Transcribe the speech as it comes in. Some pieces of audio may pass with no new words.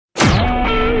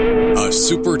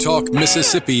SuperTalk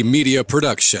Mississippi media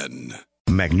production.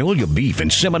 Magnolia Beef and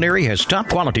Seminary has top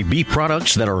quality beef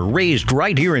products that are raised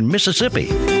right here in Mississippi.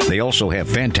 They also have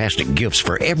fantastic gifts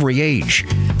for every age.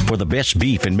 For the best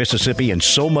beef in Mississippi and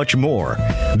so much more,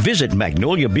 visit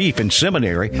Magnolia Beef and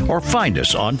Seminary or find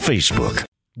us on Facebook.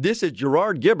 This is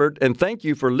Gerard Gibbert, and thank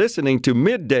you for listening to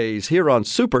Middays here on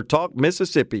Super Talk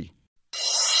Mississippi.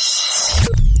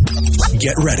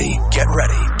 Get ready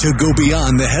to go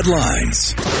beyond the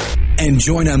headlines and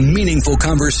join a meaningful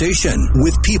conversation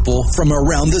with people from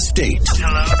around the state.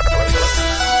 Hello.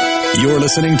 You're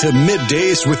listening to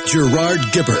Middays with Gerard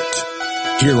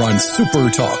Gibbert here on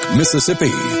Super Talk Mississippi.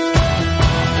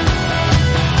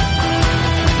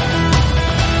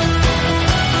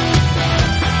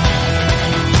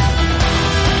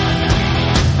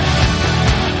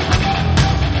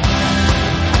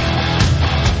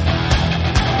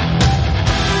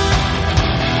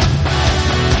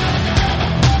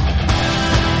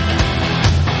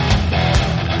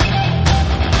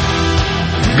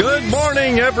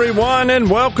 Everyone, and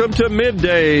welcome to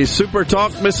Midday Super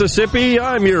Talk Mississippi.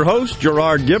 I'm your host,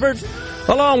 Gerard Gibbert,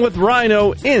 along with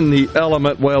Rhino in the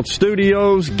Element Wealth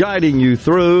Studios, guiding you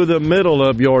through the middle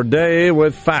of your day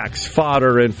with facts,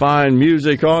 fodder, and fine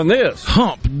music on this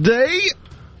Hump Day.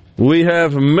 We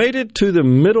have made it to the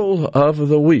middle of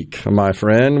the week, my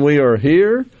friend. We are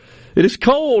here. It is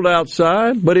cold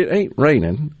outside, but it ain't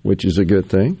raining, which is a good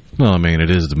thing. Well, I mean, it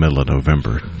is the middle of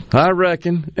November. I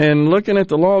reckon. And looking at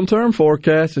the long-term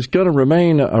forecast, it's going to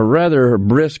remain a rather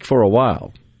brisk for a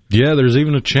while. Yeah, there's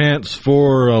even a chance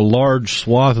for a large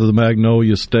swath of the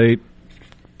Magnolia State,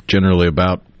 generally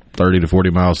about 30 to 40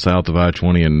 miles south of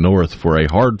I-20 and north, for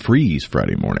a hard freeze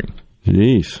Friday morning.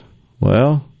 Jeez.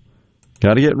 Well,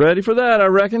 got to get ready for that, I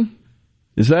reckon.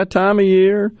 It's that time of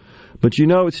year. But you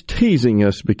know it's teasing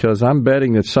us because I'm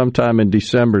betting that sometime in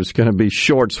December it's going to be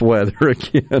shorts weather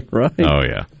again, right? Oh,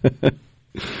 yeah.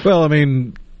 Well, I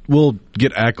mean, we'll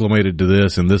get acclimated to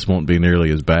this, and this won't be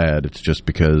nearly as bad. It's just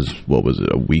because, what was it,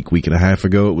 a week and a half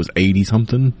ago, it was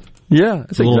 80-something? Yeah,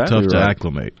 it's a little exactly tough right. to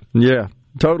acclimate. Yeah,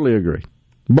 totally agree.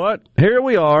 But here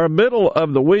we are, middle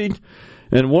of the week,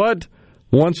 and what,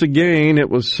 once again,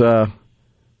 it was an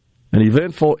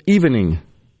eventful evening.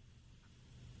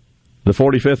 The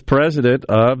 45th President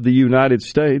of the United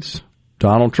States,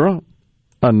 Donald Trump,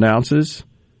 announces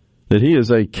that he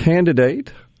is a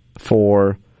candidate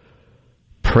for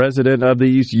President of the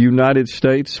United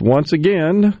States once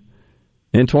again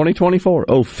in 2024.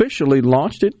 Officially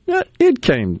launched it. It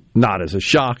came not as a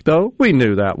shock, though. We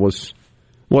knew that was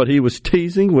what he was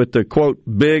teasing with the, quote,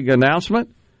 big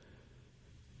announcement.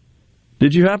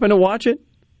 Did you happen to watch it?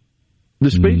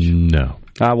 The speech? No.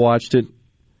 I watched it.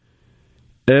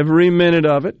 Every minute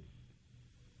of it,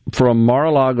 from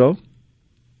Mar-a-Lago,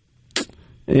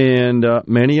 and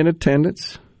many in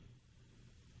attendance.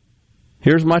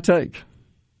 Here's my take.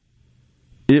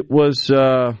 It was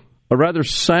a rather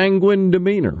sanguine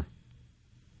demeanor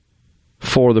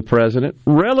for the president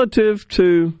relative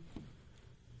to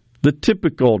the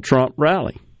typical Trump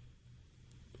rally.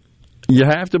 You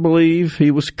have to believe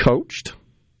he was coached.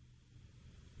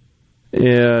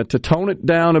 To tone it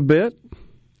down a bit,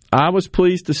 I was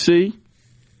pleased to see,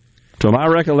 to my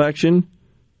recollection,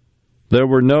 there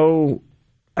were no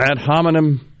ad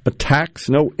hominem attacks,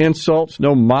 no insults,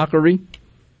 no mockery,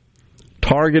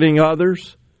 targeting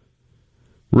others.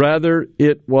 Rather,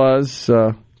 it was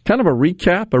kind of a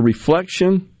recap, a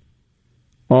reflection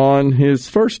on his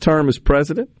first term as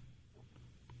president,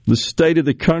 the state of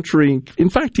the country. In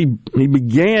fact, he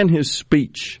began his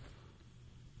speech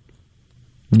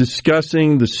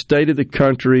discussing the state of the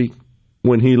country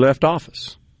when he left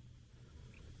office.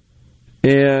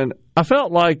 And I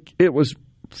felt like it was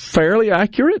fairly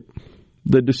accurate,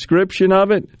 the description of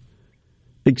it,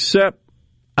 except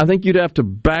I think you'd have to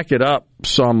back it up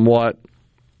somewhat,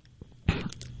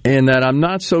 and that I'm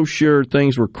not so sure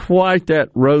things were quite that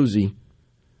rosy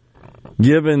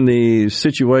given the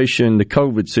situation, the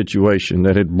COVID situation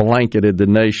that had blanketed the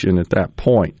nation at that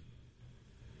point.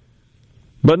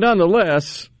 But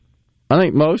nonetheless, I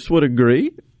think most would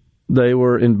agree they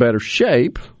were in better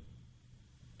shape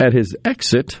at his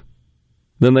exit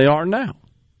than they are now.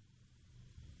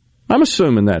 I'm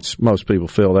assuming that's most people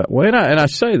feel that way. And I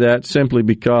say that simply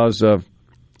because of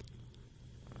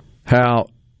how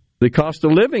the cost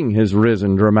of living has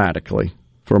risen dramatically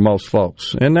for most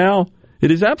folks. And now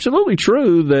it is absolutely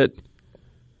true that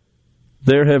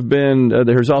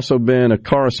there's also been a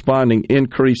corresponding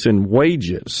increase in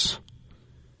wages.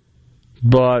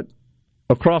 But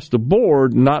across the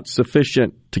board, not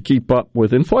sufficient to keep up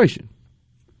with inflation.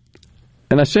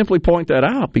 And I simply point that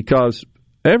out because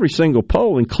every single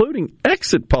poll, including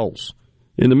exit polls,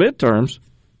 in the midterms,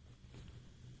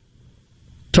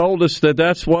 told us that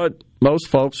that's what most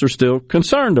folks are still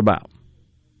concerned about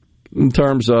in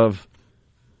terms of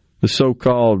the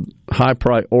so-called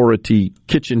high-priority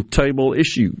kitchen table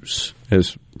issues,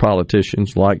 as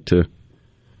politicians like to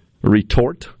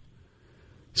retort.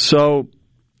 So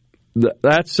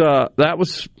that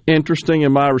was interesting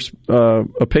in my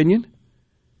opinion.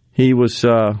 He was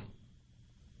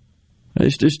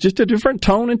it's just a different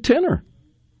tone and tenor.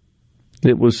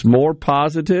 It was more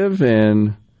positive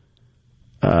and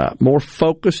more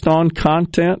focused on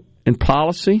content and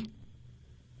policy,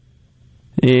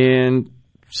 and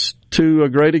to a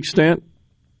great extent,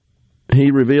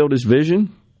 he revealed his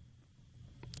vision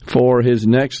for his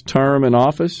next term in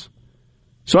office.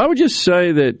 So I would just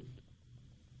say that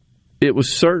it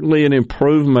was certainly an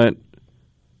improvement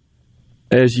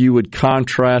as you would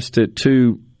contrast it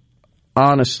to,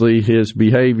 honestly, his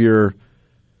behavior,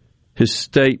 his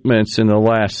statements in the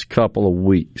last couple of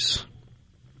weeks.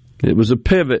 It was a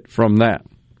pivot from that.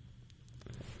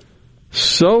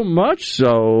 So much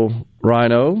so,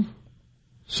 Rhino,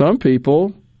 some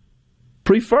people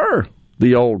prefer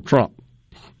the old Trump.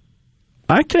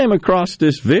 I came across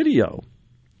this video.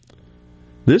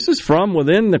 This is from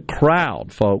within the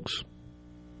crowd, folks.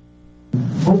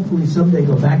 Hopefully someday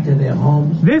go back to their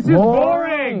homes. This is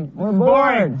boring. We're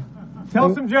bored.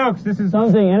 Tell some jokes. This is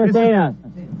something. Entertain us.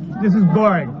 This is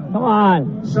boring. Come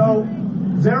on. So,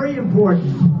 very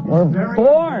important. We're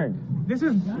bored. This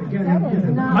is...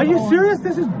 Are you serious?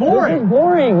 This is boring. This is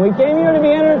boring. We came here to be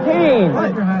entertained.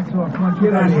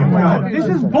 Get out of here. This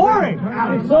is boring.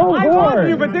 I'm so bored. I love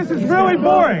you, but this is really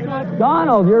boring.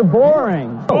 Donald, you're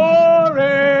boring.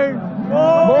 Boring.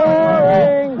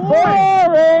 Boring.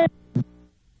 Boring.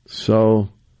 So,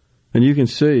 and you can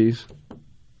see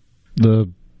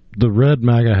the red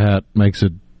MAGA hat makes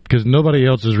it, because nobody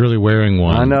else is really wearing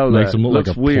one. I know makes that. Him look Looks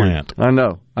like a weird. plant. I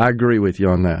know. I agree with you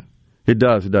on that. It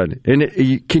does, doesn't it?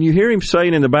 And can you hear him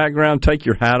saying in the background, "Take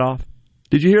your hat off"?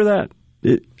 Did you hear that?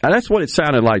 That's what it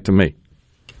sounded like to me.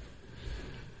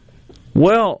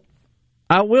 Well,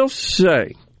 I will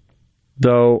say,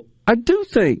 though, I do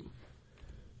think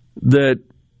that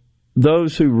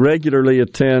those who regularly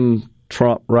attend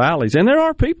Trump rallies, and there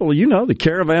are people, that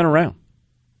caravan around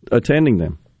attending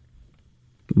them.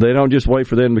 They don't just wait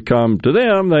for them to come to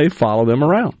them, they follow them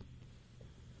around.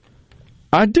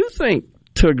 I do think,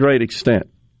 to a great extent,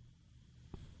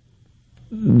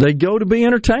 they go to be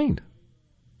entertained.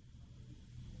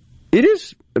 It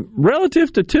is,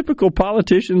 relative to typical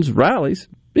politicians' rallies,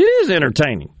 it is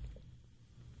entertaining.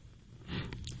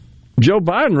 Joe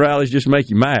Biden rallies just make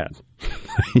you mad,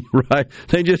 right?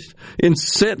 They just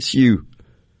incense you.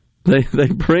 They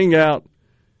bring out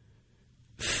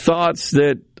thoughts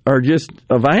that are just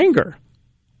of anger.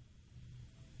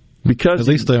 Because at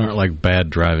least they aren't like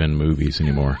bad drive-in movies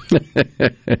anymore.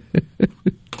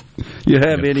 You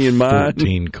have any in mind?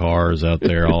 14 cars out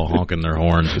there all honking their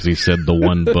horns because he said the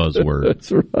one buzzword.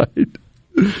 That's right.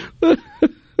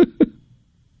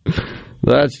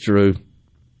 That's true.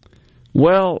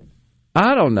 Well,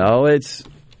 I don't know. It's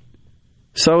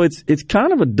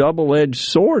kind of a double-edged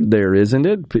sword there, isn't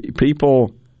it?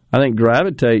 People, I think,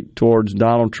 gravitate towards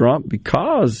Donald Trump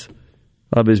because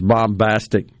of his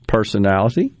bombastic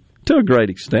personality. To a great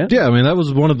extent. Yeah, I mean, that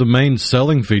was one of the main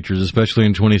selling features, especially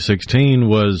in 2016,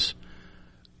 was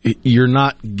you're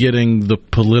not getting the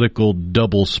political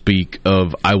doublespeak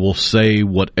of, I will say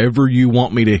whatever you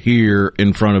want me to hear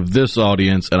in front of this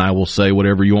audience, and I will say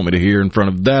whatever you want me to hear in front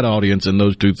of that audience, and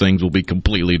those two things will be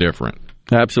completely different.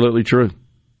 Absolutely true.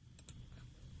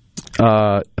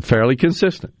 Fairly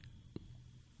consistent,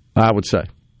 I would say,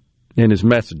 in his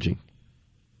messaging.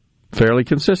 Fairly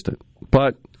consistent.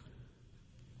 But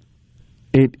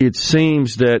it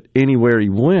seems that anywhere he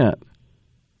went,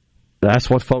 that's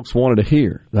what folks wanted to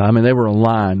hear. I mean, they were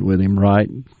aligned with him, right?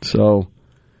 So,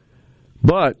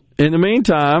 but in the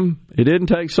meantime, it didn't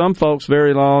take some folks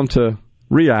very long to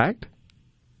react.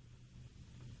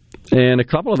 And a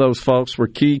couple of those folks were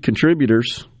key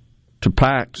contributors to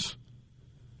PACs,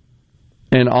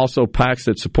 and also PACs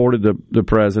that supported the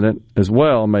president as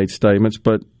well made statements.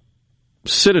 But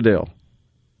Citadel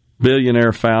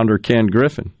billionaire founder Ken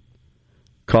Griffin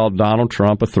called Donald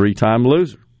Trump a three-time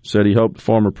loser, said he hoped the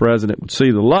former president would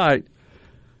see the light,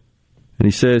 and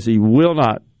he says he will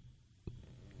not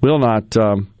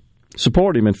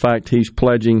support him. In fact, he's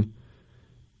pledging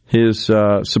his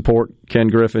support, Ken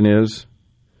Griffin is,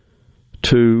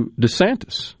 to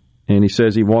DeSantis, and he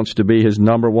says he wants to be his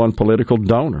number one political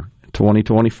donor in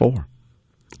 2024.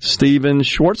 Steven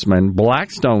Schwarzman,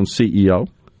 Blackstone CEO,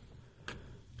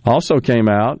 also came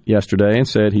out yesterday and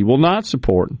said he will not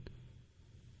support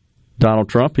Donald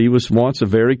Trump, he was once a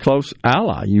very close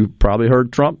ally. You probably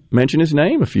heard Trump mention his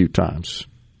name a few times.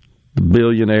 The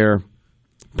billionaire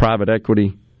private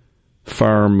equity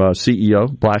firm CEO,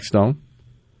 Blackstone.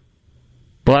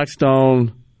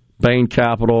 Blackstone, Bain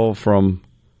Capital, from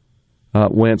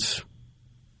whence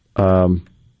Romney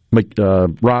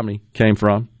came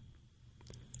from.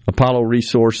 Apollo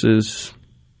Resources,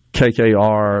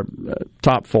 KKR,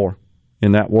 top four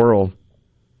in that world.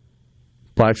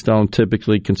 Blackstone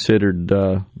typically considered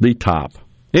the top.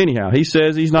 Anyhow, he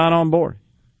says he's not on board.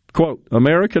 Quote,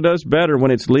 America does better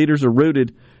when its leaders are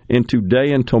rooted in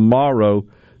today and tomorrow,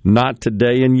 not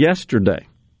today and yesterday.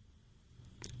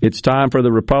 It's time for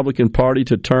the Republican Party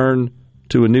to turn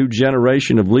to a new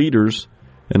generation of leaders,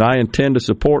 and I intend to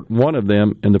support one of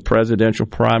them in the presidential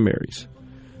primaries.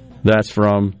 That's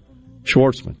from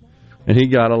Schwartzman. And he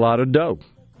got a lot of dough.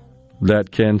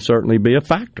 That can certainly be a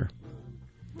factor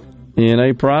in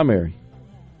a primary.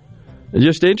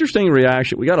 Just interesting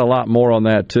reaction. We got a lot more on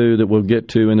that, too, that we'll get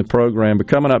to in the program. But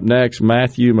coming up next,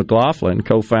 Matthew McLaughlin,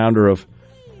 co-founder of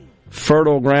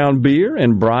Fertile Ground Beer,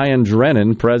 and Brian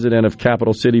Drennan, president of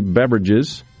Capital City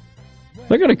Beverages.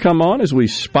 They're going to come on as we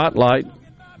spotlight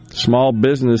small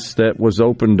business that was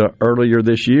opened earlier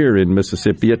this year in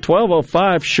Mississippi. At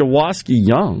 12:05, Shawaski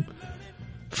Young,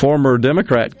 former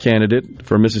Democrat candidate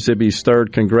for Mississippi's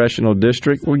 3rd Congressional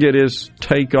District. We'll get his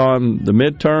take on the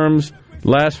midterms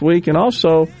last week, and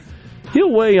also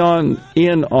he'll weigh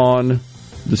in on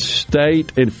the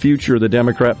state and future of the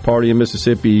Democrat Party in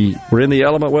Mississippi. We're in the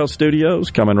Element Wealth Studios.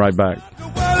 Coming right back.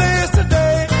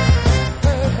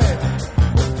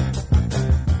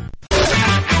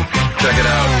 Check it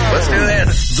out. Let's do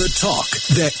this. The talk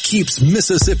that keeps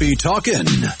Mississippi talking.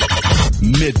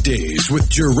 Middays with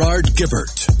Gerard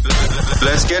Gibbert.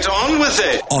 Let's get on with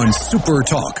it. On Super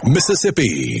Talk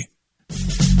Mississippi.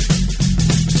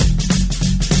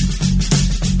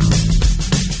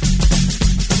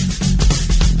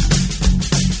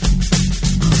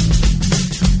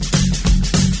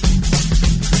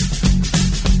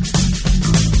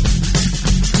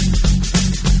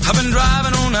 I've been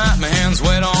driving all night, my hands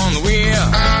wet on the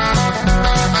wheel.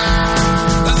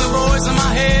 There's a voice in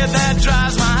my head that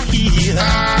drives my heel.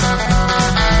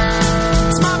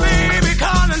 It's my baby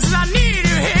calling, says I need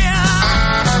you here.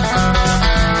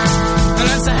 And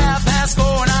it's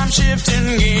 4:30 and I'm shifting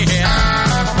gear.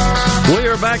 We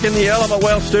are back in the Element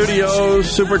Wealth Studios,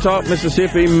 Super Talk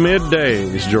Mississippi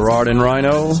Middays. Gerard and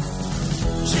Rhino.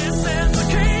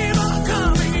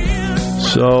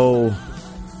 So,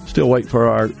 still wait for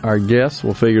our guests.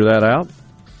 We'll figure that out.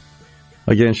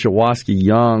 Again, Shawaski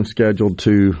Young scheduled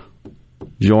to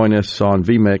join us on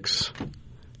VMix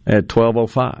at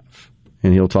 12:05.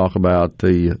 And he'll talk about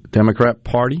the Democrat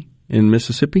Party in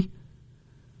Mississippi.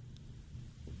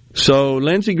 So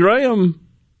Lindsey Graham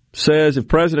says if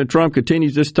President Trump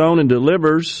continues this tone and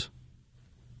delivers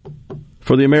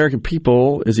for the American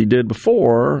people as he did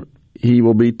before, he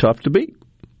will be tough to beat.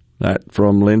 That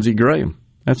from Lindsey Graham.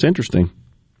 That's interesting.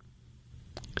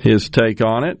 His take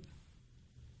on it.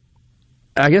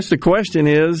 I guess the question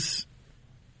is,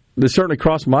 this certainly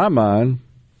crossed my mind,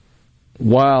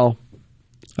 while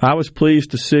I was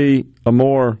pleased to see a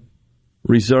more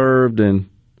reserved and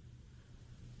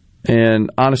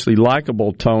honestly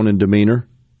likable tone and demeanor,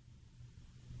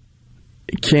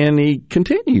 can he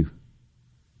continue?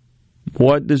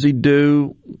 What does he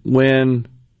do when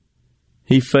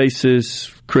he faces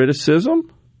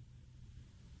criticism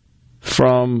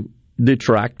from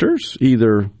detractors,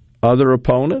 either other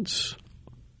opponents,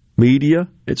 media,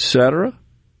 etc.?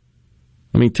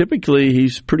 I mean, typically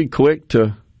he's pretty quick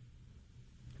to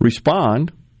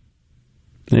respond,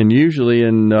 and usually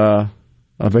in a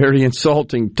very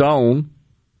insulting tone,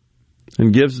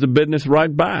 and gives the business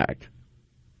right back.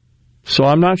 So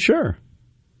I'm not sure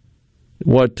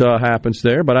what happens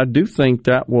there, but I do think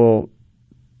that will,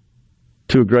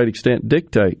 to a great extent,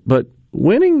 dictate. But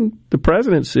winning the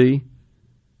presidency,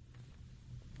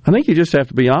 I think you just have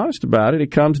to be honest about it. It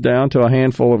comes down to a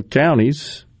handful of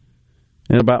counties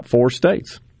in about 4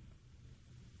 states.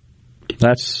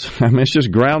 It's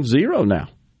just ground zero now,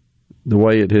 the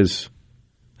way it has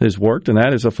worked, and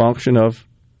that is a function of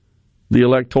the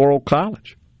Electoral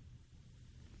College.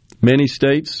 Many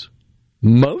states,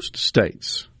 most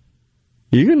states,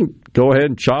 you can go ahead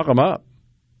and chalk them up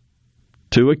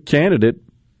to a candidate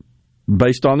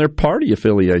based on their party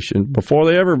affiliation before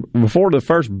the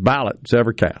first ballot's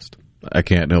ever cast. I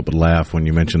can't help but laugh when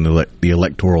you mention the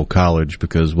Electoral College,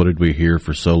 because what did we hear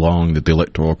for so long, that the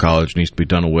Electoral College needs to be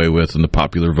done away with and the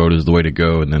popular vote is the way to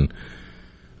go, and then,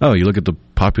 you look at the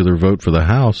popular vote for the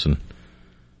House, and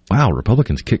wow,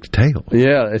 Republicans kicked tail.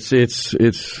 Yeah,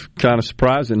 it's kind of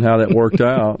surprising how that worked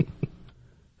out.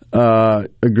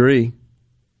 Agree.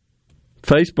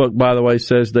 Facebook, by the way,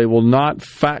 says they will not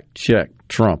fact-check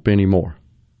Trump anymore.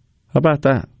 How about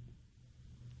that?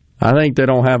 I think they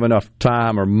don't have enough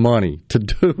time or money to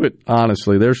do it,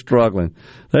 honestly. They're struggling.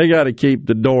 They got to keep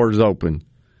the doors open.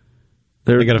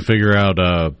 They got to figure out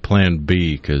Plan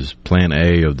B, because Plan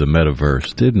A of the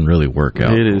metaverse didn't really work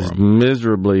out. It is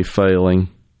miserably failing.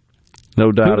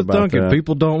 No doubt about that.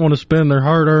 People don't want to spend their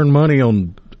hard-earned money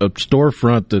on a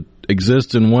storefront that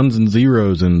exists in ones and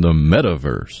zeros in the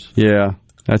metaverse. Yeah,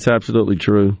 that's absolutely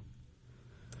true.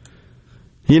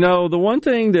 You know, the one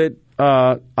thing that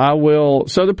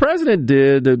so the president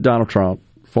did, Donald Trump,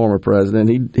 former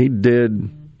president, he did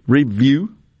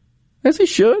review, as he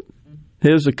should,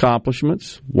 his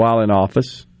accomplishments while in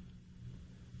office.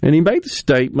 And he made the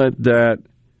statement that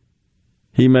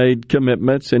he made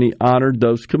commitments and he honored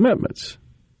those commitments.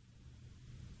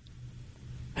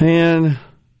 And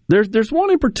there's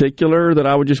one in particular that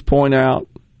I would just point out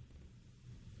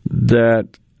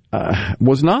that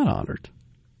was not honored,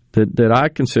 that I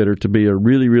consider to be a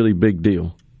really, really big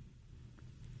deal.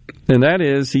 And that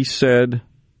is, he said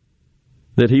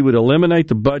that he would eliminate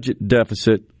the budget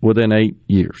deficit within 8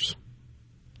 years.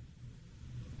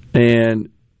 And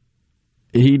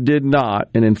he did not,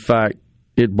 and in fact,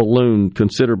 it ballooned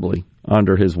considerably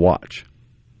under his watch.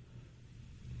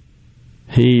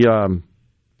 He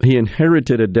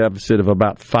inherited a deficit of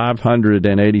about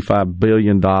 $585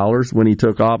 billion when he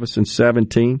took office in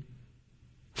 2017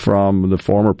 from the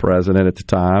former president at the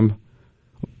time,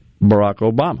 Barack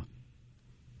Obama.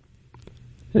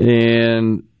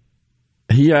 And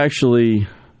he actually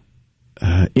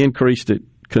increased it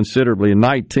considerably.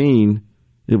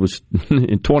 It was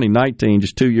in 2019,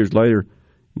 just 2 years later,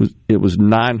 it was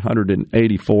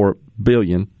 $984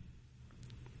 billion.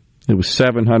 It was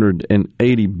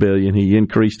 $780 billion. He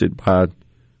increased it by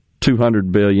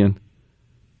 $200 billion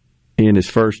in his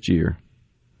first year.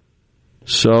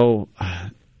 So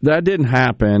that didn't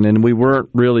happen, and we weren't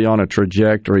really on a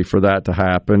trajectory for that to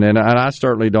happen. And I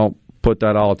certainly don't put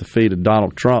that all at the feet of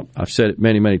Donald Trump. I've said it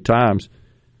many, many times.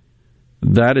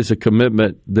 That is a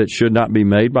commitment that should not be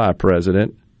made by a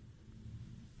president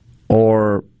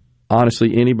or,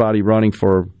 honestly, anybody running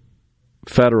for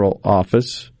federal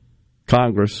office,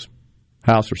 Congress,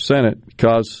 House, or Senate,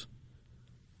 because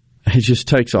it just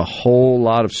takes a whole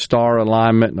lot of star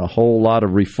alignment and a whole lot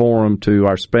of reform to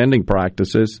our spending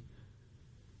practices,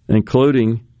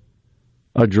 including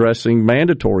addressing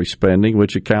mandatory spending,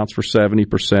 which accounts for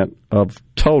 70% of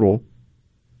total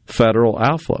federal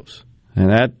outflows.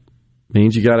 And that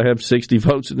means you got to have 60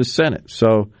 votes in the Senate.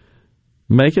 So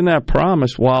making that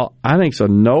promise, while I think it's a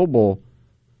noble,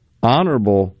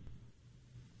 honorable,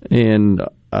 and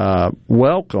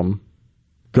welcome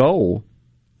goal,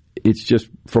 it's just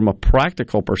from a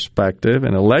practical perspective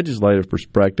and a legislative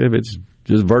perspective, it's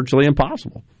just virtually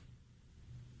impossible.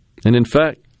 And in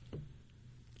fact,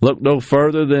 look no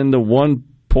further than the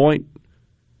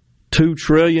 $1.2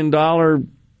 trillion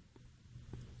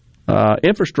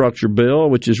infrastructure bill,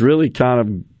 which is really kind of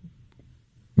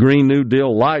Green New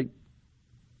Deal light,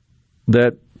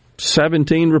 that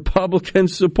 17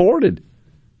 Republicans supported.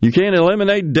 You can't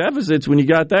eliminate deficits when you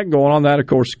got that going on. That, of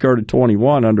course, occurred in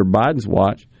 21 under Biden's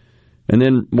watch. And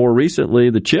then more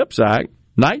recently, the CHIPS Act,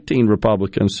 19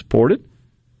 Republicans supported.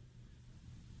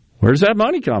 Where does that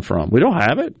money come from? We don't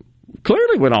have it.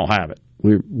 Clearly we don't have it.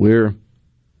 We're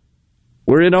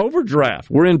in overdraft.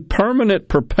 We're in permanent,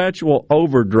 perpetual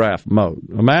overdraft mode.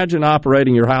 Imagine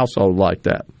operating your household like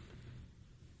that.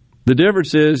 The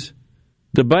difference is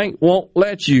the bank won't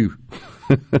let you.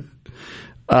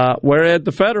 Where at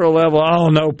the federal level, oh,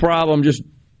 no problem, just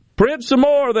print some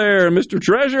more there, Mr.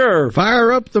 Treasurer.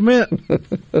 Fire up the mint.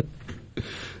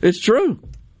 It's true.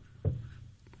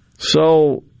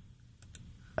 So,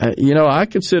 I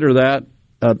consider that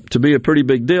to be a pretty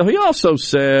big deal. He also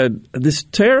said this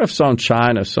tariffs on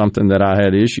China, something that I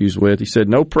had issues with. He said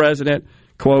no president,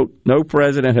 quote, no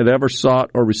president had ever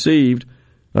sought or received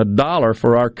 $1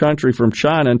 for our country from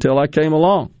China until I came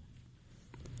along.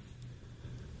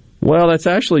 Well, that's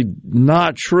actually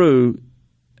not true,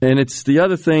 and it's the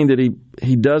other thing that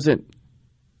he doesn't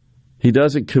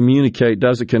communicate,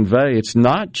 doesn't convey. It's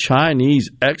not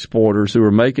Chinese exporters who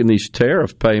are making these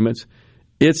tariff payments.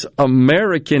 It's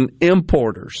American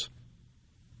importers.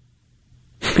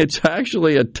 It's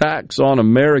actually a tax on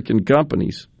American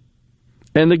companies.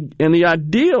 And the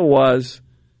idea was,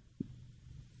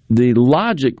 the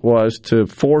logic was to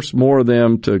force more of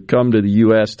them to come to the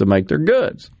U.S. to make their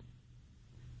goods.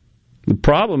 The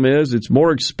problem is it's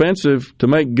more expensive to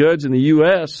make goods in the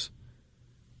U.S.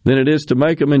 than it is to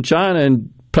make them in China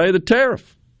and pay the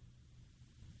tariff.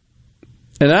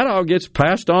 And that all gets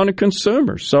passed on to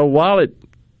consumers. So while it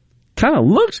kind of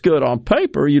looks good on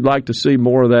paper, you'd like to see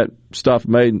more of that stuff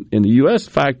made in the U.S.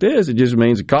 The fact is, it just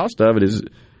means the cost of it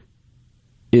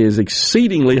is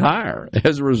exceedingly higher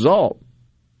as a result.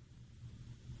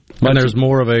 And there's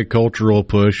more of a cultural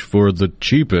push for the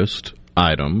cheapest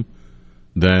item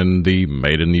than the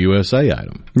made-in-the-USA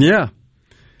item. Yeah.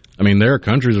 I mean, there are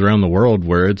countries around the world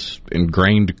where it's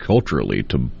ingrained culturally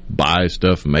to buy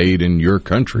stuff made in your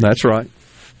country. That's right.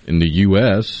 In the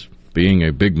U.S., being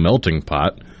a big melting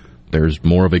pot, there's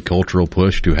more of a cultural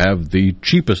push to have the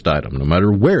cheapest item, no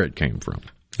matter where it came from.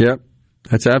 Yep,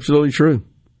 that's absolutely true.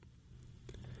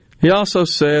 He also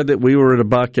said that we were at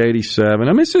 $1.87. I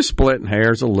mean, it's just splitting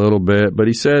hairs a little bit, but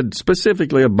he said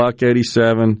specifically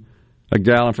 $1.87 a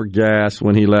gallon for gas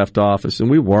when he left office, and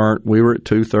we weren't. We were at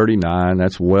 $2.39.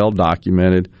 That's well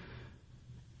documented.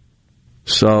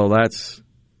 So that's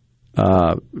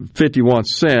 51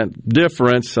 cent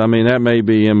difference. I mean, that may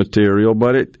be immaterial,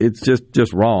 but it's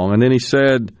just wrong. And then he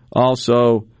said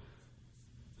also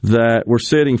that we're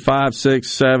sitting $5, $6,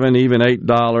 $7, even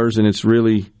 $8, and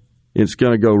it's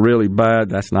going to go really bad.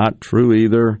 That's not true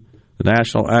either. The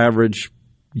national average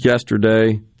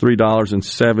yesterday,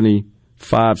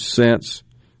 $3.75,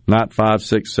 not 5,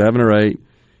 6, 7, or 8.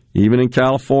 Even in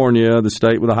California, the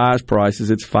state with the highest prices,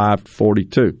 it's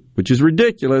 $5.42, which is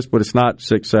ridiculous, but it's not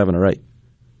 6, 7, or 8.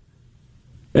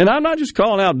 And I'm not just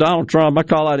calling out Donald Trump. I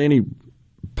call out any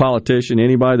politician,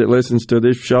 anybody that listens to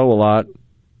this show a lot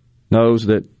knows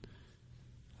that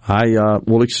I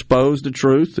will expose the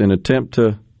truth and attempt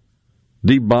to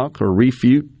debunk or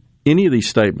refute any of these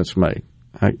statements made.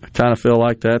 I kind of feel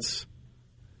like that's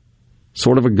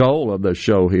sort of a goal of the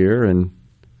show here, and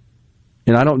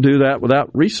I don't do that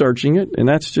without researching it, and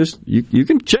that's just, you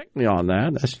can check me on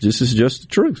that. This is just the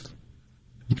truth.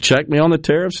 You can check me on the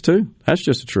tariffs, too. That's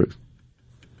just the truth.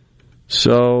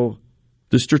 So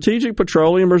the Strategic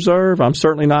Petroleum Reserve, I'm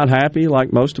certainly not happy,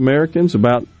 like most Americans,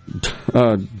 about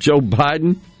Joe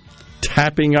Biden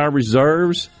tapping our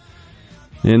reserves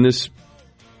in this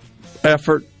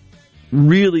effort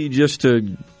really just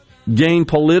to gain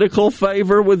political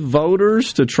favor with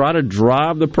voters to try to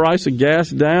drive the price of gas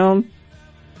down.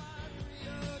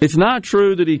 It's not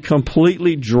true that he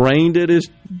completely drained it, as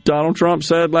Donald Trump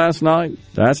said last night.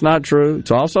 That's not true. It's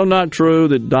also not true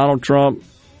that Donald Trump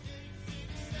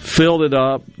filled it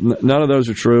up. None of those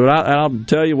are true. And I'll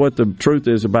tell you what the truth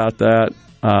is about that.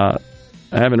 I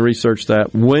haven't researched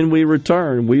that. When we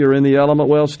return, we are in the Element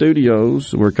Well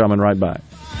studios. We're coming right back.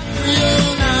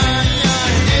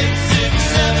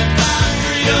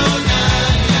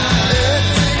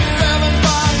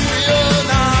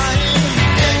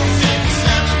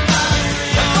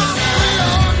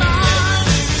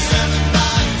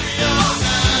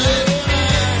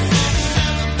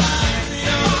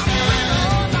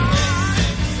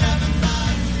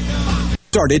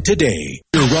 Started today.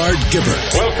 Gerard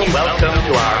Gibbert. Welcome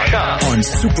to our shop on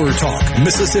Super Talk,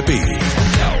 Mississippi.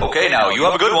 Okay, now you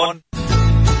have a good one.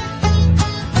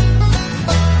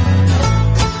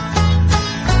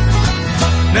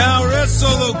 Now, Red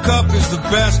Solo Cup is the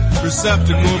best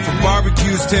receptacle for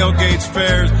barbecues, tailgates,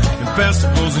 fairs, and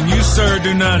festivals. And you, sir,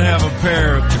 do not have a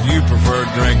pair if you prefer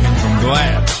drinking from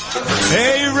glass.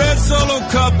 Hey, Red Solo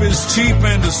Cup is cheap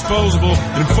and disposable.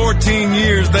 In 14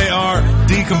 years, they are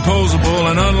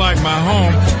decomposable. And unlike my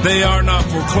home, they are not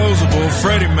foreclosable.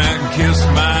 Freddie Mac kissed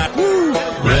my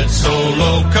Red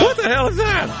Solo Cup. What the hell is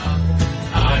that?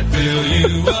 I fill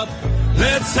you up.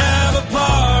 Let's have a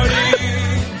party.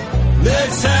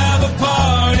 Let's have a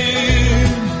party.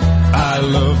 I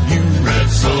love you, Red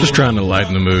Solo. Just trying to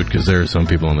lighten the mood because there are some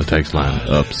people on the text line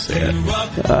upset.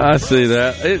 I see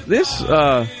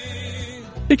that.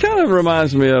 It kind of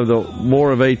reminds me of the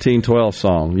War of 1812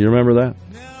 song. You remember that?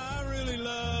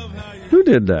 Who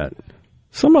did that?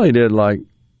 Somebody did, like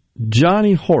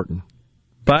Johnny Horton.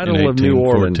 Battle of New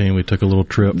Orleans. In 1814, we took a little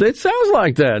trip. It sounds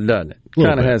like that, doesn't it?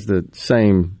 Kind of has the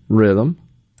same rhythm.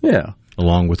 Yeah.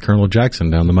 Along with Colonel Jackson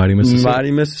down the mighty Mississippi.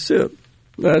 Mighty Mississippi.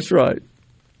 That's right.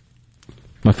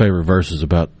 My favorite verse is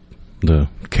about the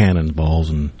cannonballs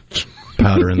and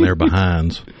powder in their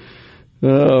behinds.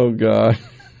 Oh, God.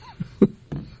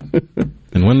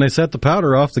 And when they set the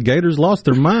powder off, the Gators lost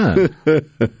their mind.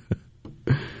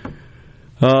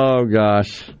 Oh,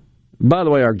 gosh. By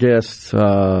the way, our guests,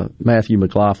 Matthew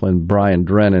McLaughlin, Brian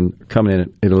Drennan, coming in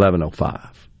at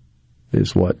 11:05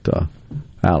 is what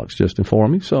Alex just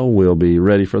informed me. So we'll be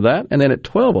ready for that. And then at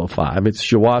 12:05, it's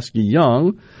Shawaski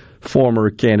Young,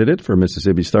 former candidate for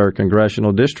Mississippi's 3rd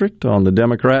Congressional District on the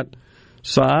Democrat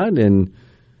side. And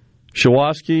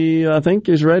Schwatsky, I think,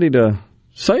 is ready to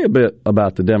say a bit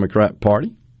about the Democrat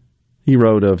Party. He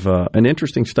wrote of an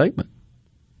interesting statement.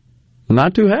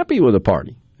 Not too happy with the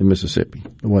party in Mississippi,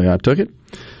 the way I took it.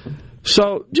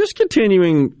 So just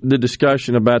continuing the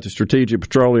discussion about the Strategic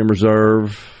Petroleum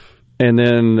Reserve, and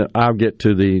then I'll get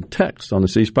to the text on the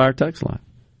C Spire text line.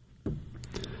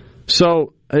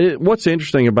 So what's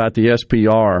interesting about the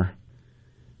SPR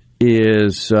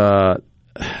is that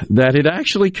it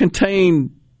actually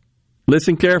contained,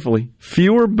 listen carefully,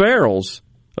 fewer barrels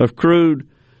of crude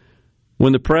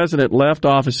when the president left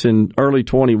office in early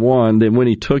 21 than when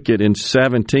he took it in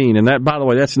 17. And that, by the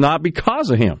way, that's not because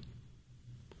of him.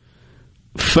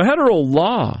 Federal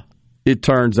law, it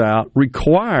turns out,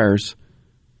 requires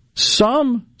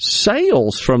some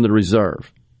sales from the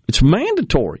reserve. It's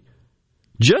mandatory,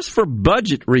 just for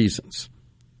budget reasons.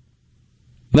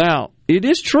 Now, it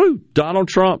is true, Donald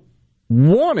Trump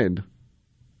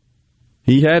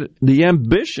he had the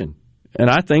ambition, and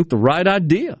I think the right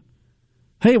idea.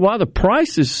 Hey, while the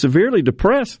price is severely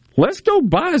depressed, let's go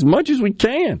buy as much as we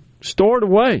can, store it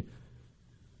away.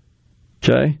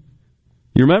 Okay?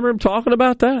 You remember him talking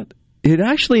about that? It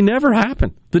actually never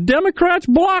happened. The Democrats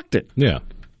blocked it. Yeah.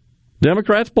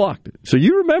 Democrats blocked it. So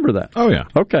you remember that. Oh, yeah.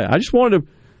 Okay. I just wanted to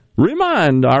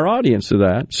remind our audience of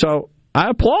that. So I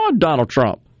applaud Donald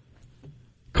Trump.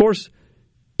 Of course,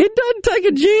 it doesn't take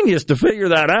a genius to figure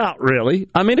that out, really.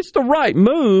 I mean, it's the right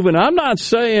move, and I'm not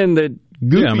saying that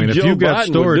goofy if Joe you've got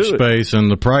Biden storage would do it. space and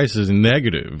the price is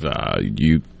negative,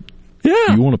 you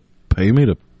Yeah. want to pay me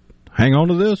to hang on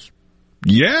to this?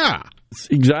 Yeah.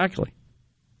 Exactly.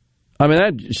 I mean,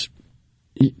 that just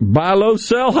buy low,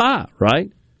 sell high,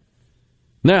 right?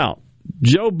 Now,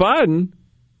 Joe Biden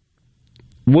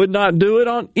would not do it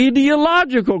on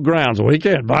ideological grounds. Well, he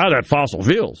can't buy that fossil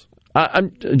fuels.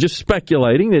 I'm just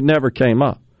speculating. It never came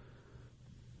up.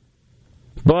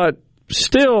 But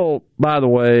still, by the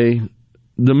way,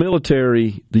 the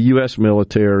military, the U.S.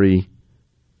 military,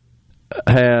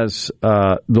 has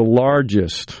the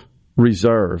largest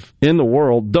reserve in the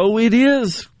world, though it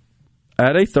is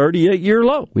at a 38-year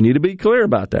low. We need to be clear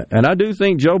about that. And I do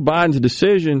think Joe Biden's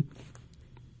decision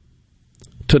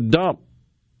to dump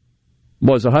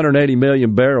 180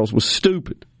 million barrels was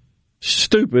stupid.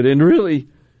 Stupid, and really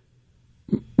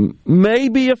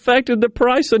maybe affected the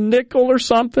price a nickel or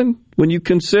something when you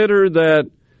consider that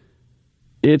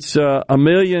it's a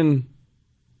million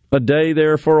a day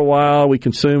there for a while. We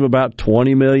consume about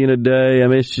 20 million a day. I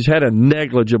mean, it's just had a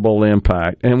negligible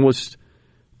impact and was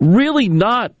really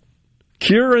not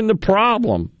curing the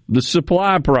problem, the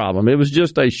supply problem. It was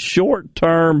just a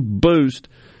short-term boost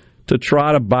to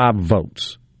try to buy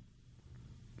votes.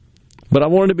 But I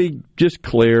wanted to be just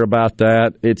clear about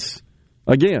that. It's,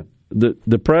 again,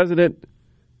 the president,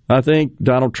 I think,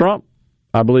 Donald Trump,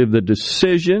 I believe the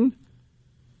decision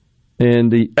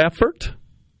and the effort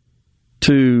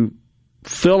to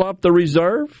fill up the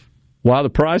reserve while the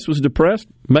price was depressed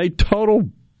made total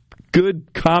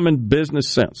good common business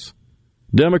sense.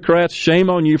 Democrats, shame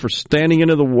on you for standing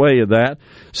into the way of that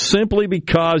simply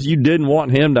because you didn't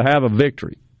want him to have a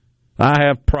victory. I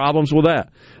have problems with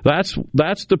that.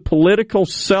 That's the political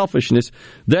selfishness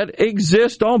that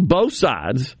exists on both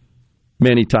sides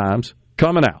many times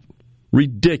coming out.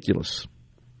 Ridiculous.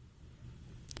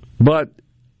 But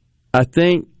I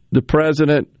think the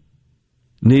president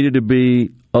needed to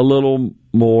be a little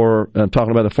more,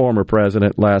 talking about the former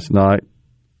president last night,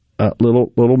 a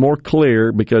little more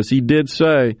clear, because he did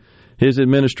say his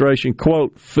administration,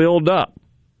 quote, filled up,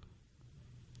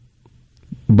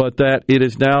 but that it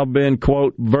has now been,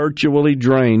 quote, virtually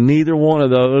drained. Neither one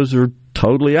of those are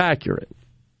totally accurate.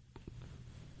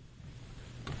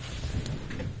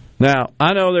 Now,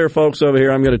 I know there are folks over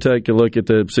here, I'm going to take a look at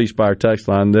the C Spire text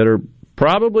line, that are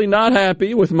probably not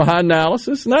happy with my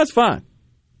analysis, and that's fine.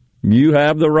 You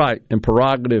have the right and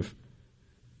prerogative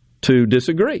to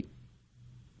disagree.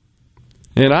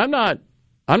 And I'm not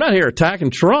here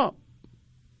attacking Trump.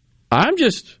 I'm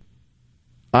just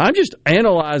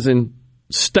analyzing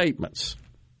statements.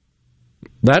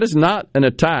 That is not an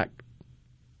attack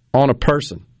on a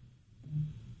person.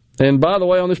 And by the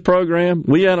way, on this program,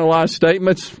 we analyze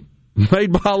statements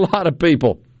made by a lot of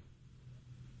people.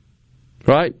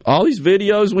 Right? All these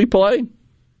videos we play,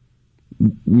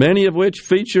 many of which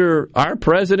feature our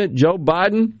president, Joe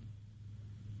Biden,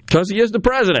 because he is the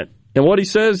president. And what he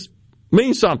says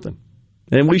means something.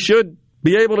 And we should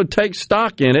be able to take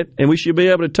stock in it, and we should be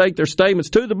able to take their statements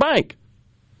to the bank.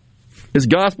 It's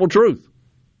gospel truth.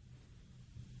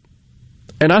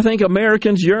 And I think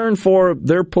Americans yearn for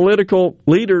their political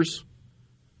leaders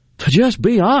to just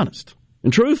be honest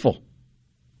and truthful.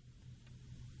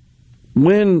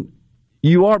 When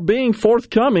you are being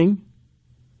forthcoming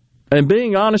and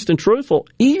being honest and truthful,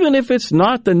 even if it's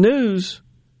not the news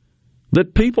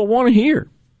that people want to hear,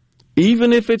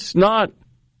 even if it's not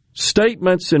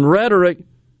statements and rhetoric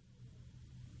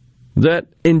that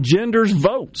engenders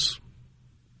votes.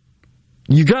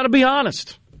 You got to be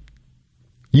honest.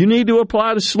 You need to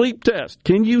apply the sleep test.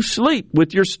 Can you sleep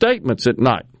with your statements at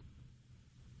night?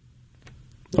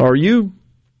 Are you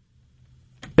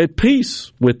at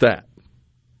peace with that?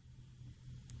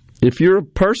 If you're a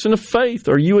person of faith,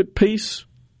 are you at peace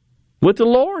with the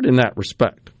Lord in that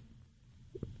respect?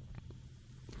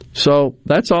 So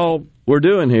that's all we're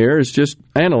doing here is just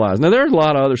analyze. Now, there's a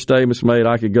lot of other statements made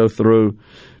I could go through.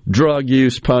 Drug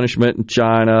use punishment in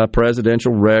China,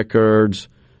 presidential records,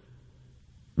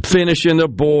 finishing the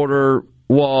border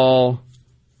wall.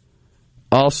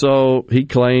 Also, he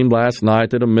claimed last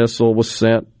night that a missile was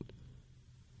sent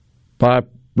by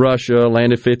Russia,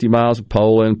 landed 50 miles of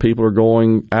Poland. People are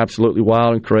going absolutely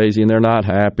wild and crazy, and they're not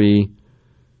happy.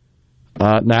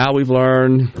 Now we've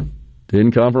learned it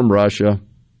didn't come from Russia.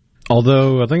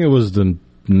 Although I think it was the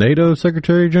NATO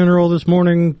Secretary General this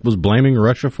morning was blaming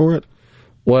Russia for it.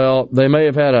 Well, they may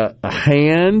have had a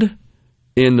hand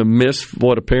in the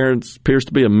what appears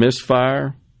to be a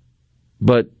misfire,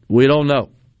 but we don't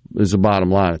know is the bottom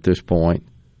line at this point.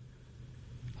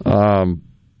 And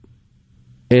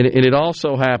it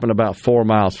also happened about 4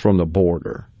 miles from the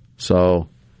border. So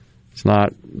it's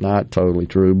not totally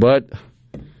true. But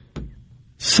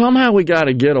somehow we got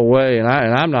to get away, and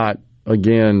I'm not,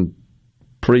 again,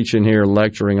 preaching here,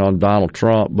 lecturing on Donald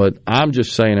Trump, but I'm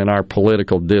just saying in our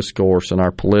political discourse and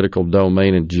our political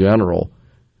domain in general,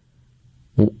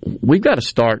 we've got to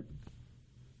start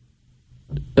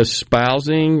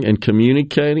espousing and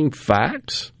communicating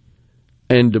facts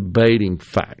and debating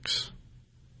facts.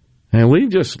 And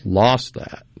we've just lost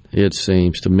that, it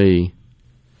seems to me.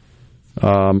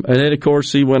 And then, of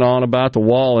course, he went on about the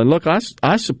wall. And look,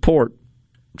 I support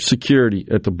security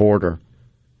at the border.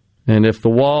 And if the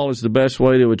wall is the best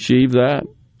way to achieve that,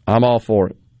 I'm all for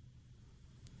it.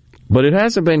 But it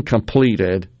hasn't been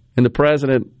completed. And the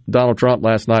president, Donald Trump,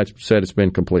 last night said it's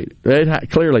been completed. It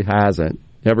clearly hasn't.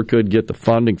 Never could get the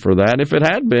funding for that. And if it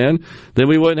had been, then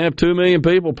we wouldn't have 2 million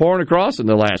people pouring across in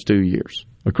the last 2 years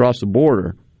across the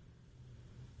border.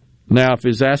 Now, if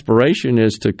his aspiration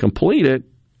is to complete it,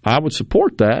 I would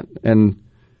support that. And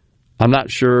I'm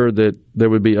not sure that there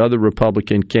would be other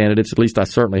Republican candidates, at least I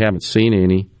certainly haven't seen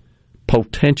any,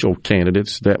 potential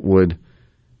candidates that would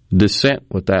dissent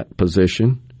with that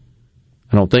position.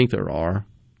 I don't think there are.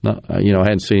 I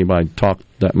hadn't seen anybody talk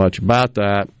that much about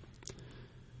that.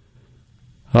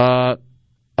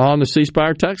 On the C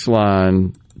Spire text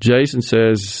line, Jason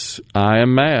says, I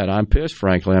am mad. I'm pissed,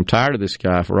 frankly. I'm tired of this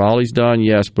guy for all he's done,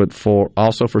 yes, but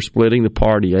also for splitting the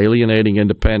party, alienating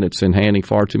independents, and handing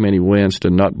far too many wins to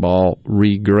nutball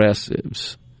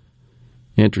regressives.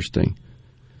 Interesting.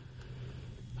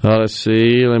 Let's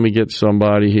see. Let me get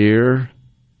somebody here.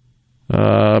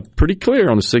 Pretty clear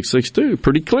on the 662.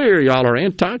 Pretty clear y'all are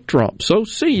anti-Trump. So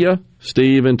see ya,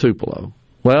 Steve in Tupelo.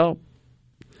 Well,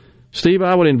 Steve,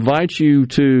 I would invite you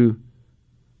to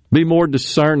be more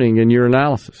discerning in your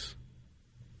analysis.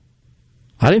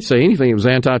 I didn't say anything that was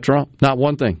anti-Trump. Not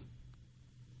one thing.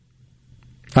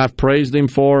 I've praised him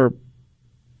for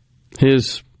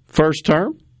his first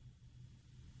term,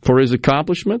 for his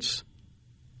accomplishments.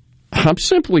 I'm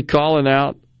simply calling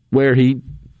out where he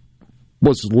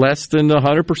was less than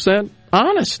 100%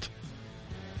 honest.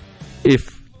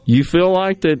 If you feel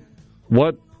like that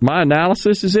what my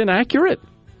analysis is inaccurate,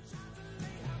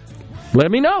 let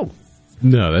me know.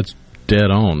 No, that's dead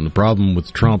on. The problem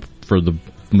with Trump for the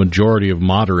majority of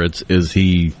moderates is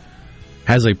he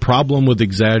has a problem with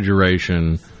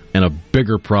exaggeration and a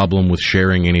bigger problem with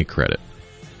sharing any credit.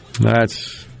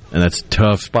 That's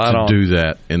tough to do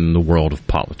that in the world of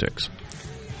politics.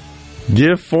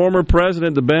 Give former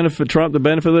President Trump the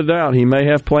benefit of the doubt. He may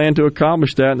have planned to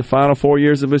accomplish that in the final 4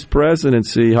 years of his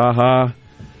presidency. Ha ha,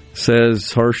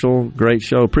 says Herschel. Great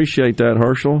show. Appreciate that,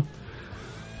 Herschel.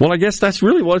 Well, I guess that's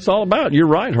really what it's all about. You're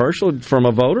right, Herschel. From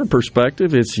a voter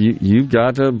perspective, it's you've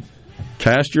got to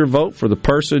cast your vote for the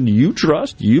person you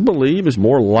trust, you believe is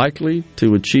more likely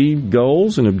to achieve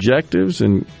goals and objectives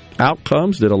and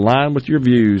outcomes that align with your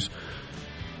views.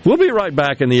 We'll be right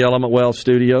back in the Element Wealth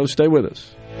studio. Stay with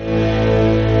us.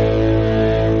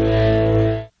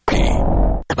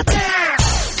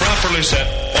 Properly set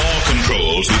all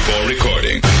controls before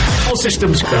recording. All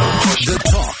systems go. The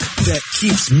talk that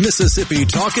keeps Mississippi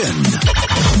talking.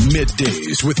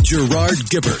 Middays with Gerard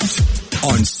Gibbert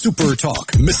on Super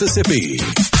Talk Mississippi.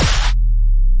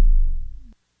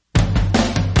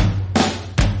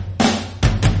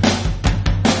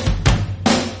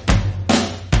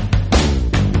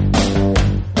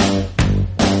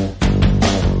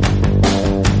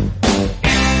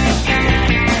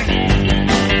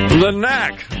 The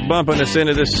Knack bumping us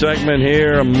into this segment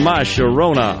here, My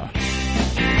Sharona.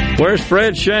 Where's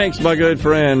Fred Shanks, my good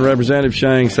friend? Representative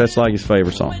Shanks, that's like his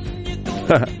favorite song.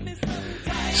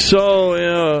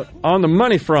 So, on the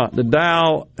money front, the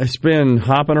Dow has been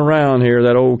hopping around here,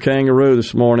 that old kangaroo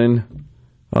this morning.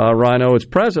 Rhino, it's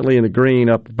presently in the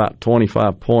green, up about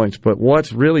 25 points. But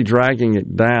what's really dragging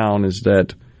it down is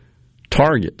that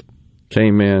Target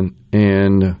came in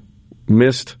and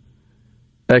missed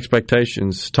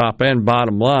expectations, top and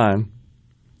bottom line,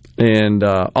 and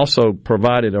also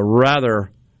provided a rather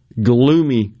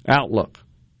gloomy outlook,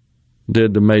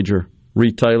 did the major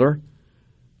retailer.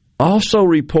 Also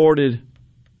reported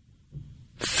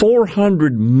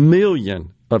 $400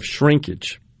 million of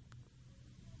shrinkage.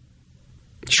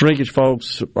 Shrinkage,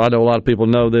 folks, I know a lot of people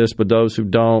know this, but those who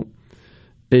don't,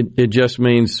 it just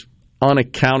means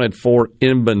unaccounted for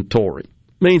inventory.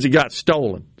 It means it got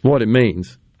stolen, what it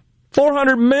means.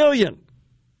 $400 million.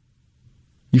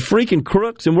 You freaking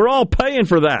crooks, and we're all paying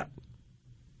for that.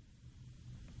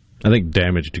 I think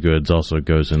damaged goods also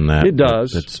goes in that. It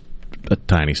does. It's a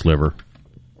tiny sliver.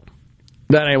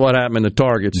 That ain't what happened to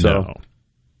Target, so. No.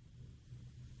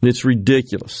 It's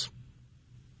ridiculous.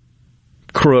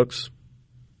 Crooks.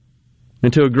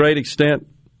 And to a great extent,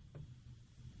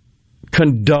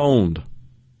 condoned,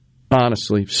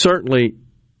 honestly. Certainly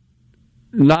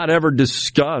not ever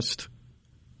discussed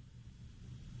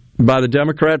by the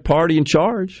Democrat Party in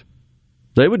charge.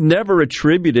 They would never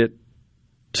attribute it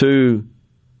to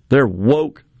their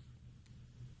woke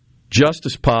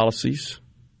justice policies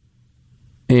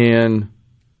and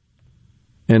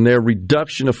their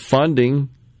reduction of funding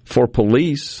for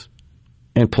police,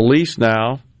 and police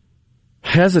now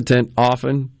hesitant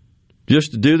often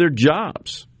just to do their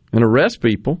jobs and arrest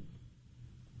people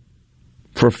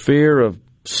for fear of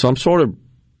some sort of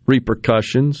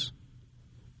repercussions.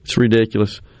 It's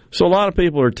ridiculous. So a lot of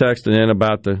people are texting in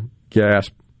about the gas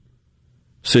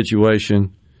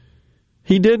situation.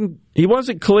 He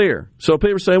wasn't clear. So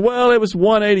people are saying, well, it was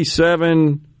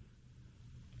 187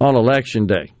 on election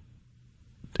day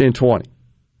in 20.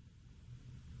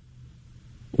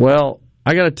 Well,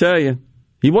 I got to tell you,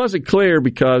 he wasn't clear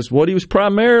because what he was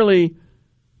primarily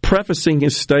prefacing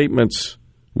his statements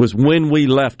was when we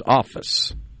left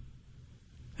office.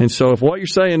 And so if what you're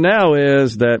saying now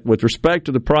is that with respect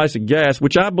to the price of gas,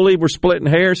 which I believe we're splitting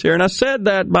hairs here, and I said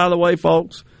that, by the way,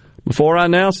 folks, before I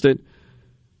announced it,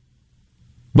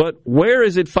 but where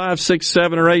is it $5, $6,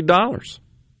 $7, or $8?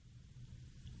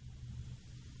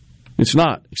 It's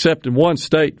not, except in one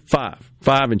state, 5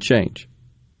 and change.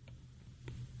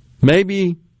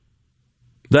 Maybe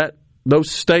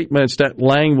those statements, that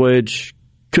language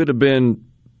could have been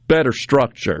better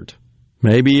structured.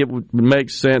 Maybe it would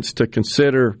make sense to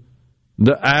consider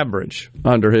the average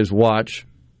under his watch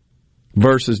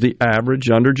versus the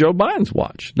average under Joe Biden's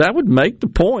watch. That would make the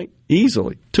point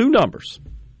easily. 2 numbers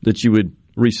that you would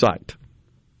recite.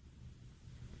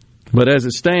 But as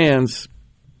it stands,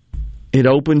 it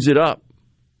opens it up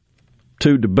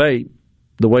to debate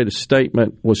the way the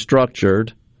statement was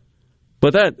structured.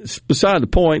 But that's beside the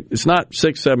point. It's not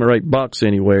 $6, $7, or $8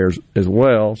 anywhere as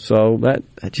well. So that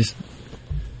just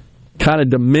kind of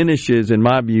diminishes, in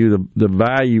my view, the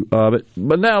value of it.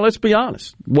 But now let's be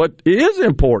honest. What is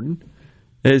important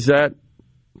is that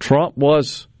Trump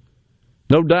was,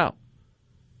 no doubt,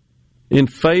 in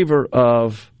favor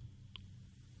of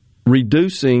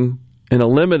reducing and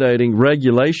eliminating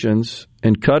regulations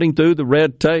and cutting through the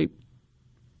red tape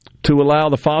to allow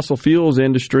the fossil fuels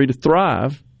industry to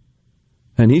thrive.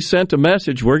 And he sent a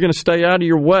message, we're going to stay out of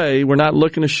your way. We're not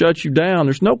looking to shut you down.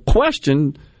 There's no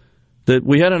question that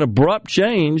we had an abrupt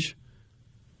change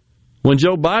when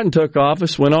Joe Biden took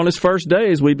office, when on his first day,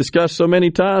 as we've discussed so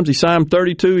many times, he signed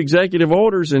 32 executive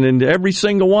orders, and in every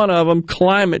single one of them,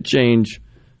 climate change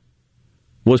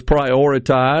was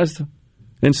prioritized.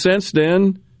 And since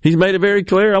then, he's made it very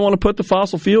clear, I want to put the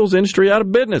fossil fuels industry out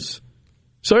of business.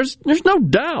 So there's no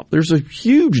doubt there's a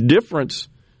huge difference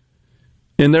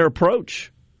in their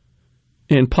approach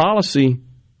in policy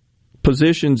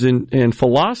positions and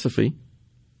philosophy,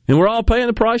 and we're all paying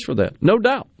the price for that, no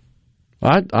doubt.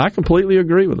 I completely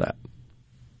agree with that.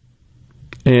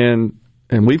 And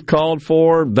we've called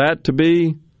for that to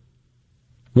be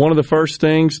one of the first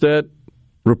things that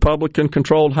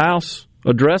Republican-controlled House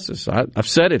addresses. I've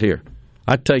said it here.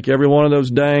 I'd take every one of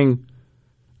those dang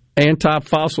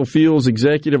anti-fossil fuels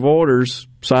executive orders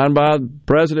signed by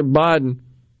President Biden,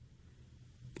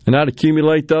 and I'd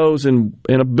accumulate those in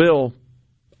a bill,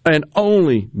 and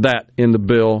only that in the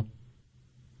bill,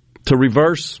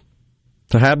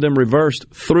 to have them reversed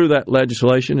through that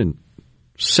legislation and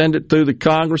send it through the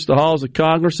halls of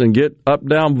Congress and get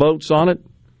up-down votes on it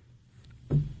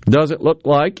Doesn't look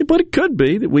like it, but it could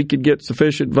be that we could get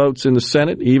sufficient votes in the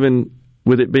Senate, even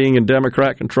with it being in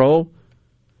Democrat control.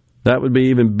 That would be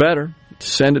even better.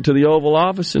 Send it to the Oval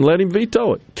Office and let him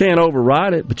veto it. Can't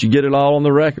override it, but you get it all on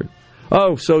the record.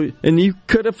 Oh, and you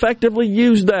could effectively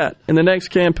use that in the next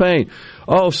campaign.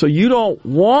 Oh, so you don't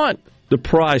want the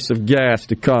price of gas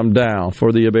to come down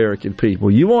for the American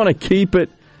people. You want to keep it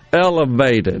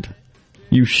elevated.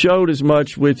 You showed as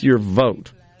much with your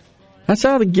vote. That's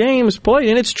how the game is played,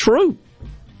 and it's true.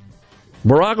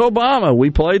 Barack Obama, we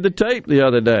played the tape the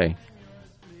other day.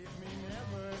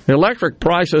 Electric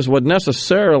prices would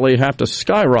necessarily have to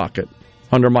skyrocket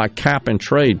under my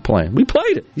cap-and-trade plan. We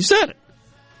played it. He said it.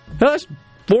 That's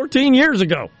 14 years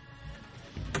ago.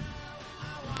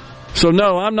 So,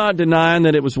 no, I'm not denying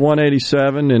that it was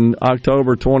 187 in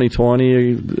October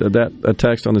 2020, a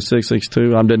text on the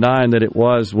 662. I'm denying that it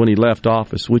was when he left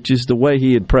office, which is the way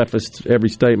he had prefaced every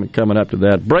statement coming up to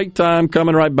that. Break time,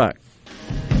 coming right back.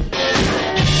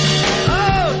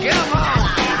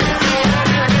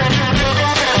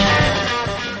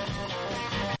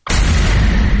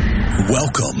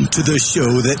 Welcome to the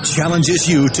show that challenges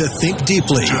you to think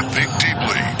deeply,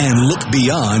 and look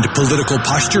beyond political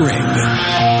posturing.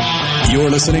 You're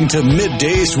listening to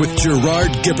Middays with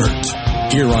Gerard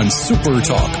Gibbert here on Super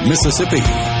Talk, Mississippi.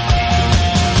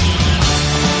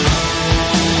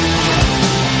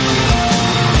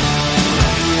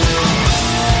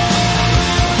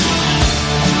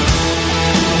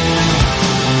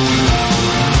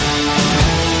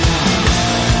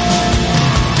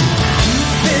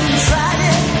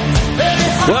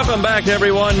 Welcome back,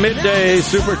 everyone. Midday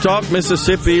Super Talk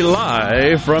Mississippi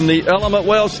live from the Element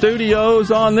Well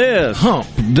Studios on this Hump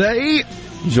Day.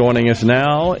 Joining us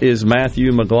now is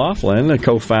Matthew McLaughlin, a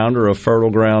co-founder of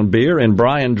Fertile Ground Beer, and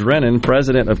Brian Drennan,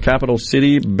 president of Capital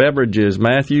City Beverages.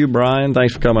 Matthew, Brian,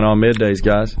 thanks for coming on Middays,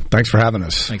 guys. Thanks for having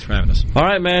us. Thanks for having us. All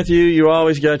right, Matthew, you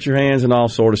always got your hands in all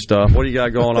sort of stuff. What do you got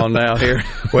going on now here?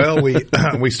 Well,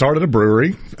 we started a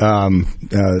brewery.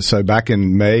 So back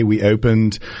in May, we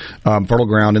opened Fertile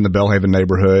Ground in the Belhaven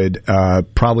neighborhood.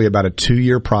 Probably about a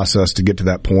 2-year process to get to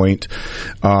that point.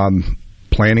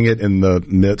 Planning it in the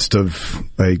midst of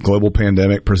a global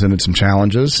pandemic presented some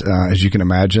challenges, as you can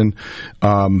imagine.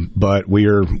 But we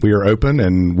are open,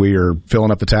 and we are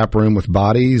filling up the tap room with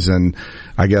bodies. And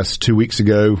I guess 2 weeks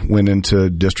ago went into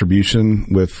distribution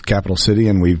with Capital City,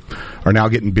 and we are now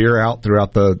getting beer out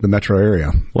throughout the metro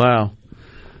area. Wow.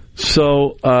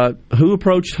 So, who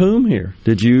approached whom here?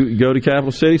 Did you go to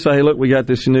Capital City, say, "Hey, look, we got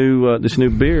this new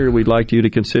beer. We'd like you to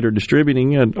consider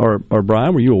distributing it"? Or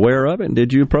Brian, were you aware of it? And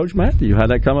did you approach Matthew? How'd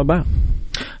that come about?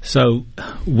 So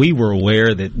we were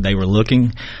aware that they were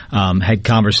looking, had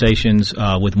conversations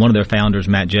with one of their founders,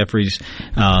 Matt Jeffries,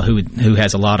 who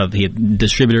has a lot of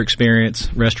distributor experience,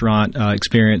 restaurant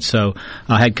experience. So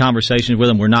I had conversations with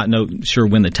them. We're not sure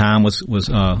when the time was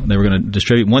they were going to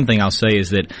distribute. One thing I'll say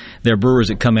is that there are brewers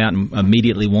that come out and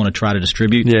immediately want to try to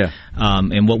distribute. Yeah.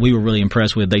 And what we were really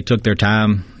impressed with, they took their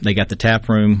time. They got the tap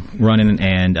room running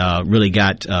and really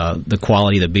got the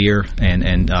quality of the beer.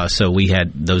 And so we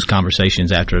had those conversations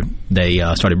after they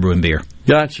started brewing beer.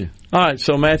 Gotcha. All right,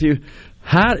 so Matthew,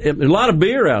 a lot of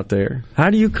beer out there. How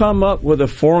do you come up with a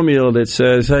formula that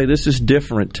says, "Hey, this is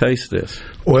different. Taste this"?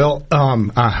 Well,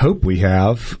 I hope we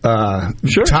have.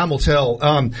 Sure. Time will tell.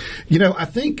 I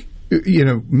think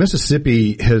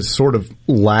Mississippi has sort of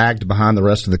lagged behind the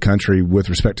rest of the country with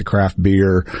respect to craft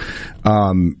beer.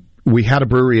 We had a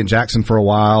brewery in Jackson for a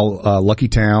while, Lucky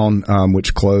Town,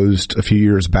 which closed a few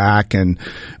years back, and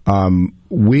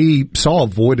we saw a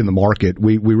void in the market.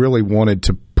 We really wanted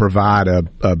to provide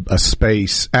a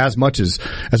space as much as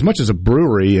a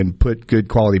brewery and put good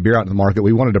quality beer out in the market.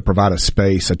 We wanted to provide a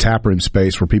space, a taproom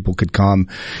space where people could come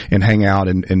and hang out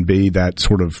and be that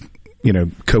sort of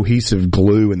cohesive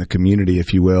glue in the community,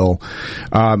 if you will.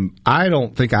 I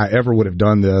don't think I ever would have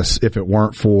done this if it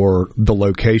weren't for the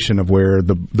location of where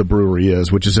the brewery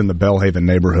is, which is in the Belhaven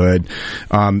neighborhood.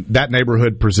 That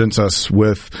neighborhood presents us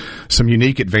with some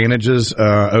unique advantages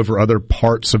over other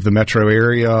parts of the metro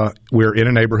area. We're in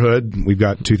a neighborhood. We've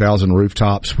got 2,000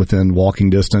 rooftops within walking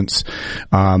distance.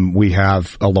 We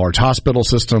have a large hospital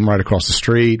system right across the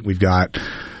street. We've got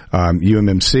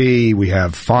UMMC, we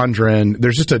have Fondren.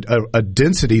 There's just a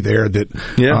density there that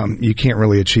you can't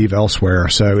really achieve elsewhere.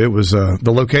 So it was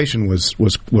the location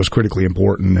was critically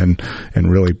important and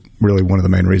really one of the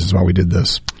main reasons why we did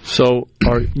this. So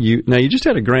you just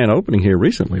had a grand opening here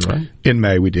recently, right? In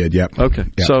May we did. Yep. Okay.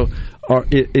 Yep. So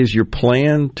is your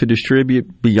plan to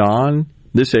distribute beyond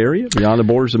this area, beyond the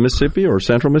borders of Mississippi or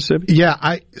central Mississippi?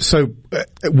 Yeah,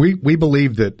 we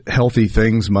believe that healthy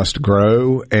things must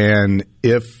grow, and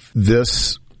if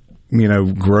this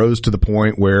grows to the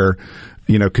point where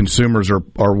consumers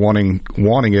are wanting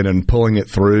it and pulling it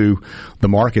through the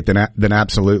market, then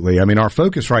absolutely. I mean, our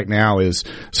focus right now is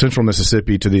Central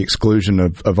Mississippi to the exclusion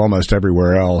of almost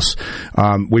everywhere else.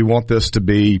 We want this to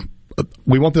be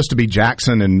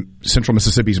Jackson and Central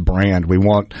Mississippi's brand. We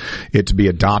want it to be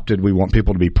adopted. We want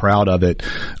people to be proud of it.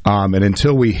 And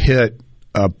until we hit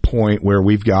a point where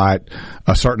we've got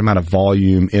a certain amount of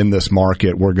volume in this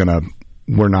market, we're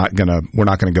not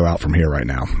gonna go out from here right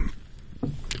now.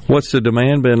 What's the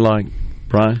demand been like,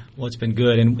 Brian? Well, it's been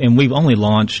good, and we've only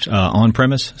launched on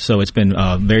premise, so it's been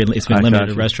limited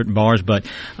to restaurant and bars. But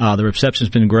the reception's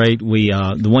been great.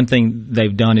 The one thing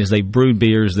they've done is they've brewed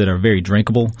beers that are very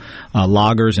drinkable,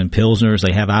 lagers and pilsners.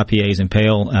 They have IPAs and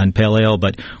pale ale,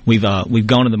 but we've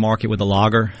gone to the market with a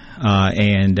lager,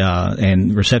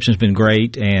 and reception's been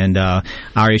great. And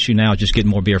our issue now is just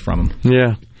getting more beer from them.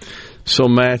 Yeah. So,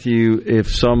 Matthew, if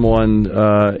someone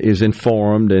is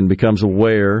informed and becomes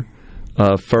aware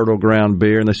of Fertile Ground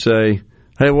beer, and they say,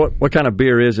 "Hey, what kind of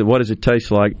beer is it? What does it taste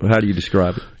like?" How do you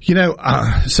describe it?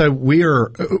 So we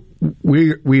are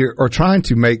trying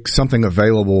to make something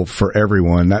available for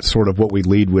everyone. That's sort of what we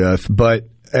lead with. But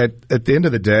at the end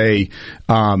of the day,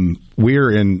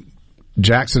 we're in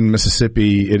Jackson,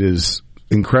 Mississippi. It is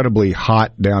incredibly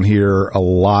hot down here a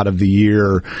lot of the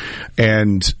year,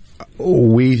 and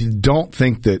we don't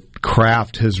think that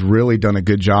craft has really done a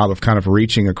good job of kind of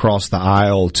reaching across the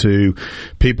aisle to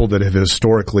people that have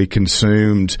historically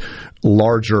consumed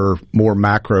larger, more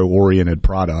macro-oriented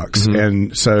products. Mm-hmm.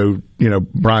 And so,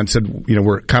 Brian said,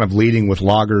 we're kind of leading with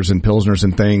lagers and pilsners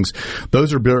and things.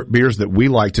 Those are beers that we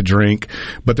like to drink,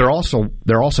 but they're also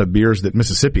beers that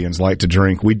Mississippians like to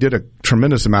drink. We did a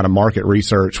tremendous amount of market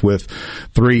research with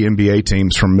 3 NBA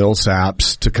teams from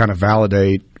Millsaps to kind of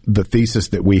validate the thesis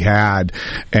that we had,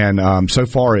 and so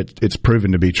far it's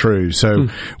proven to be true. So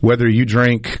whether you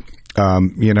drink, a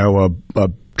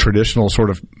traditional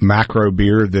sort of macro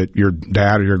beer that your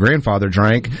dad or your grandfather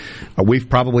drank, we've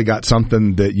probably got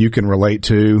something that you can relate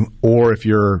to. Or if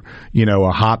you're,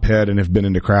 a hophead and have been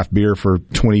into craft beer for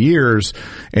 20 years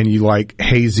and you like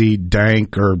hazy,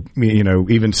 dank, or,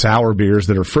 even sour beers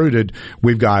that are fruited,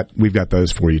 we've got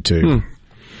those for you too.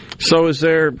 So is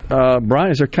there,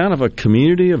 Brian, is there kind of a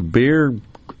community of beer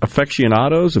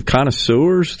aficionados, of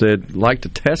connoisseurs that like to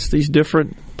test these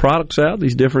different products out,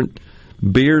 these different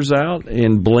beers out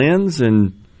in blends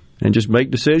and just make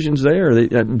decisions there?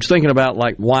 I'm just thinking about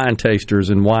like wine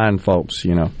tasters and wine folks,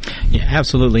 Yeah,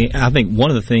 absolutely. I think one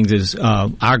of the things is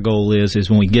our goal is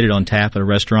when we get it on tap at a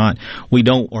restaurant,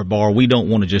 or bar, we don't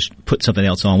want to just put something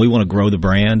else on. We want to grow the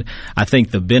brand. I think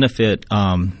the benefit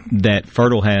that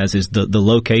Fertile has is the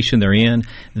location they're in.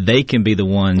 They can be the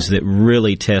ones that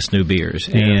really test new beers.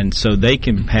 Yeah. And so they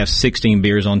can have 16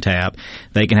 beers on tap.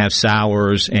 They can have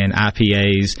sours and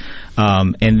IPAs.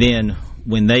 And then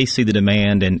when they see the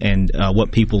demand and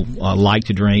what people like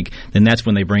to drink, then that's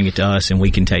when they bring it to us and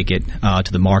we can take it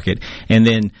to the market. And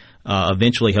then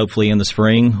eventually, hopefully in the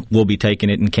spring, we'll be taking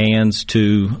it in cans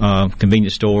to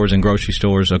convenience stores and grocery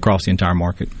stores across the entire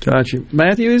market. Gotcha.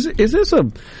 Matthew, is this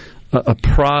a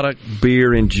product,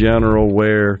 beer in general,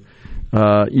 where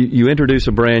you introduce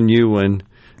a brand new one,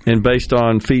 and based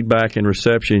on feedback and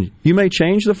reception, you may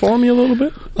change the formula a little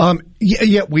bit?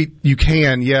 You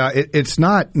can. Yeah, it's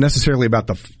not necessarily about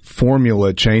the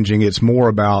formula changing. It's more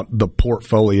about the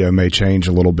portfolio may change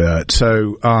a little bit.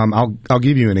 So I'll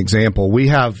give you an example. We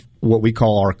have what we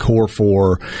call our Core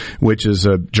 4, which is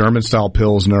a German-style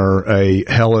Pilsner, a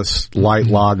Helles light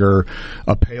lager,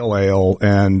 a pale ale,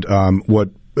 and what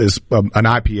is an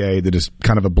IPA that is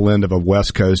kind of a blend of a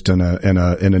West Coast and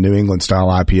a New England style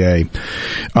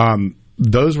IPA.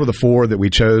 Those were the 4 that we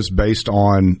chose based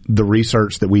on the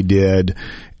research that we did,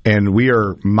 and we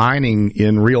are mining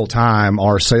in real time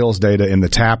our sales data in the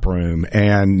tap room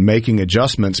and making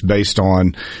adjustments based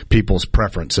on people's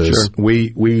preferences. Sure.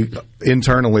 We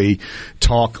internally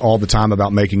talk all the time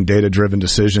about making data-driven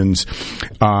decisions,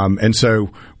 and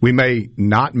so we may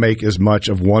not make as much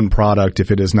of one product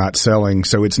if it is not selling.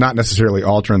 So it's not necessarily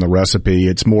altering the recipe.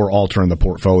 It's more altering the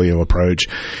portfolio approach.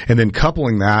 And then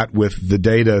coupling that with the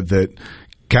data that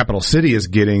Capital City is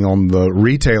getting on the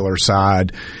retailer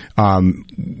side,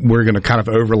 we're going to kind of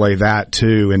overlay that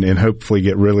too and hopefully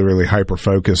get really, really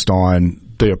hyper-focused on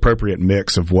the appropriate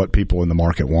mix of what people in the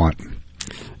market want.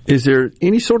 Is there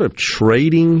any sort of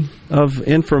trading of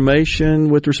information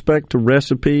with respect to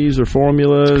recipes or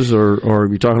formulas, or are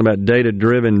you talking about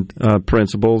data-driven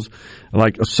principles,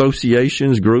 like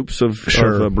associations, groups of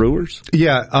brewers?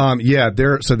 Yeah.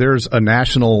 There's a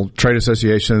national trade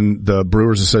association, the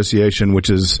Brewers Association, which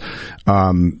is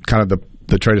kind of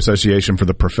the trade association for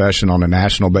the profession on a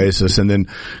national basis. And then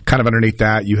kind of underneath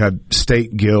that, you have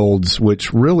state guilds,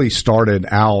 which really started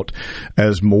out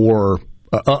as more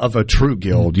of a true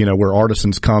guild, where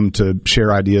artisans come to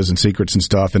share ideas and secrets and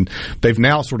stuff. And they've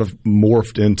now sort of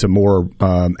morphed into more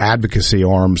advocacy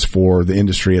arms for the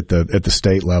industry at the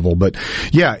state level. But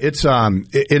yeah,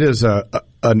 it is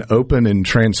an open and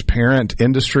transparent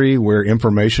industry where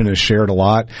information is shared a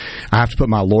lot. I have to put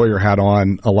my lawyer hat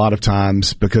on a lot of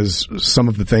times because some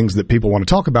of the things that people want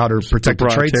to talk about are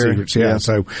protected trade secrets. Yeah.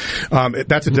 So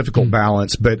that's a difficult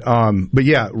balance. But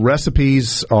yeah,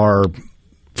 recipes are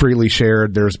freely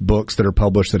shared. There's books that are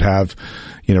published that have,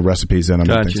 recipes in them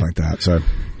and things like that. So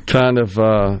kind of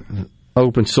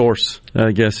open source,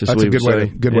 I guess, as we would say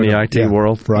in the IT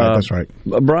world. Right, that's right.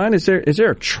 Brian, is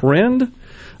there a trend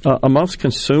amongst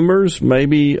consumers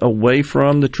maybe away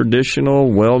from the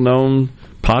traditional, well-known,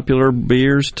 popular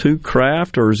beers to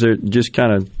craft, or is it just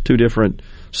kind of two different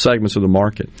segments of the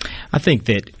market? I think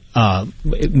that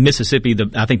Mississippi,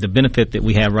 I think the benefit that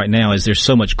we have right now is there's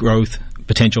so much growth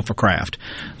potential for craft.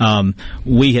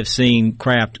 We have seen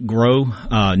craft grow,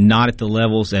 not at the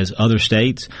levels as other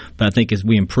states, but I think as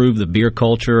we improve the beer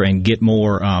culture and get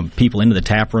more people into the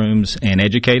tap rooms and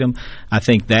educate them, I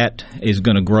think that is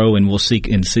going to grow, and we'll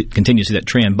continue to see that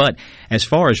trend. But as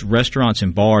far as restaurants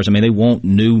and bars, I mean, they want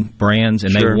new brands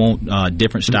and they want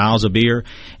different styles of beer,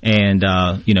 and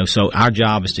so our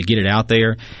job is to get it out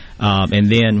there. And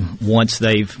then once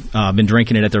they've been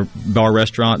drinking it at their bar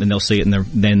restaurant, then they'll see it in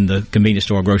the convenience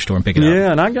store or grocery store and pick it up.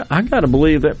 Yeah, and I got to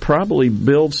believe that probably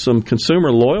builds some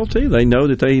consumer loyalty. They know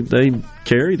that they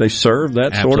serve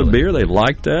that sort of beer. They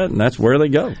like that, and that's where they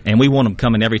go. And we want them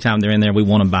coming every time they're in there. We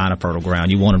want them buying a Fertile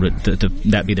Ground. You want them to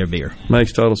that be their beer.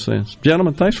 Makes total sense.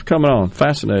 Gentlemen, thanks for coming on.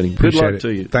 Fascinating. Appreciate Good luck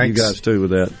to you. Thanks. You guys, too,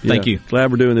 with that. Thank you.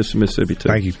 Glad we're doing this in Mississippi, too.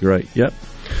 Thank you. Great. Yep.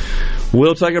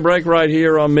 We'll take a break right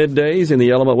here on Middays in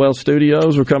the Element Wealth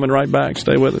Studios. We're coming right back.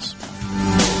 Stay with us.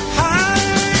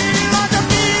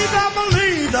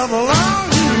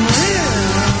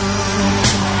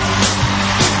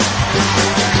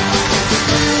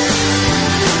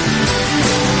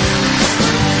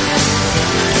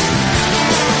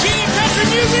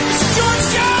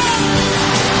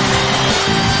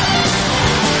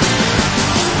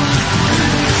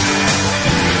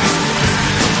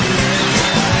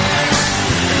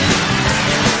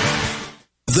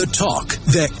 The talk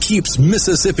that keeps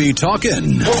Mississippi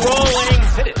talking. We're rolling.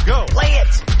 Hit it. Go. Play it.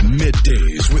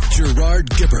 Middays with Gerard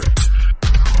Gibbert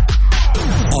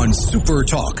on Super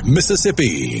Talk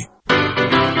Mississippi.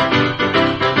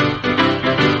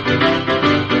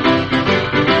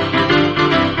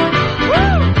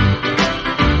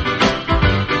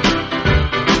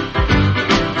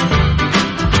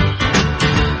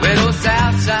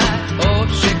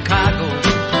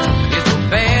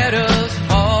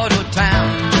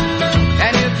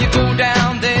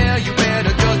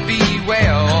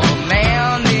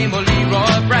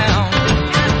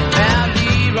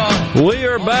 We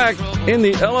are back in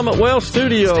the Element Wealth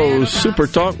Studios, Super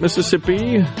Talk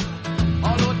Mississippi.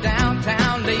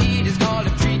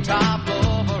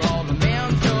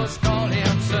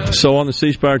 So on the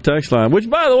C Spire text line, which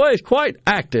by the way is quite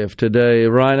active today,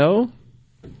 Rhino,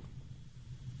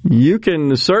 you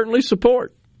can certainly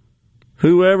support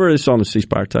whoever is on the C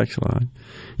Spire text line.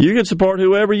 You can support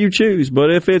whoever you choose, but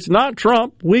if it's not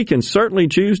Trump, we can certainly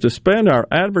choose to spend our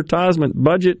advertisement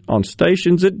budget on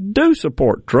stations that do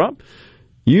support Trump.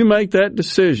 You make that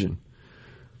decision.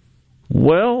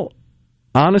 Well,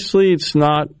 honestly, it's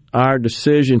not our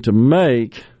decision to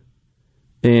make,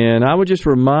 and I would just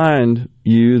remind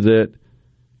you that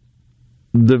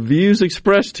the views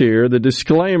expressed here, the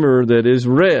disclaimer that is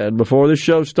read before the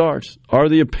show starts, are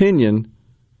the opinion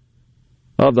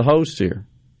of the host here.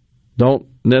 Don't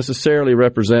necessarily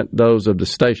represent those of the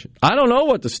station. I don't know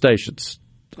what the station's.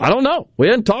 I don't know. We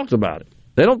hadn't talked about it.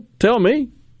 They don't tell me,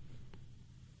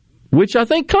 which I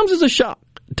think comes as a shock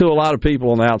to a lot of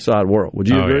people in the outside world. Would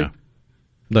you agree?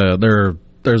 Yeah.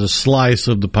 There's a slice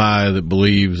of the pie that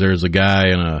believes there's a guy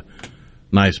in a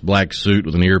nice black suit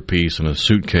with an earpiece and a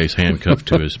suitcase handcuffed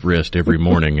to his wrist every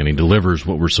morning, and he delivers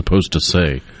what we're supposed to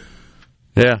say.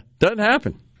 Yeah, doesn't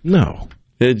happen. No.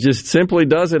 It just simply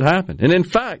doesn't happen. And in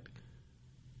fact,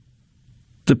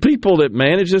 the people that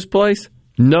manage this place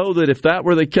know that if that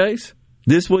were the case,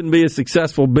 this wouldn't be a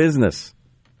successful business.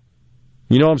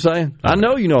 You know what I'm saying? I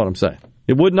know you know what I'm saying.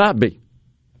 It would not be.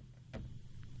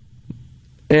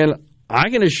 And I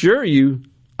can assure you,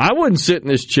 I wouldn't sit in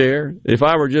this chair if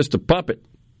I were just a puppet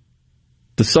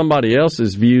to somebody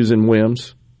else's views and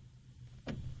whims.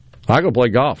 I go play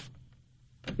golf.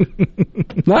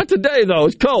 Not today, though.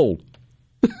 It's cold.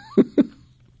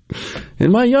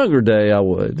 In my younger day, I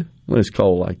would, when it's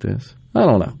cold like this. I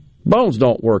don't know. Bones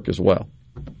don't work as well.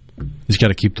 He's got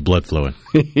to keep the blood flowing.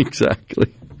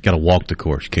 Exactly. Got to walk the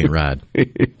course. You can't ride.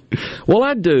 Well,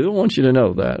 I do. I want you to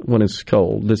know that when it's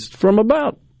cold. It's from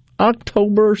about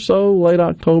October or so, late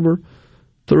October,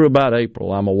 through about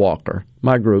April, I'm a walker.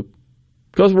 My group.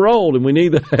 Because we're old and we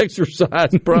need the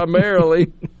exercise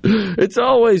primarily. It's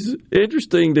always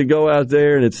interesting to go out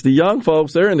there, and it's the young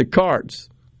folks, they're in the carts.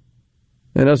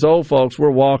 And us old folks, we're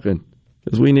walking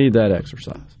because we need that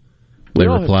exercise. They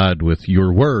replied with,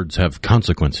 "Your words have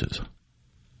consequences."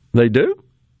 They do?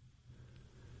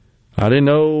 I didn't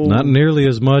know. Not nearly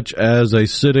as much as a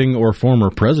sitting or former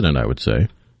president, I would say.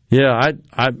 Yeah,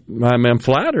 I'm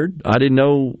flattered. I didn't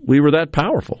know we were that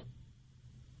powerful.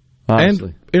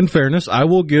 Honestly. And in fairness, I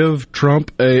will give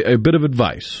Trump a bit of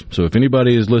advice. So if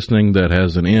anybody is listening that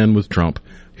has an in with Trump,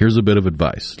 here's a bit of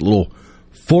advice. A little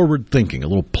forward thinking, a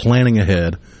little planning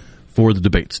ahead for the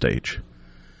debate stage.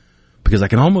 Because I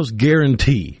can almost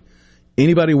guarantee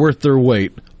anybody worth their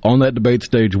weight on that debate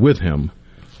stage with him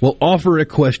will offer a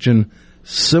question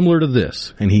similar to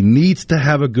this, and he needs to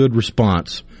have a good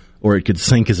response or it could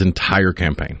sink his entire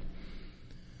campaign.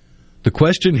 The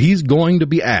question he's going to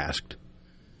be asked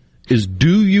is,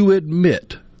 do you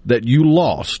admit that you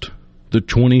lost the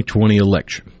 2020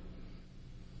 election?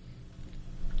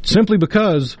 Simply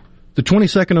because the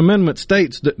 22nd Amendment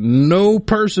states that no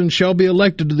person shall be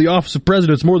elected to the office of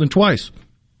president more than twice.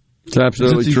 It's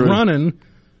absolutely true. Since he's running,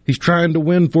 he's trying to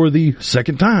win for the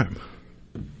second time.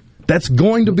 That's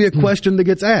going to be a question that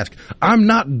gets asked. I'm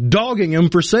not dogging him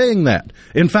for saying that.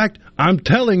 In fact, I'm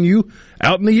telling you,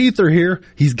 out in the ether here,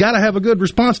 he's got to have a good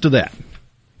response to that.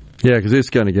 Yeah, because it's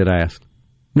going to get asked.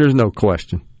 There's no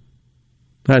question.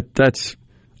 That's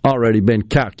already been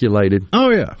calculated.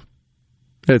 Oh, yeah.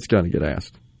 It's going to get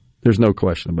asked. There's no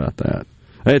question about that.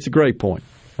 It's a great point,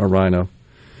 Rhino.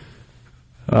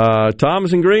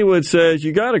 Thomas in Greenwood says,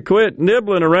 you got to quit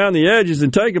nibbling around the edges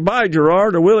and take a bite,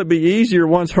 Gerard, or will it be easier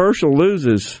once Herschel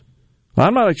loses?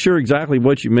 I'm not sure exactly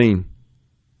what you mean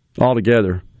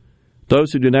altogether.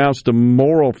 Those who denounce the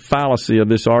moral fallacy of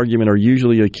this argument are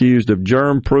usually accused of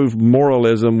germ-proof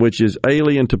moralism, which is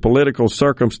alien to political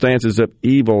circumstances of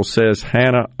evil, says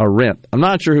Hannah Arendt. I'm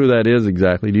not sure who that is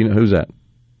exactly. Do you know who's that?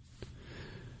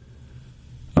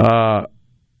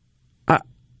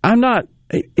 I'm not.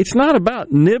 It's not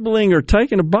about nibbling or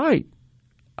taking a bite.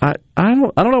 I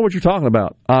don't know what you're talking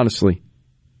about, honestly,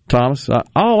 Thomas.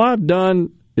 All I've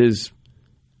done is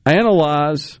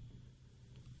analyze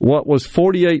what was a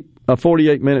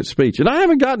 48-minute speech, and I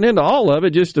haven't gotten into all of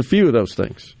it. Just a few of those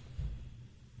things.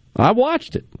 I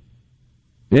watched it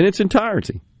in its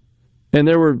entirety, and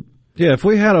there were. Yeah, if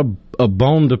we had a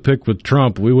bone to pick with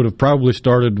Trump, we would have probably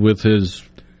started with his,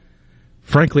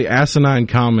 frankly, asinine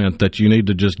comment that you need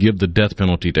to just give the death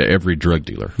penalty to every drug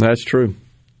dealer. That's true.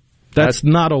 That's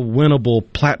not a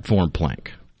winnable platform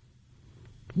plank.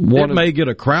 It may get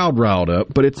a crowd riled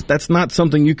up, but that's not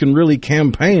something you can really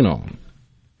campaign on.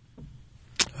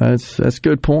 That's a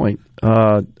good point.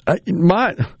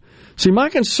 My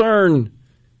concern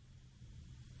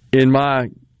in my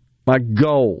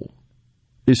goal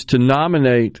is to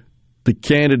nominate the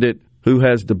candidate who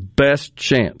has the best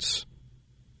chance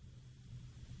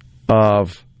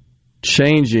of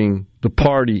changing the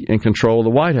party and control of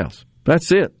the White House.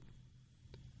 That's it.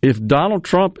 If Donald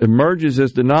Trump emerges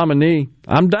as the nominee,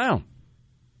 I'm down.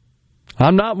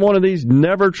 I'm not one of these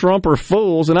never-Trumper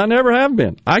fools, and I never have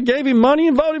been. I gave him money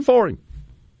and voted for him.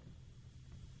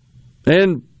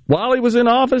 And while he was in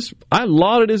office, I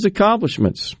lauded his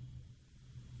accomplishments.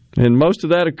 And most of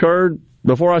that occurred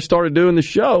before I started doing the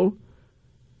show.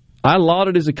 I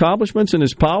lauded his accomplishments and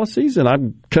his policies, and I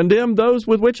condemned those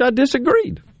with which I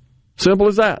disagreed. Simple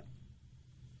as that.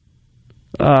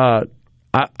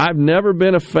 I've never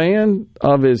been a fan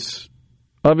of his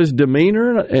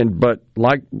demeanor, but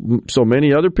like so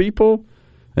many other people,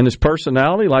 and his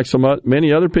personality, like so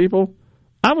many other people,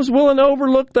 I was willing to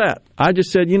overlook that. I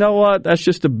just said, you know what? That's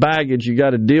just a baggage you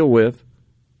got to deal with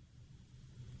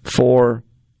for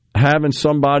having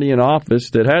somebody in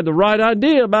office that had the right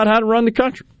idea about how to run the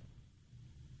country.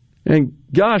 And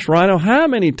gosh, Rhino, how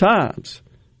many times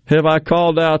have I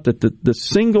called out that the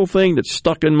single thing that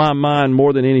stuck in my mind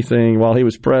more than anything while he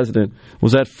was president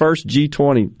was that first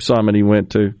G20 summit he went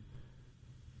to,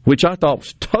 which I thought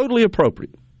was totally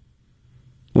appropriate.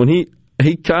 When he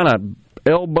kind of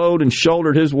elbowed and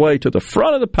shouldered his way to the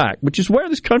front of the pack, which is where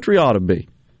this country ought to be.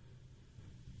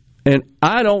 And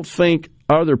I don't think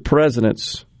other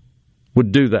presidents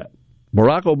would do that.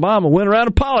 Barack Obama went around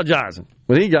apologizing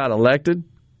when he got elected,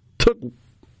 took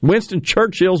Winston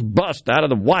Churchill's bust out of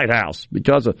the White House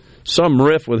because of some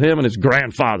riff with him and his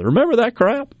grandfather. Remember that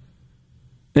crap?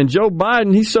 And Joe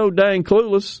Biden, he's so dang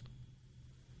clueless.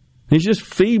 He's just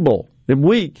feeble and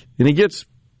weak, and he gets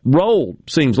rolled,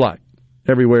 seems like,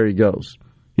 everywhere he goes.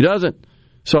 He doesn't.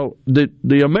 So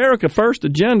the America First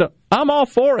agenda, I'm all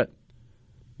for it.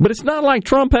 But it's not like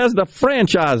Trump has the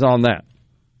franchise on that.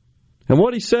 And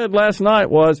what he said last night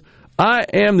was, I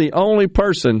am the only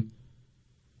person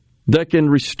that can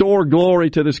restore glory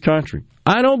to this country.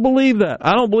 I don't believe that.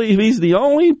 I don't believe he's the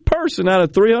only person out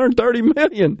of 330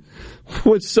 million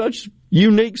with such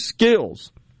unique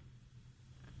skills.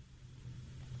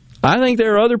 I think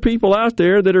there are other people out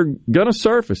there that are going to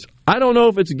surface. I don't know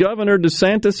if it's Governor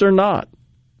DeSantis or not,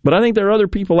 but I think there are other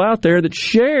people out there that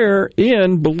share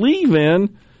in, believe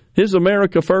in his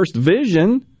America First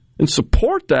vision and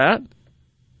support that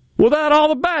without all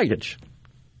the baggage.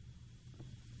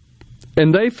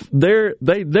 And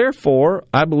they therefore,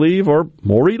 I believe, are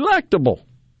more electable.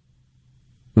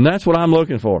 And that's what I'm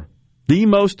looking for. The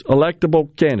most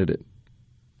electable candidate.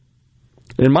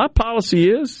 And my policy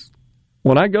is,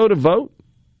 when I go to vote,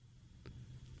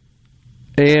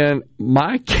 and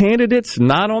my candidate's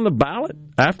not on the ballot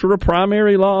after a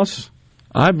primary loss,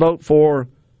 I vote for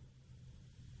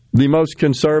the most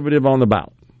conservative on the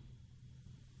ballot.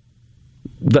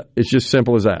 It's just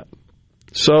simple as that.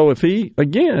 So if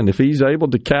he's able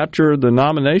to capture the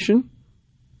nomination,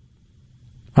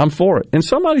 I'm for it. And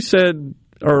somebody said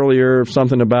earlier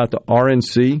something about the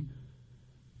RNC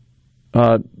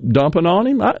dumping on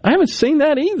him. I haven't seen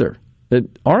that either.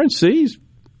 That RNC's,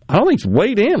 I don't think it's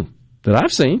weighed in that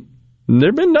I've seen. There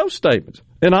have been no statements.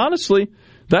 And honestly,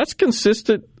 that's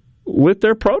consistent with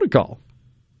their protocol.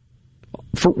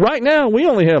 For right now, we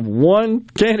only have one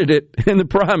candidate in the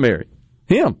primary,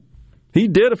 him. He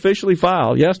did officially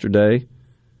file yesterday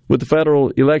with the Federal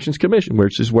Elections Commission,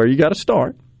 which is where you got to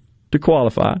start to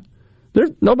qualify.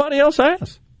 Nobody else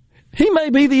has. He may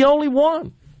be the only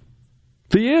one.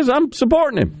 If he is, I'm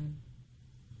supporting him.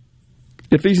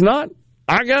 If he's not,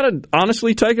 I got to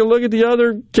honestly take a look at the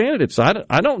other candidates. I'm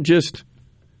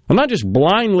not just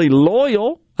blindly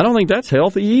loyal. I don't think that's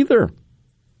healthy either.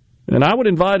 And I would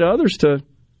invite others to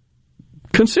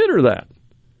consider that.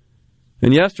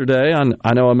 And yesterday,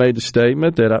 I know I made the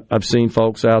statement that I've seen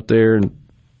folks out there in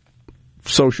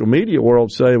social media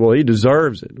world say, well, he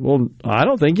deserves it. Well, I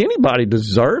don't think anybody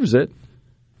deserves it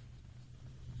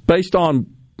based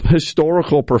on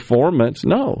historical performance.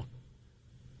 No.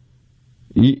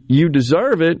 You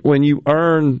deserve it when you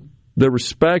earn the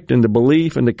respect and the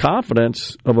belief and the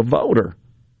confidence of a voter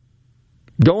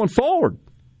going forward.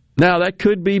 Now, that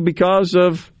could be because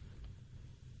of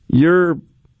your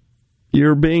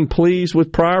being pleased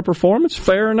with prior performance.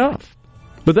 Fair enough.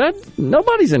 But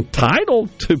nobody's entitled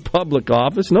to public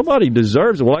office. Nobody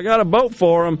deserves it. Well, I got to vote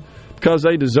for them because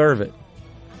they deserve it.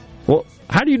 Well,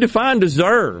 how do you define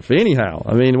deserve anyhow?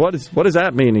 I mean, what does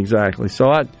that mean exactly? So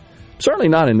I'm certainly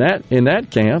not in that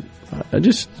camp.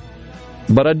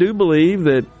 But I do believe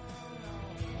that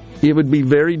it would be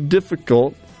very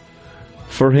difficult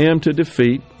for him to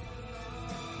defeat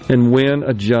and win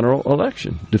a general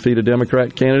election. Defeat a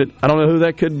Democrat candidate. I don't know who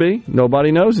that could be.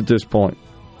 Nobody knows at this point.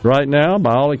 Right now,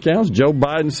 by all accounts, Joe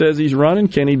Biden says he's running.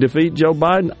 Can he defeat Joe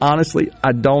Biden? Honestly,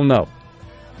 I don't know.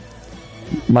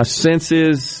 My sense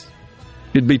is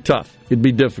it'd be tough. It'd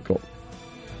be difficult.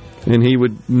 And he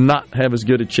would not have as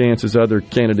good a chance as other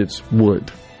candidates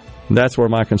would. And that's where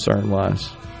my concern lies.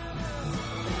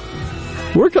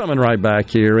 We're coming right back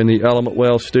here in the Element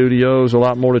Wealth Studios. A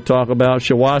lot more to talk about.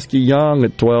 Shawaski Young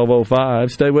at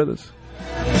 12:05. Stay with us.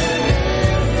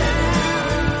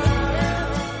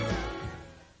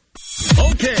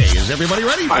 Okay, is everybody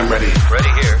ready? I'm ready. Ready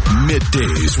here.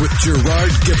 Middays with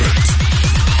Gerard Gibbert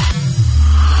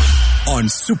on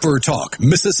Super Talk,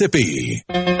 Mississippi.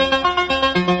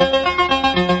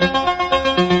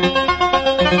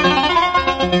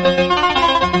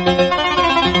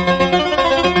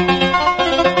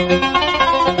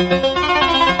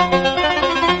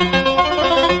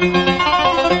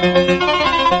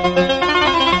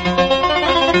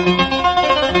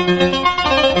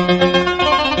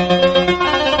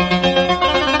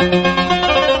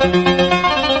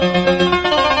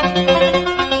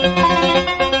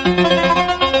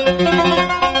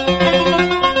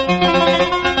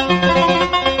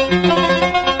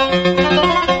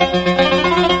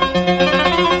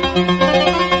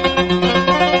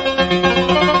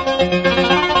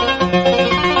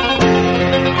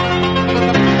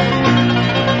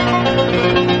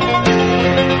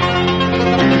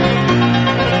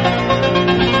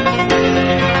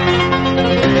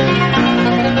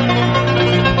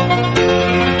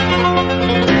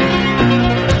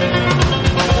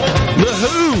 The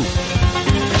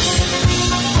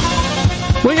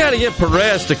Who. We got to get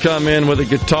Perez to come in with a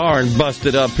guitar and bust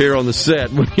it up here on the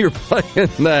set when you're playing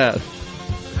that.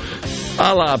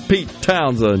 A la Pete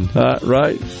Townsend,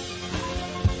 right?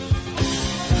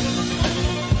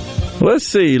 Let's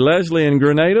see. Leslie in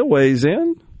Grenada weighs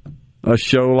in. A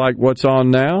show like what's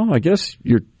on now, I guess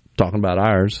you're talking about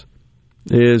ours,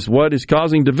 is what is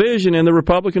causing division in the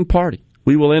Republican Party.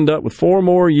 We will end up with 4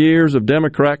 more years of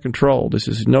Democrat control. This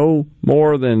is no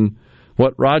more than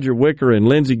what Roger Wicker and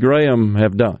Lindsey Graham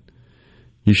have done.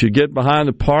 You should get behind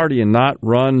the party and not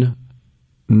run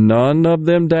none of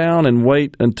them down and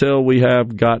wait until we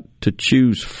have got to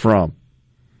choose from.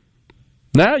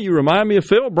 Now you remind me of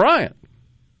Phil Bryant.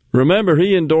 Remember,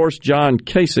 he endorsed John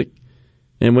Kasich,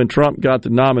 and when Trump got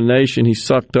the nomination, he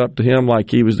sucked up to him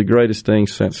like he was the greatest thing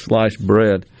since sliced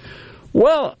bread.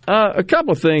 Well, a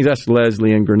couple of things. That's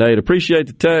Leslie in Grenada. Appreciate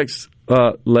the text,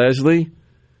 Leslie.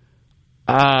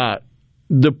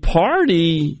 The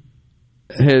party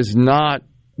has not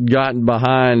gotten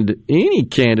behind any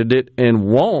candidate and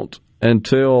won't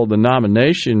until the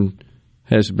nomination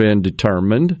has been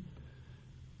determined.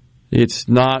 It's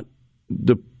not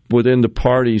within the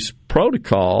party's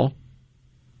protocol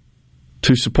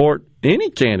to support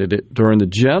any candidate during the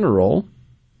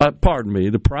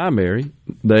the primary.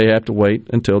 They have to wait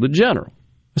until the general.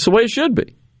 That's the way it should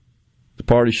be. The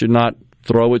party should not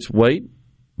throw its weight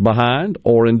behind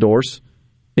or endorse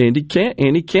any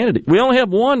candidate. We only have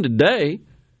one today.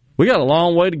 We got a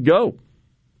long way to go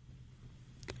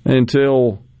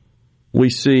until we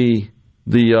see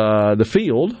the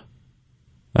field.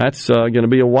 That's going to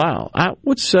be a while. I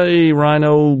would say,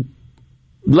 Rhino,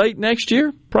 late next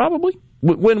year, probably,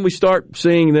 when we start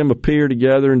seeing them appear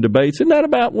together in debates. Isn't that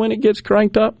about when it gets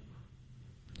cranked up?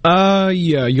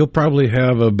 Yeah, you'll probably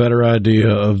have a better idea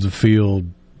of the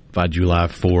field by July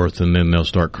 4th, and then they'll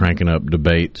start cranking up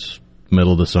debates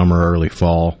middle of the summer, early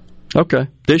fall. Okay.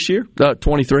 This year?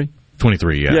 23?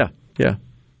 23, yeah. Yeah.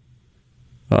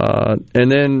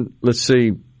 And then, let's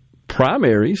see,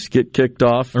 primaries get kicked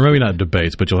off. Or maybe not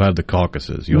debates, but you'll have the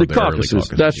caucuses. The caucuses,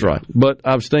 that's right. But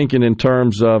I was thinking in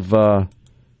terms of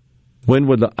when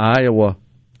would the Iowa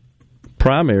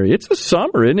primary? It's the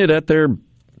summer, isn't it, at their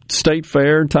state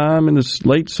fair time in the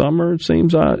late summer, it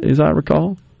seems, as I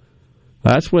recall?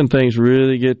 That's when things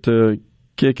really get to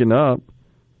kicking up.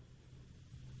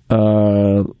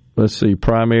 Let's see,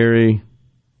 primary.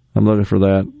 I'm looking for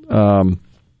that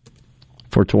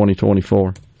for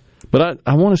 2024. But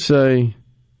I want to say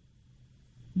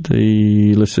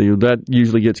that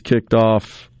usually gets kicked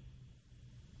off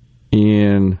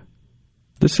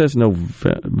this says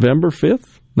November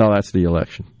 5th? No, that's the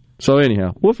election. So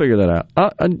anyhow, we'll figure that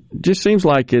out. It just seems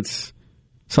like it's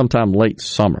sometime late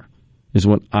summer is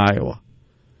when Iowa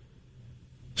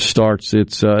starts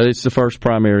it's the first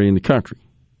primary in the country.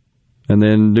 And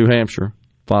then New Hampshire,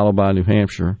 followed by New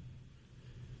Hampshire.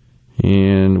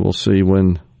 And we'll see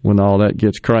when all that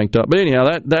gets cranked up. But anyhow,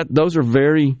 those are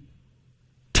very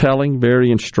telling, very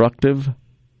instructive,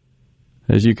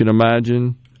 as you can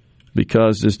imagine,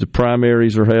 because as the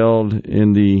primaries are held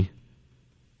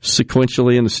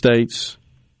sequentially in the states,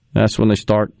 that's when they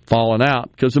start falling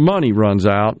out because the money runs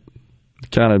out.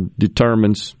 It kind of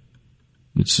determines.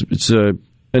 It's an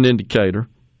indicator.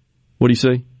 What do you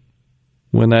see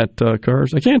when that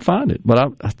occurs? I can't find it, but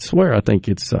I swear I think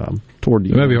it's toward the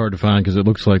end. It may be hard to find because it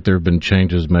looks like there have been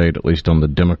changes made, at least on the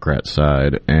Democrat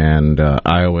side, and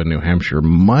Iowa and New Hampshire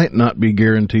might not be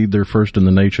guaranteed their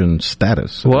first-in-the-nation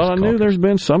status. Well, I knew there's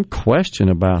been some question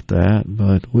about that,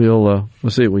 but we'll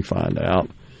see if we find out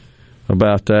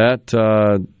about that.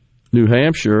 New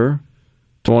Hampshire,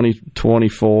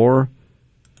 2024,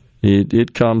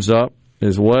 it comes up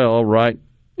as well, right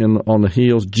on the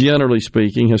heels, generally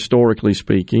speaking, historically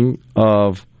speaking,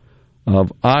 of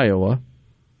Iowa.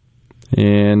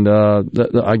 And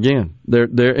again,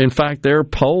 in fact, there are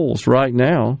polls right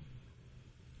now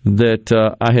that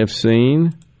I have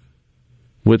seen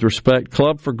with respect.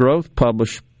 Club for Growth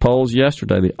published polls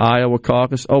yesterday. The Iowa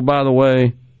caucus. Oh, by the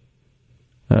way,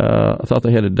 I thought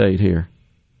they had a date here.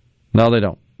 No, they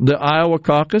don't. The Iowa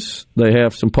caucus, they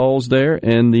have some polls there,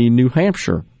 and the New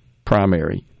Hampshire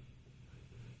primary.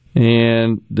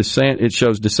 And it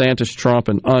shows DeSantis, Trump,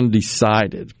 and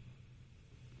undecided.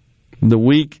 The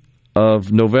week of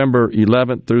November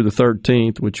 11th through the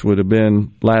 13th, which would have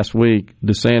been last week,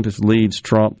 DeSantis leads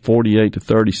Trump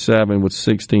 48-37 with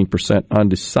 16%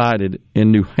 undecided.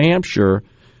 In New Hampshire,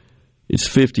 it's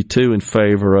 52 in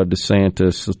favor of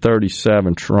DeSantis,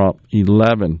 37 Trump,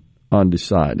 11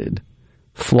 undecided.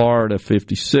 Florida,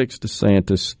 56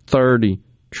 DeSantis, 30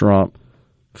 Trump,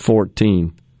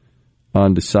 14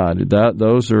 undecided.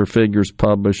 Those are figures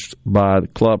published by the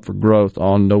Club for Growth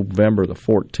on November the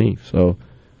 14th. So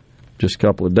just a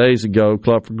couple of days ago,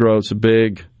 Club for Growth is a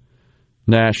big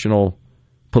national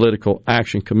political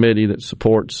action committee that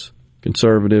supports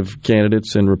conservative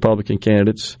candidates and Republican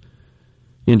candidates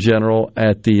in general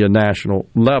at the national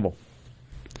level.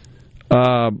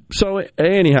 So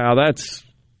anyhow, I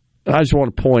just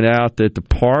want to point out that the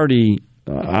party,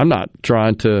 I'm not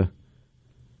trying to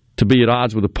be at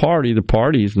odds with the party. The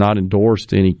party has not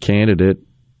endorsed any candidate,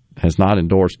 has not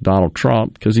endorsed Donald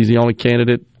Trump because he's the only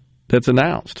candidate that's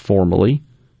announced formally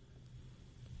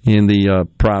in the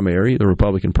primary, the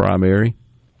Republican primary.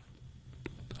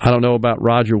 I don't know about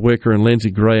Roger Wicker and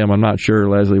Lindsey Graham. I'm not sure,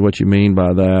 Leslie, what you mean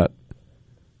by that.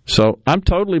 So I'm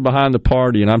totally behind the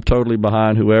party, and I'm totally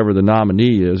behind whoever the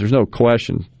nominee is. There's no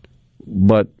question.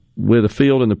 But with a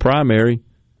field in the primary,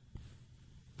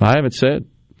 I haven't said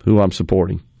who I'm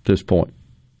supporting at this point.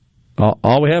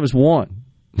 All we have is one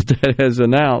that has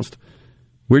announced.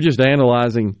 We're just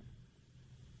analyzing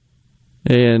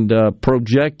and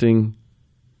projecting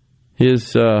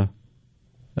his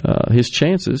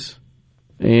chances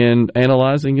and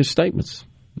analyzing his statements.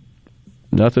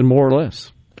 Nothing more or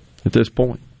less at this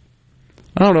point.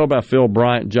 I don't know about Phil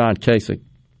Bryant and John Kasich.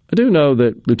 I do know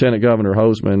that Lieutenant Governor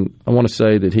Hosemann, I want to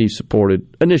say that he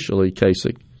supported initially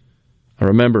Kasich. I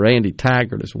remember Andy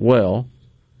Taggart as well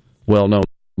known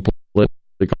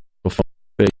political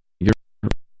figure,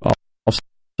 also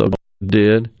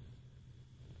did.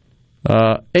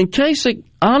 And Kasich,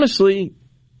 honestly,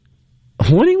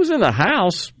 when he was in the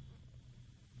House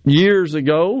years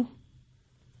ago,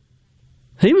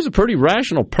 he was a pretty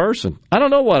rational person. I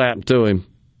don't know what happened to him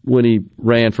when he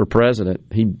ran for president.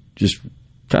 He just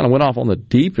kind of went off on the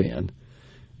deep end.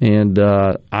 And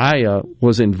I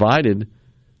was invited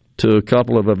to a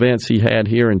couple of events he had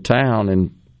here in town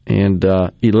and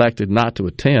elected not to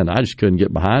attend. I just couldn't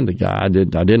get behind the guy. I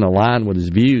didn't align with his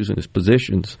views and his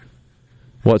positions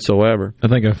whatsoever. I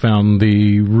think I found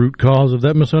the root cause of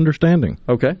that misunderstanding.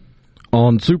 Okay.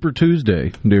 On Super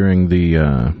Tuesday during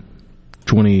the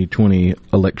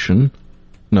 2016,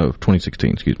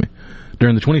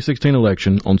 During the 2016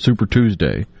 election on Super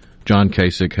Tuesday, John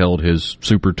Kasich held his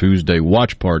Super Tuesday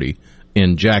watch party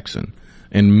in Jackson,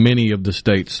 and many of the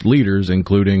state's leaders,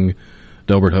 including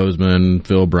Delbert Hosemann,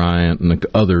 Phil Bryant, and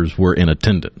others, were in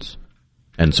attendance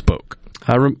and spoke.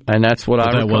 And that's what I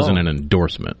recall. That wasn't an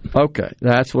endorsement. Okay,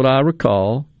 that's what I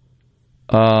recall.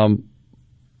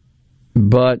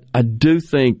 But I do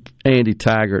think Andy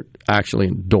Taggart actually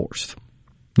endorsed.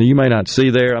 Now, you may not see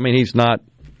there. I mean, he's not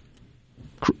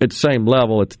at the same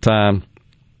level at the time.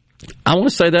 I want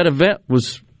to say that event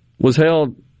was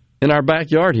held in our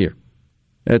backyard here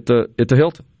at the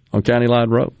Hilton on County Line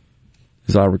Road,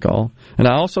 as I recall. And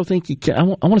I also think I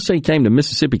want to say he came to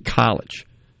Mississippi College.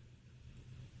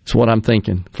 That's what I'm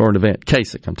thinking for an event.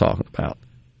 Kasich, I'm talking about.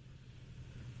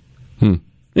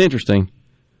 Interesting,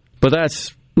 but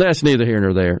that's neither here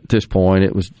nor there at this point.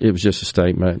 It was just a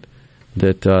statement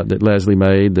that Leslie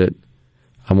made that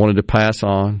I wanted to pass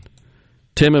on.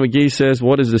 Tim and McGee says,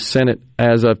 what is the Senate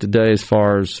as of today as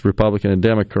far as Republican and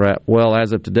Democrat? Well,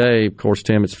 as of today, of course,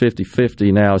 Tim, it's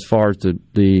 50-50 now. As far as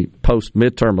the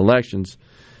post-midterm elections,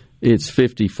 it's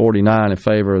 50-49 in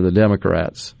favor of the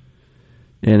Democrats.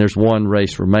 And there's one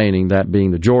race remaining, that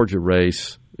being the Georgia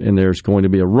race, and there's going to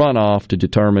be a runoff to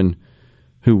determine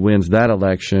who wins that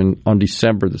election on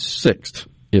December the 6th.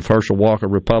 If Herschel Walker,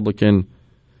 Republican,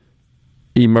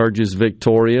 emerges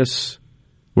victorious,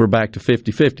 we're back to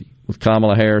 50-50, with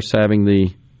Kamala Harris having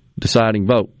the deciding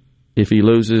vote. If he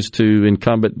loses to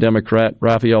incumbent Democrat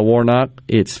Raphael Warnock,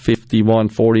 it's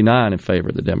 51-49 in favor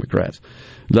of the Democrats.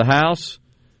 The House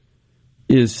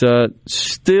is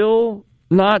still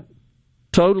not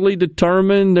totally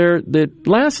determined.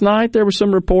 Last night there were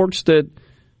some reports that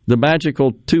the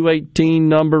magical 218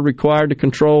 number required to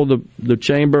control the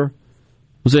chamber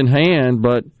was in hand,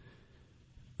 but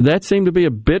that seemed to be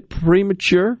a bit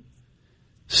premature.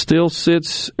 Still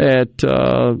sits at,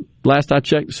 last I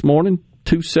checked this morning,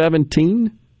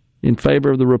 217 in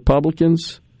favor of the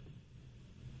Republicans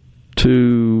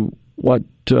to what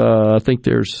I think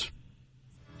there's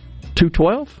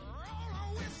 212?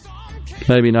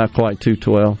 Maybe not quite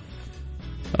 212.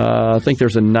 I think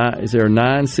there's a 9. Is there a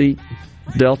 9-seat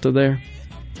delta there?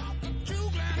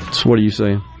 So what are you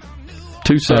saying?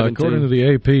 217. According to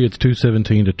the AP, it's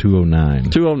 217 to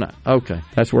 209. 209. Okay,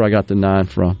 that's where I got the 9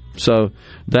 from. So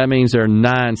that means there are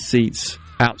 9 seats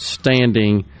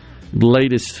outstanding.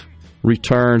 Latest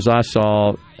returns I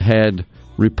saw had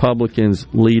Republicans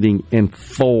leading in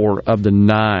 4 of the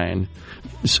 9.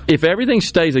 if everything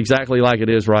stays exactly like it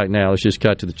is right now, let's just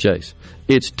cut to the chase.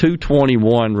 It's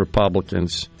 221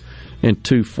 Republicans and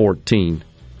 214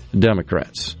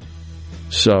 Democrats.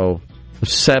 So, a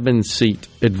 7-seat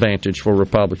advantage for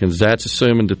Republicans. That's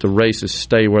assuming that the races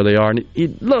stay where they are. And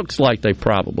it looks like they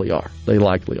probably are. They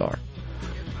likely are.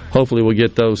 Hopefully we'll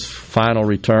get those final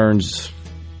returns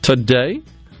today.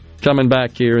 Coming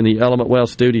back here in the Element Wealth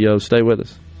studios. Stay with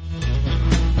us.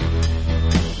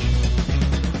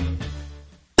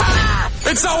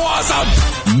 It's so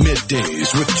awesome!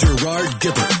 Middays with Gerard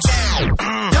Gibbert.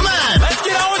 Come on, let's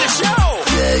get on with the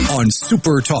show! On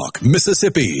Super Talk,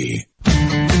 Mississippi.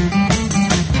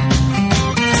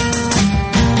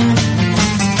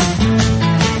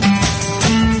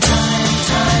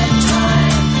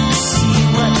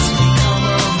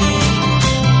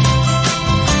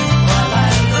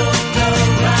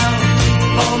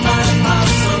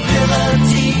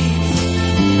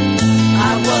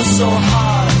 So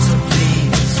hard to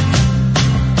please,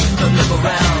 but look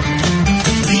around,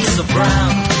 Lisa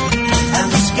Brown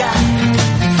and the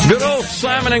sky. Good old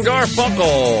Simon and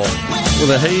Garfunkel with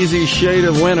a hazy shade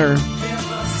of winter.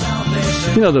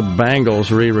 You know, the Bangles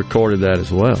re-recorded that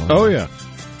as well. Oh, yeah.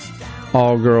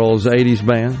 All-girls 80s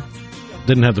band.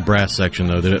 Didn't have the brass section,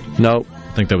 though, did it? Nope.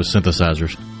 I think that was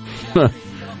synthesizers.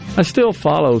 I still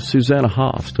follow Susanna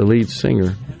Hoffs, the lead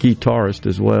singer, guitarist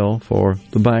as well for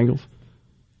the Bangles.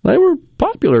 They were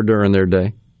popular during their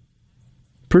day.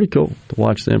 Pretty cool to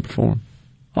watch them perform.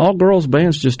 All-girls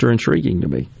bands just are intriguing to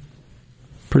me.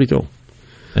 Pretty cool.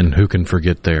 And who can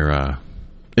forget their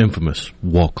infamous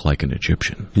Walk Like an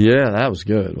Egyptian? Yeah, that was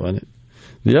good, wasn't it?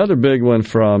 The other big one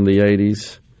from the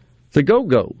 80s, the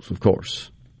Go-Go's, of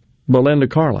course. Belinda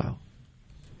Carlisle.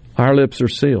 Our Lips Are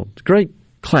Sealed. It's a great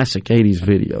classic 80s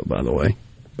video, by the way.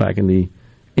 Back in the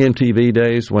MTV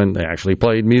days when they actually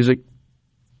played music.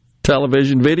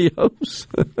 Television videos.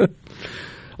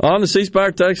 On the C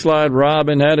Spire text slide, Rob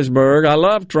in Hattiesburg. I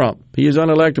love Trump. He is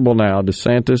unelectable now.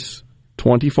 DeSantis,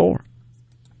 24.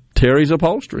 Terry's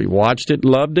Upholstery. Watched it,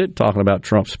 loved it. Talking about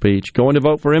Trump's speech. Going to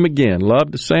vote for him again. Love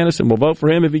DeSantis and will vote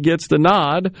for him if he gets the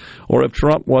nod or if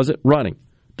Trump wasn't running.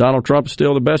 Donald Trump is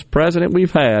still the best president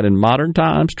we've had in modern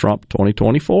times. Trump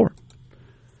 2024.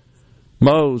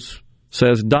 Mose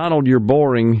says, Donald, you're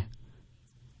boring.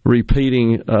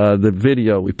 Repeating the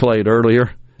video we played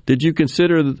earlier. Did you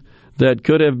consider that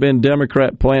could have been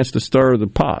Democrat plans to stir the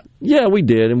pot? Yeah, we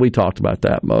did, and we talked about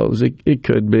that, Mose. It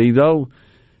could be, though.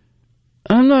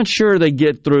 I'm not sure they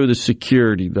get through the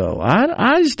security, though.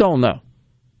 I just don't know.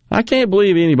 I can't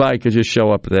believe anybody could just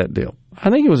show up at that deal.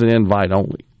 I think it was an invite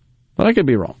only, but I could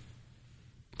be wrong.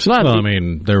 It's not. Well, I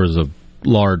mean, there was a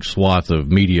large swath of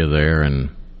media there, and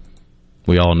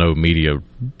we all know media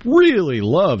really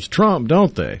loves Trump,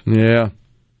 don't they? Yeah.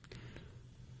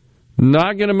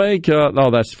 Not going to make...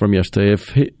 that's from yesterday.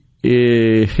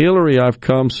 If Hillary, I've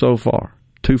come so far.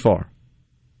 Too far.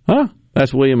 Huh?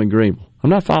 That's William in Greenville. I'm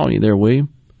not following you there,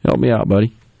 William. Help me out,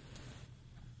 buddy.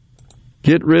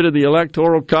 Get rid of the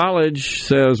Electoral College,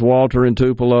 says Walter in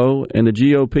Tupelo, and the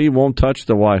GOP won't touch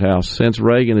the White House. Since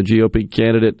Reagan, the GOP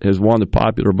candidate has won the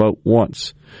popular vote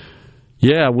once.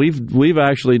 Yeah, we've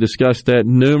actually discussed that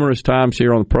numerous times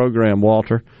here on the program,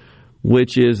 Walter,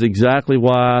 which is exactly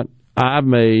why I've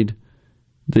made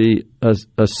the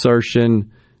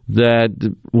assertion that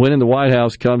winning the White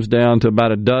House comes down to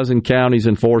about a dozen counties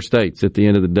in 4 states at the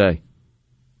end of the day,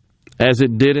 as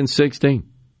it did in 2016.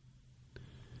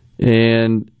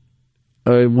 And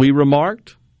we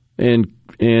remarked and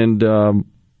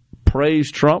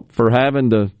praised Trump for having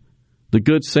the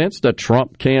good sense, the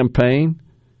Trump campaign,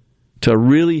 to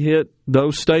really hit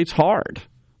those states hard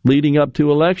leading up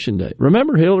to Election Day.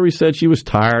 Remember, Hillary said she was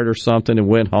tired or something and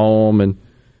went home. And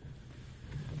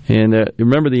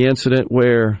remember the incident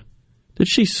where, did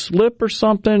she slip or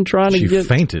something trying to get... She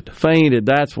fainted. Fainted,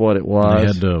 that's what it was. They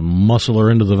had to muscle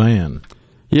her into the van.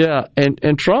 Yeah,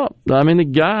 and Trump, I mean, the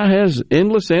guy has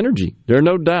endless energy. There's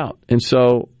no doubt. And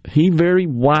so he very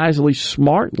wisely,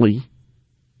 smartly,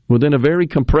 within a very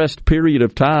compressed period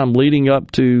of time leading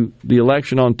up to the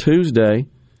election on Tuesday,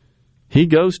 he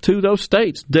goes to those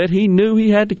states that he knew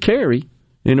he had to carry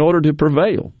in order to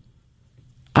prevail.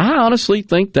 I honestly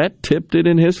think that tipped it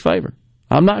in his favor.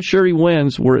 I'm not sure he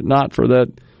wins were it not for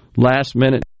that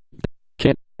last-minute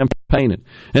campaigning.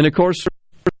 And, of course,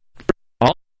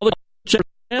 all the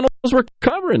channels were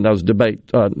covering those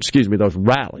those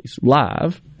rallies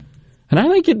live, and I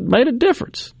think it made a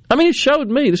difference. I mean, it showed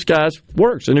me this guy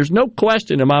works, and there's no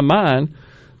question in my mind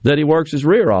that he works his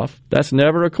rear off. That's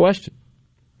never a question.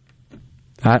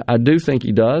 I do think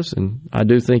he does, and I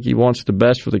do think he wants the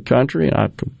best for the country, and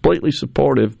I'm completely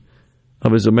supportive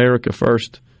of his America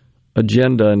First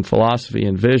agenda and philosophy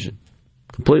and vision.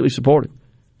 Completely support it.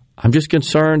 I'm just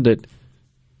concerned that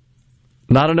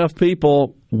not enough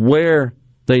people where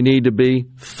they need to be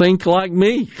think like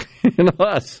me and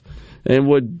us and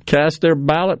would cast their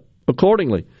ballot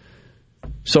accordingly.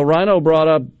 So Rhino brought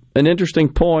up an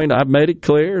interesting point. I've made it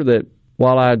clear that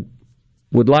while I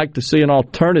would like to see an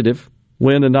alternative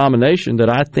win the nomination that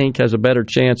I think has a better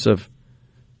chance of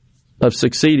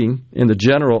succeeding in the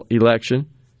general election,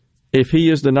 if he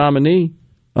is the nominee,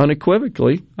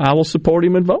 unequivocally, I will support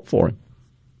him and vote for him.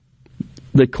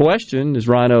 The question, as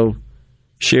Rhino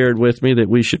shared with me, that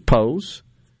we should pose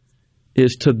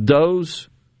is to those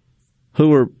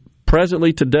who are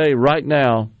presently today, right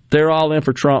now, they're all in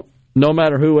for Trump, no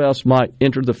matter who else might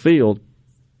enter the field.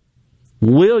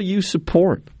 Will you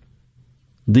support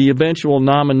the eventual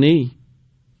nominee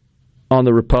on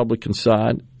the Republican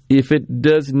side if it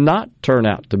does not turn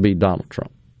out to be Donald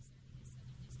Trump?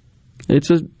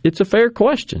 It's a fair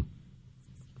question.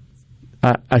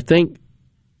 I think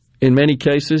in many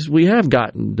cases we have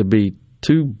gotten to be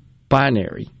too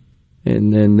binary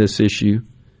in this issue.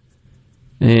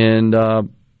 And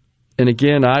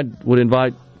again, I would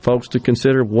invite folks to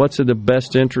consider what's in the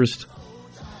best interest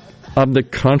of the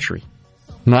country,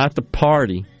 not the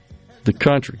party, the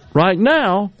country. Right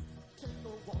now,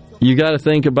 you got to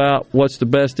think about what's the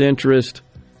best interest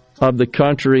of the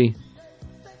country,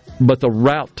 but the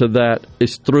route to that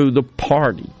is through the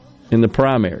party in the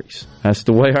primaries. That's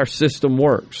the way our system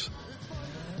works.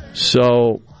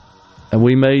 So, and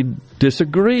we may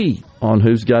disagree on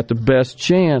who's got the best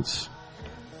chance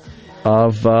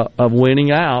of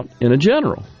winning out in a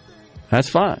general. That's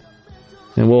fine.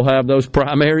 And we'll have those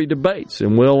primary debates,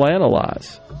 and we'll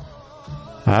analyze.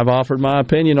 I've offered my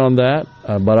opinion on that,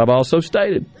 but I've also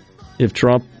stated if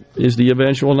Trump is the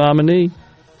eventual nominee,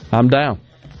 I'm down.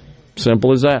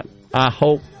 Simple as that. I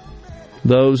hope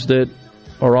those that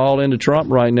are all into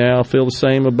Trump right now feel the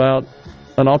same about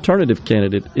an alternative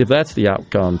candidate, if that's the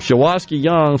outcome. Shawaski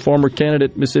Young, former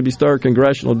candidate, Mississippi's 3rd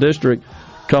Congressional District,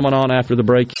 coming on after the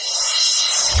break.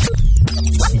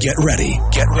 Get ready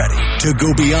to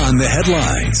go beyond the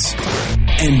headlines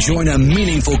and join a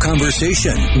meaningful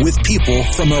conversation with people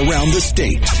from around the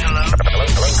state.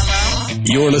 Hello?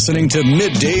 You're listening to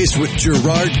Middays with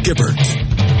Gerard Gibbert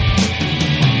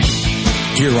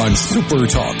here on Super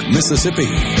Talk, Mississippi.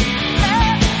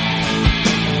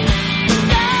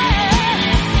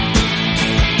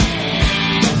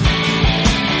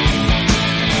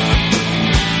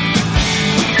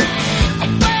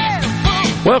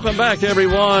 Welcome back,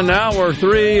 everyone. Hour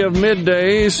 3 of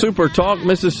Middays, Super Talk,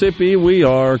 Mississippi. We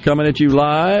are coming at you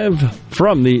live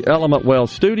from the Element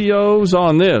Wealth Studios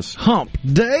on this Hump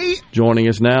Day. Joining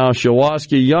us now,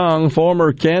 Shawaski Young,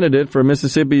 former candidate for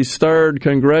Mississippi's 3rd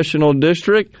Congressional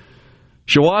District.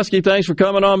 Shawaski, thanks for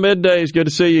coming on Middays. Good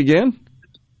to see you again.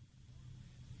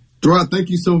 Gerard, thank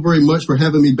you so very much for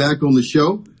having me back on the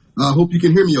show. I hope you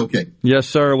can hear me okay. Yes,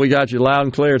 sir. We got you loud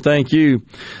and clear. Thank you.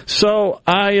 So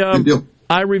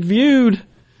I reviewed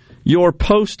your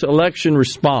post-election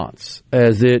response,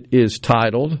 as it is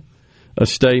titled, a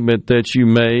statement that you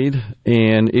made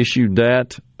and issued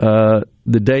that the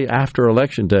day after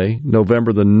Election Day,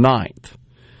 November the 9th,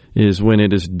 is when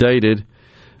it is dated.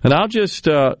 And I'll just,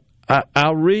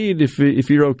 I'll read, if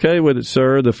you're okay with it,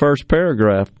 sir, the first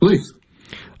paragraph. Please.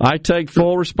 I take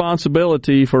full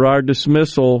responsibility for our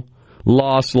dismissal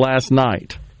loss last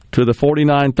night. To the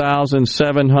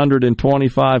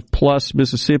 49,725 plus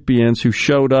Mississippians who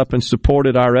showed up and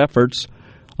supported our efforts,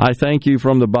 I thank you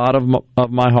from the bottom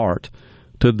of my heart.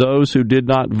 To those who did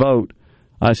not vote,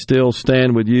 I still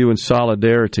stand with you in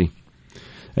solidarity.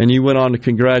 And you went on to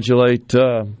congratulate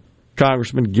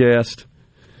Congressman Guest,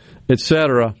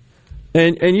 etc.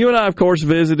 And you and I, of course,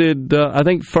 visited, I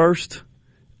think, first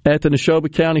at the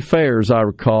Neshoba County Fair, as I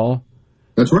recall.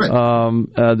 That's right.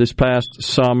 This past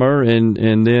summer,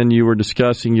 and then you were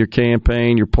discussing your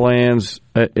campaign, your plans,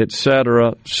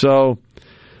 etc. So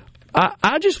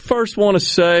I just first want to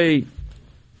say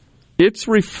it's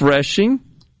refreshing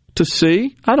to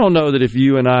see. I don't know that if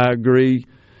you and I agree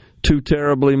too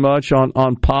terribly much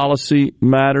on policy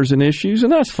matters and issues,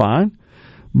 and that's fine.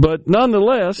 But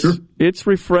nonetheless, sure, it's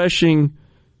refreshing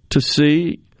to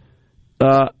see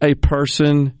a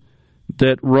person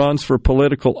that runs for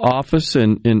political office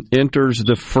and enters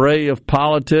the fray of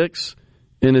politics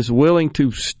and is willing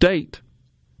to state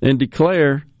and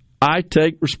declare, I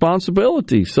take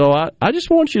responsibility. So I just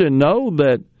want you to know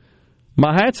that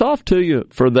my hat's off to you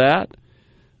for that.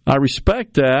 I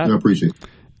respect that. I appreciate it.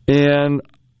 And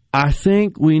I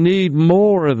think we need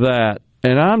more of that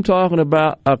And I'm talking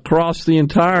about across the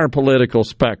entire political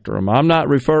spectrum. I'm not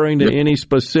referring to any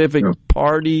specific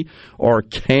party or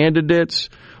candidates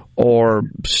or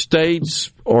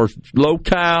states or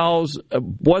locales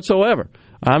whatsoever.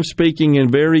 I'm speaking in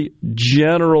very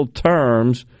general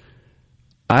terms.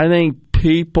 I think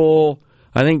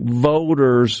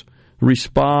voters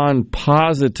respond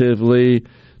positively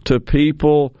to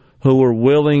people who are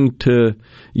willing to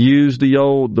use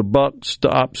the buck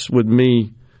stops with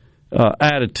me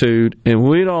attitude, and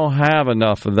we don't have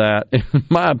enough of that, in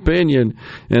my opinion,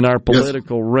 in our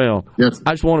political realm. Yes.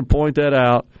 I just want to point that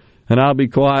out, and I'll be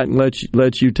quiet and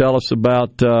let you tell us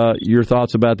about your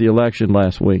thoughts about the election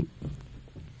last week.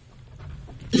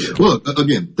 Well,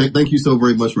 again, thank you so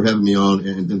very much for having me on,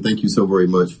 and thank you so very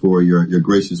much for your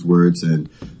gracious words and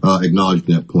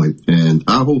acknowledging that point. And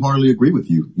I wholeheartedly agree with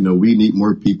you. We need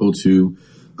more people to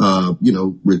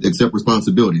accept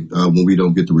responsibility when we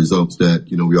don't get the results that,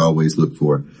 we always look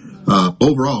for.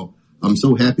 Overall, I'm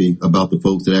so happy about the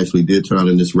folks that actually did turn out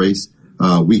in this race.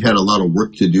 We had a lot of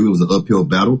work to do. It was an uphill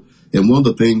battle. And one of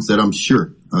the things that I'm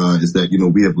sure is that,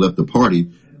 we have left the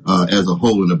party as a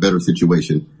whole in a better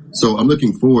situation. So I'm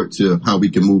looking forward to how we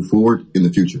can move forward in the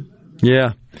future.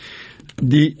 Yeah.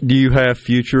 Do you have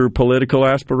future political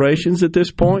aspirations at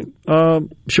this point,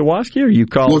 Shawoski, or are you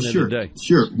calling sure, it today?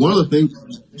 Sure. One of the things.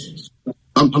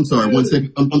 I'm sorry. 1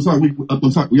 second. I'm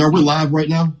sorry. We're live right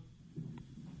now.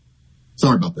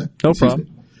 Sorry about that. No problem.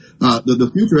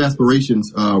 The future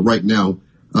aspirations right now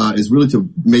is really to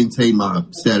maintain my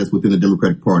status within the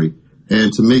Democratic Party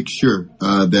and to make sure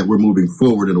that we're moving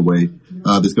forward in a way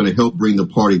that's going to help bring the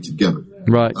party together.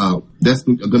 Right. That's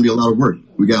going to be a lot of work.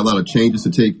 We got a lot of changes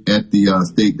to take at the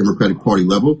state Democratic Party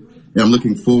level, and I'm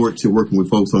looking forward to working with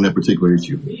folks on that particular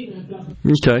issue.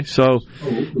 Okay. So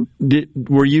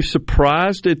were you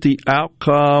surprised at the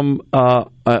outcome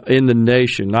in the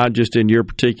nation, not just in your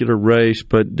particular race,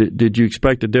 but did you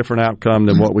expect a different outcome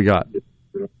than what we got?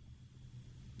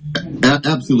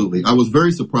 Absolutely. I was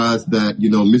very surprised that,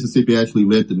 Mississippi actually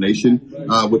led the nation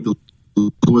with the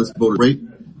lowest voter rate.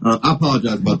 I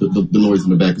apologize about the noise in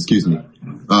the back. Excuse me.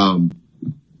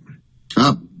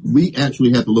 We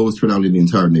actually had the lowest turnout in the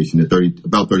entire nation at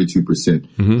about 32%.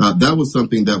 Mm-hmm. That was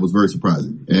something that was very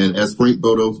surprising. And as Frank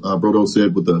Brodo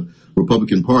said with the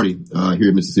Republican Party here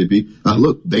in Mississippi,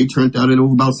 look, they turned out at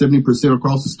over about 70%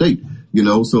 across the state.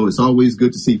 So it's always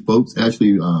good to see folks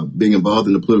actually being involved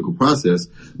in the political process.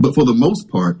 But for the most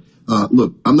part,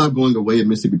 look, I'm not going away in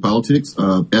Mississippi politics.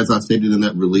 As I stated in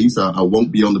that release, I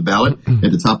won't be on the ballot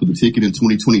at the top of the ticket in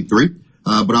 2023.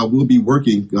 But I will be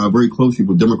working very closely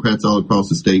with Democrats all across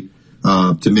the state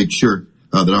to make sure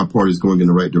that our party is going in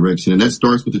the right direction. And that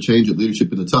starts with the change of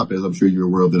leadership at the top, as I'm sure you're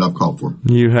aware of that I've called for.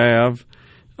 You have.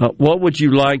 What would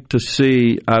you like to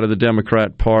see out of the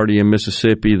Democrat Party in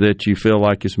Mississippi that you feel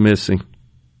like is missing?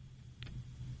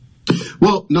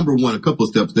 Well, number one, a couple of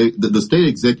steps. The state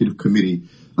executive committee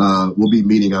will be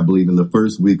meeting, I believe, in the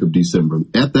first week of December.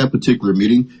 At that particular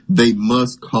meeting, they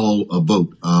must call a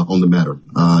vote on the matter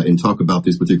and talk about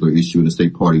this particular issue in the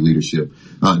state party leadership.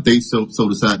 If they so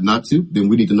decide not to, then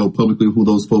we need to know publicly who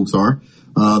those folks are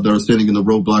that are standing in the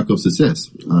roadblock of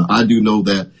success. I do know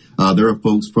that there are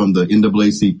folks from the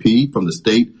NAACP, from the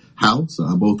state house,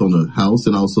 both on the House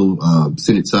and also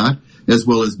Senate side, as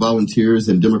well as volunteers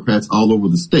and Democrats all over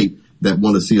the state that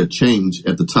want to see a change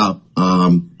at the top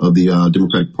of the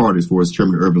Democratic Party as far as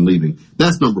Chairman Irvin leaving.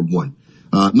 That's number one.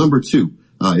 Number two,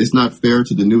 it's not fair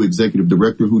to the new executive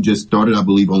director who just started, I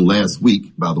believe, on last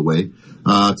week, by the way,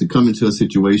 to come into a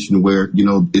situation where,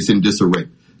 it's in disarray.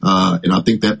 And I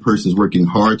think that person is working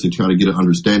hard to try to get an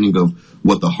understanding of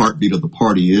what the heartbeat of the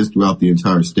party is throughout the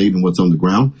entire state and what's on the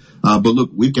ground. But look,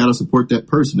 we've got to support that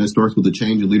person. That starts with a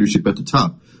change in leadership at the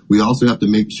top. We also have to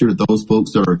make sure that those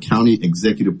folks that are county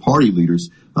executive party leaders,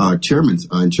 chairmen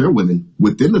and chairwomen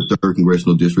within the 3rd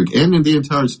Congressional District and in the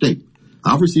entire state.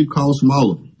 I've received calls from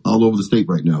all of them, all over the state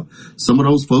right now. Some of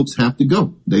those folks have to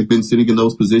go. They've been sitting in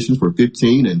those positions for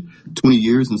 15 and 20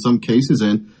 years in some cases,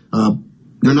 and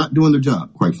they're not doing their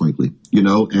job, quite frankly,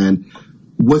 And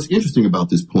what's interesting about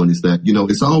this point is that,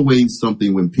 it's always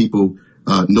something when people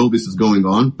know this is going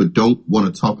on, but don't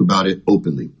want to talk about it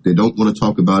openly. They don't want to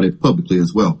talk about it publicly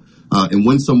as well. And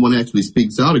when someone actually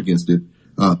speaks out against it,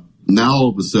 now all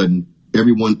of a sudden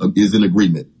everyone is in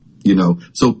agreement.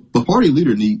 So the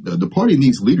party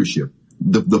needs leadership.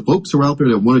 The folks are out there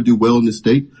that want to do well in this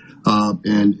state,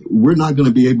 and we're not going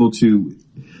to be able to.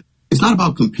 It's not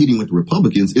about competing with the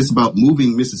Republicans. It's about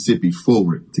moving Mississippi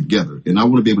forward together. And I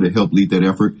want to be able to help lead that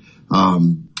effort.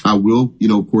 I will,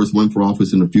 of course, run for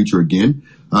office in the future again.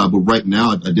 But right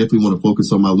now, I definitely want to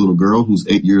focus on my little girl who's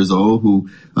 8 years old, who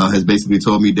has basically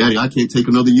told me, Daddy, I can't take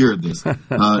another year of this.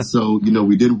 So,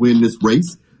 we did win this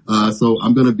race. So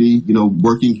I'm going to be,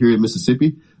 working here in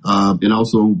Mississippi, and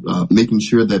also making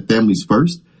sure that family's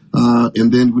first.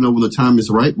 And then, when the time is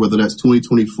right, whether that's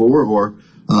 2024 or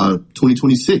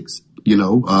 2026,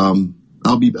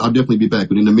 I'll definitely be back.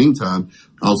 But in the meantime,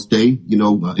 I'll stay,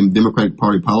 in Democratic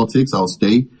Party politics. I'll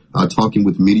stay talking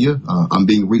with media. I'm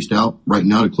being reached out right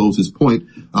now to close this point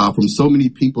from so many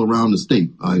people around the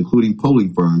state, including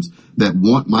polling firms that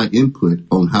want my input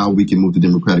on how we can move the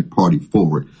Democratic Party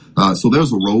forward. So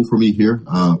there's a role for me here.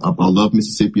 I love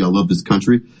Mississippi. I love this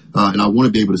country. And I want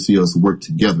to be able to see us work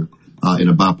together in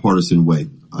a bipartisan way.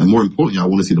 And more importantly, I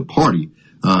want to see the party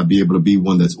be able to be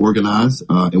one that's organized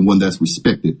and one that's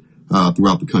respected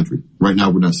throughout the country. Right now,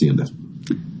 we're not seeing that.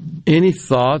 Any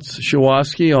thoughts,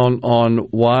 Shawosky, on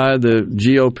why the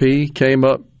GOP came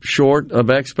up short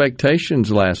of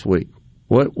expectations last week?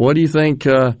 What do you think?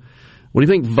 What do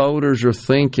you think voters are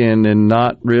thinking and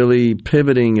not really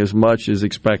pivoting as much as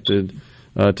expected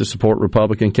to support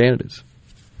Republican candidates?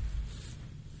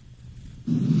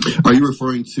 Are you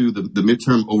referring to the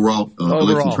midterm overall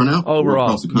election turnout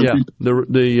across the country?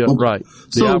 Yeah, right.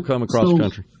 The outcome across the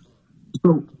country.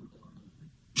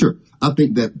 Sure. I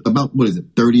think that about,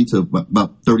 30 to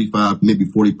about 35, maybe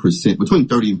 40%, between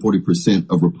 30 and 40%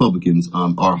 of Republicans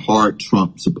are hard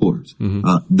Trump supporters.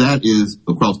 Mm-hmm. That is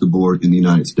across the board in the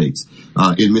United States.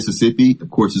 In Mississippi,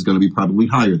 of course, it's going to be probably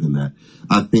higher than that.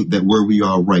 I think that where we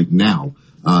are right now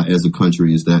as a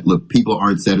country is that, look, people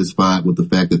aren't satisfied with the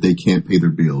fact that they can't pay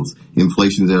their bills.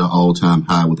 Inflation is at an all-time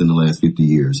high within the last 50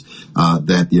 years.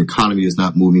 That the economy is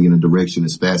not moving in a direction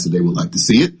as fast as they would like to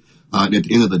see it. And at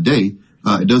the end of the day,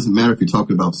 it doesn't matter if you're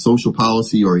talking about social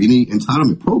policy or any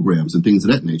entitlement programs and things of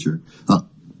that nature.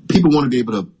 People want to be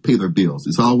able to pay their bills.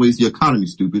 It's always the economy,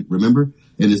 stupid, remember?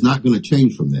 And it's not going to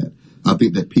change from that. I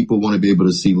think that people want to be able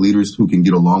to see leaders who can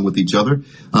get along with each other.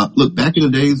 Look, back in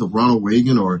the days of Ronald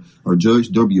Reagan or George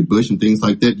W. Bush and things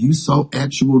like that, you saw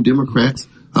actual Democrats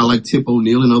like Tip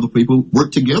O'Neill and other people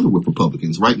work together with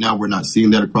Republicans. Right now, we're not seeing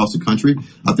that across the country.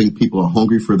 I think people are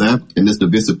hungry for that. And this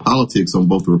divisive politics on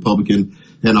both the Republican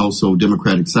and also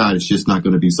Democratic side is just not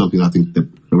going to be something I think that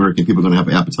American people are going to have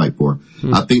an appetite for.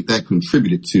 I think that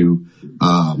contributed to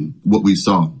what we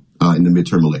saw in the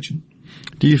midterm election.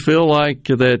 Do you feel like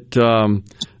that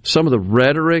some of the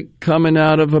rhetoric coming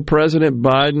out of President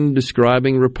Biden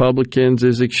describing Republicans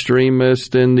as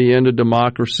extremists and the end of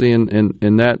democracy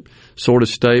and that sort of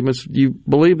statements, do you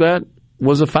believe that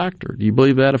was a factor? Do you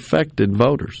believe that affected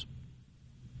voters?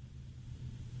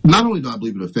 Not only do I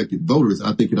believe it affected voters,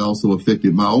 I think it also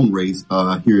affected my own race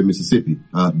here in Mississippi.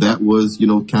 That was,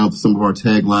 kind of some of our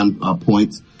tagline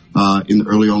points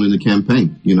early on in the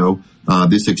campaign,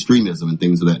 this extremism and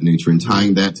things of that nature, and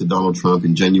tying that to Donald Trump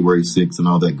and January 6th and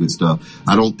all that good stuff.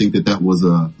 I don't think that was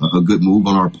a good move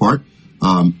on our part.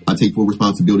 I take full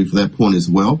responsibility for that point as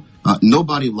well.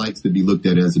 Nobody likes to be looked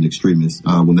at as an extremist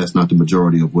when that's not the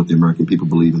majority of what the American people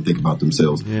believe and think about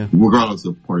themselves, regardless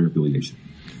of party affiliation.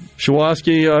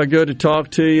 Shawosky, good to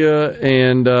talk to you.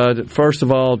 And first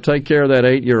of all, take care of that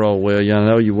 8-year-old, will you? I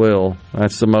know you will.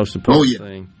 That's the most important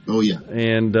thing. Oh, yeah.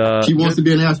 And she wants to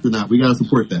be an astronaut. We got to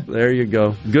support that. There you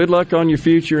go. Good luck on your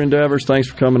future endeavors. Thanks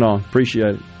for coming on.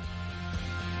 Appreciate it.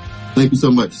 Thank you so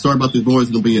much. Sorry about the noise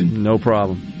in the beginning. No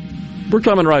problem. We're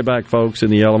coming right back, folks, in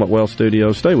the Element Wealth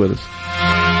Studio. Stay with us.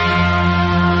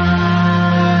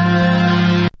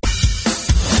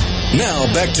 Now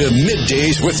back to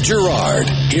Middays with Gerard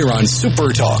here on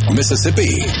Super Talk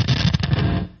Mississippi.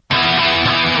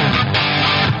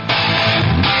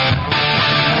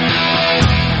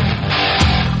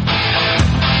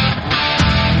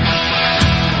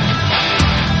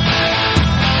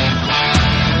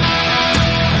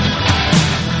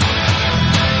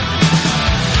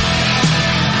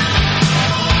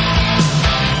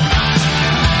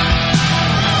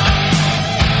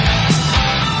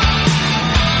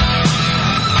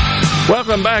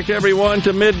 Welcome back, everyone,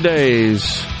 to Middays.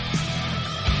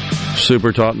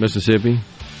 Super Talk Mississippi.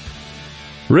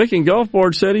 Rick in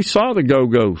Gulfport said he saw the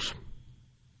Go-Go's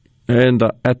and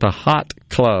at the Hot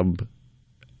Club,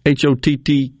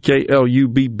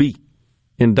 HOTTKLUBB,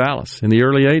 in Dallas in the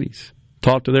early 80s.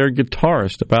 Talked to their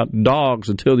guitarist about dogs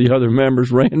until the other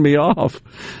members ran me off.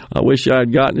 I wish I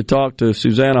had gotten to talk to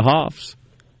Susanna Hoffs.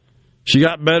 She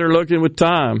got better looking with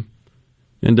time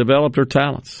and developed her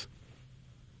talents.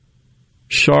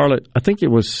 Charlotte, I think it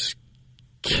was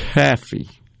Caffey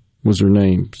was her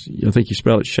name. I think you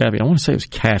spell it Shaffy. I want to say it was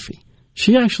Caffey.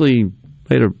 She actually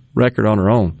made a record on her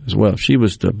own as well. She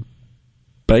was the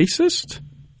bassist,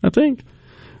 I think.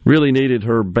 Really needed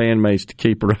her bandmates to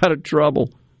keep her out of trouble.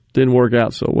 Didn't work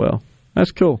out so well.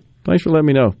 That's cool. Thanks for letting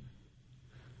me know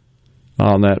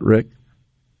on that, Rick.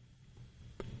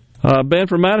 Ben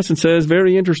from Madison says,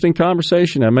 very interesting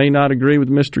conversation. I may not agree with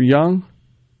Mr. Young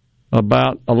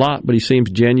about a lot, but he seems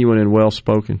genuine and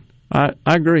well-spoken. I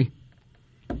agree.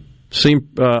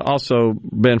 Also,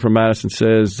 Ben from Madison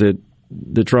says that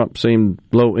Trump seemed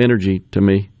low energy to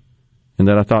me and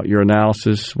that I thought your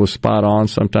analysis was spot on.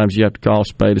 Sometimes you have to call a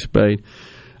spade a spade.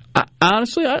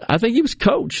 Honestly, I think he was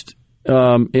coached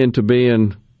into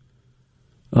being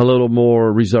a little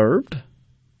more reserved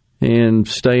and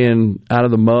staying out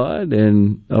of the mud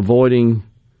and avoiding,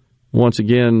 once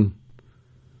again,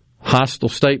 hostile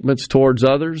statements towards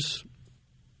others.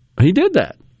 He did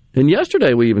that. And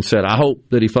yesterday we even said, I hope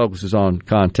that he focuses on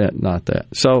content, not that.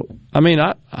 So, I mean,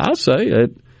 I'll say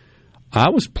that I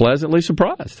was pleasantly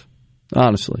surprised,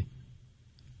 honestly.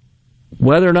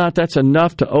 Whether or not that's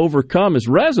enough to overcome his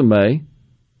resume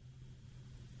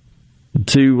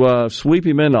to sweep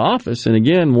him into office and,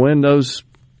 again, win those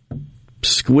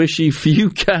squishy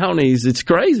few counties, it's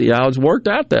crazy how it's worked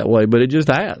out that way, but it just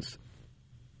has.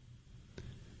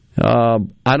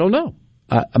 I don't know.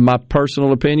 My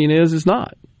personal opinion is it's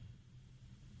not.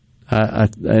 I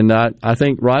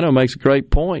think Rhino makes a great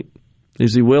point.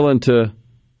 Is he willing to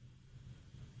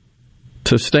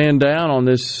stand down on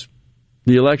this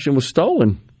the election was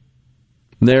stolen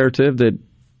narrative that,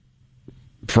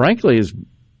 frankly, has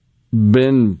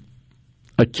been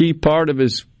a key part of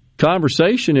his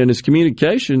conversation and his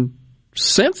communication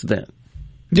since then?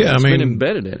 Yeah, it's been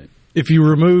embedded in it. If you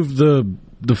remove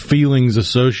the feelings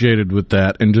associated with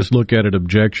that and just look at it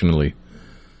objectively,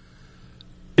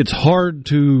 it's hard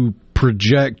to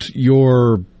project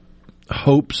your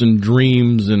hopes and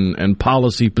dreams and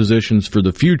policy positions for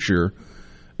the future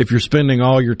if you're spending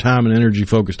all your time and energy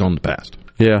focused on the past.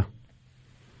 Yeah.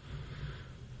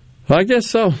 I guess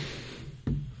so.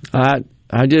 I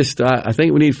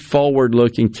think we need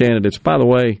forward-looking candidates. By the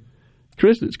way,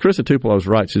 Krista Tupelo was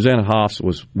right. Susanna Hoffs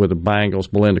was with the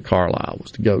Bengals. Belinda Carlisle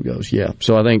was the Go-Go's. Yeah.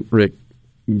 So I think Rick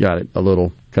got it a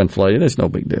little conflated. It's no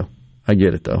big deal. I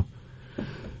get it, though.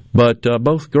 But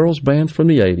both girls bands from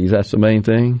the 80s. That's the main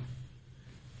thing.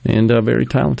 And very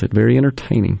talented, very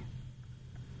entertaining.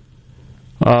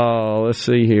 Let's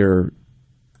see here.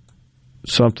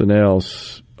 Something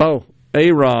else. Oh,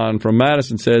 Aaron from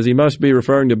Madison says he must be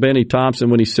referring to Benny Thompson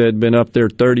when he said been up there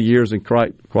 30 years and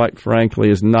quite frankly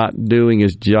is not doing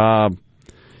his job.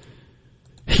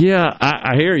 Yeah,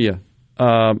 I hear you,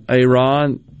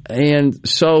 Aaron. And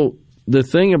so the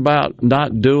thing about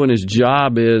not doing his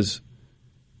job is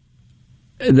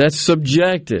that's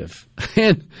subjective.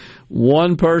 And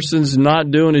one person's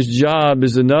not doing his job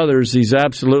is another's. He's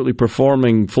absolutely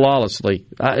performing flawlessly.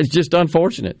 It's just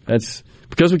unfortunate. That's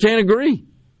because we can't agree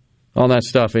on that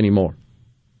stuff anymore.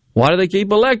 Why do they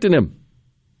keep electing him?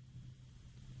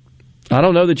 I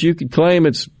don't know that you could claim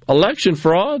it's election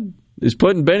fraud is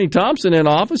putting Benny Thompson in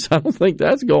office. I don't think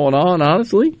that's going on,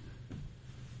 honestly.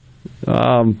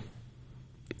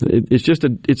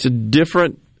 It's a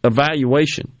different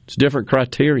evaluation. It's different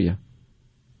criteria.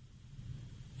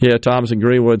 Yeah, Thomas and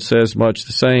Greenwood says much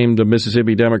the same. The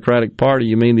Mississippi Democratic Party,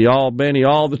 you mean the all Benny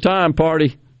all the time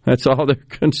party. That's all they're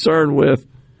concerned with.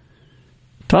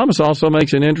 Thomas also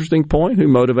makes an interesting point. Who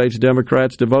motivates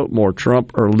Democrats to vote more,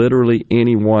 Trump or literally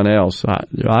anyone else? I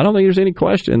don't think there's any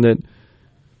question that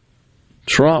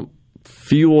Trump,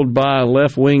 fueled by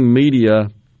left-wing media,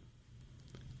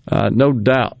 no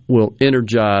doubt will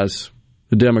energize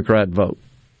the Democrat vote.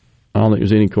 I don't think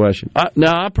there's any question.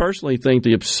 Now, I personally think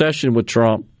the obsession with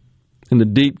Trump and the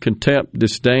deep contempt,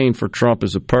 disdain for Trump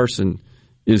as a person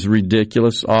is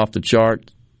ridiculous, off the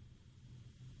chart,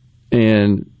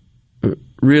 and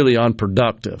really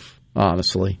unproductive,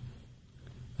 honestly.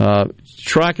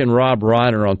 Tracking Rob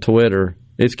Reiner on Twitter,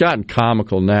 it's gotten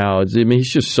comical now.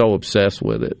 He's just so obsessed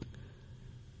with it.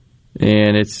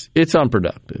 And it's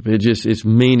unproductive. It's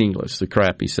meaningless, the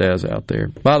crap he says out there.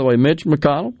 By the way, Mitch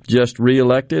McConnell just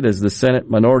reelected as the Senate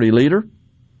Minority Leader.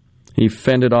 He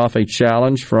fended off a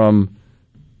challenge from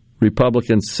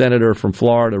Republican Senator from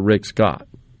Florida, Rick Scott.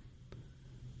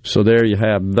 So there you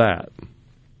have that.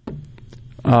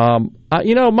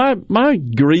 My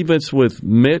grievance with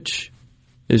Mitch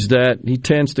is that he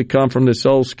tends to come from this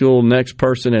old school next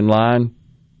person in line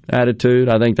attitude.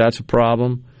 I think that's a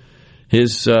problem.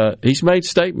 He's made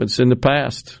statements in the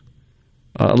past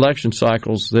election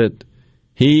cycles that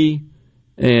he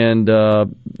and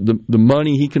the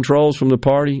money he controls from the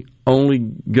party only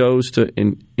goes to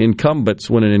incumbents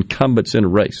when an incumbent's in a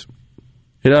race.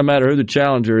 It doesn't matter who the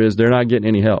challenger is; they're not getting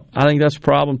any help. I think that's a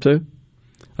problem too.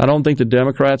 I don't think the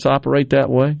Democrats operate that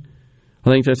way. I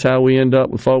think that's how we end up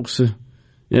with folks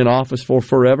in office for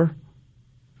forever.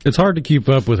 It's hard to keep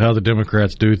up with how the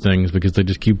Democrats do things because they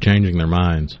just keep changing their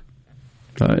minds.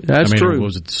 That's true.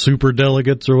 Was it super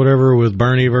delegates or whatever with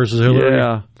Bernie versus Hillary?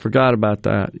 Yeah, forgot about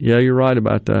that. Yeah, you're right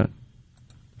about that.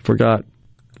 Forgot.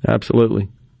 Absolutely.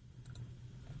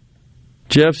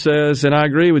 Jeff says, and I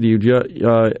agree with you,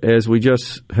 as we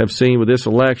just have seen with this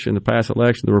election, the past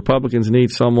election, the Republicans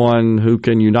need someone who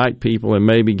can unite people and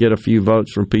maybe get a few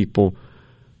votes from people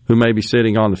who may be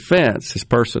sitting on the fence. His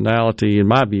personality, in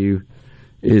my view,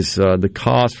 is the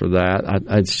cause for that.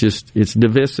 It's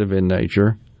divisive in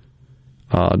nature.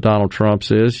 Donald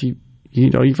Trump's is.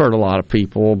 You've heard a lot of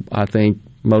people. I think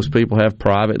most people have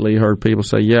privately heard people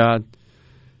say, yeah,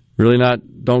 really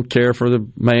don't care for the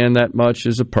man that much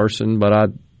as a person, but I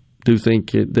do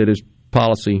think that his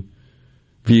policy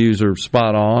views are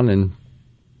spot on,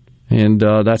 and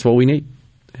that's what we need.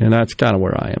 And that's kind of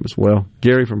where I am as well.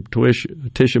 Gary from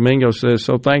Tishomingo says,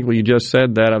 so thankful you just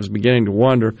said that. I was beginning to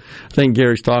wonder. I think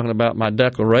Gary's talking about my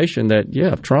declaration that,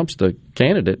 yeah, if Trump's the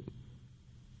candidate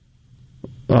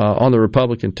on the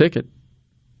Republican ticket,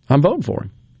 I'm voting for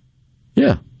him.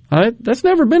 Yeah, that's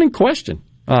never been in question.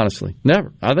 Honestly,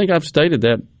 never. I think I've stated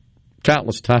that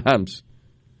countless times.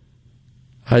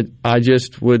 I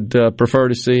just would prefer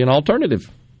to see an alternative.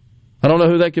 I don't know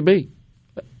who that could be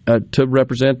to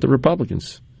represent the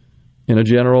Republicans in a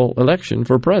general election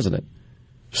for president.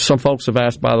 Some folks have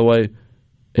asked, by the way,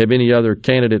 have any other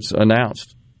candidates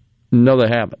announced? No, they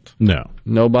haven't. No.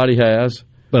 Nobody has.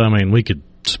 But, we could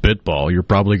spitball. You're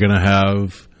probably going to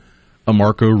have a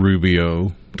Marco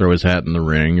Rubio throw his hat in the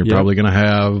ring. You're probably going to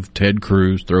have Ted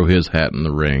Cruz throw his hat in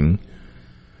the ring.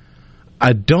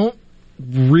 I don't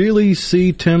really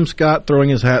see Tim Scott throwing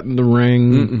his hat in the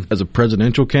ring as a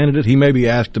presidential candidate. He may be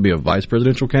asked to be a vice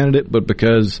presidential candidate, but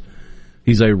because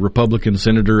he's a Republican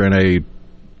senator in a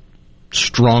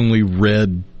strongly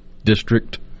red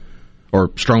district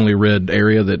or strongly red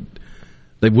area, that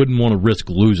they wouldn't want to risk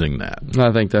losing that.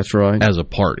 I think that's right. As a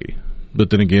party. But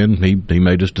then again, he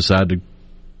may just decide to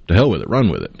hell with it, run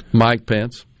with it. Mike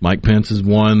Pence. Mike Pence is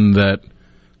one that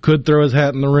could throw his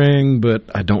hat in the ring, but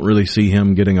I don't really see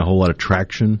him getting a whole lot of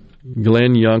traction.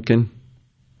 Glenn Youngkin.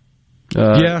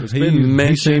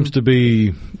 He seems to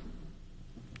be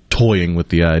toying with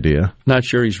the idea. Not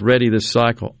sure he's ready this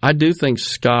cycle. I do think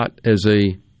Scott as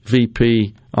a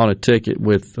VP on a ticket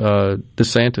with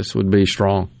DeSantis would be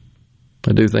strong.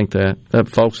 I do think that.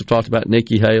 Folks have talked about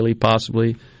Nikki Haley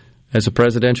possibly as a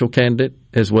presidential candidate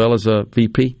as well as a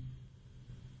VP.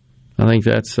 I think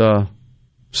that's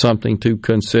something to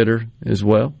consider as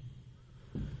well.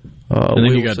 And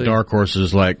then you got dark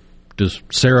horses like, does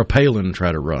Sarah Palin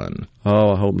try to run?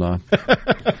 Oh, I hope not.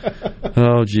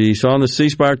 Oh, gee. So on the C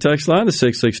Spire text line, the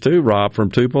 662, Rob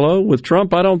from Tupelo. With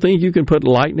Trump, I don't think you can put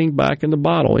lightning back in the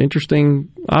bottle. Interesting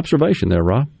observation there,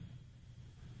 Rob.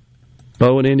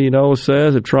 Bo in Indianola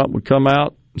says if Trump would come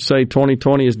out and say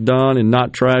 2020 is done and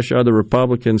not trash other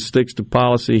Republicans, sticks to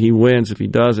policy, he wins. If he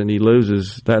doesn't, he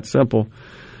loses. That simple.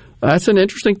 That's an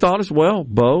interesting thought as well,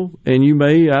 Bo, and you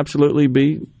may absolutely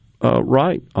be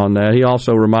right on that. He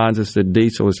also reminds us that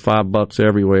diesel is $5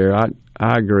 everywhere.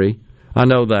 I agree. I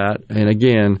know that. And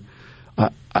again,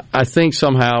 I think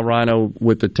somehow, Rhino,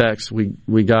 with the text,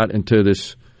 we got into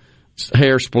this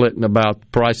hair splitting about the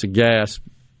price of gas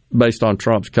based on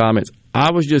Trump's comments.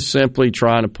 I was just simply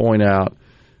trying to point out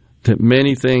that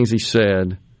many things he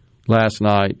said last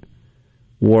night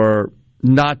were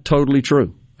not totally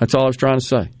true. That's all I was trying to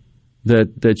say.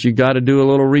 That you got to do a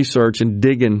little research and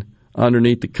digging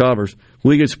underneath the covers.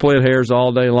 We could split hairs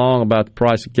all day long about the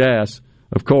price of gas,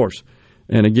 of course.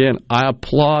 And again, I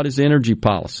applaud his energy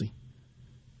policy,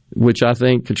 which I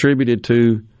think contributed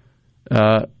to,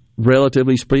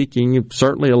 relatively speaking,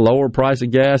 certainly a lower price of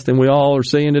gas than we all are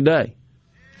seeing today.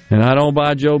 And I don't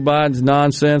buy Joe Biden's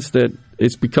nonsense that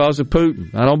it's because of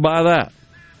Putin. I don't buy that.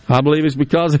 I believe it's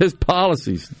because of his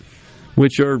policies,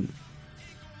 which are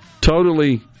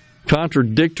totally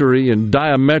contradictory and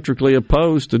diametrically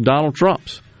opposed to Donald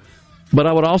Trump's. But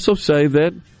I would also say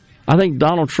that I think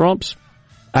Donald Trump's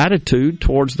attitude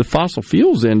towards the fossil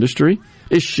fuels industry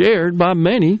is shared by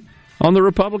many on the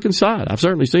Republican side. I've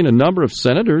certainly seen a number of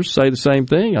senators say the same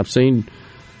thing. I've seen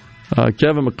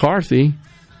Kevin McCarthy,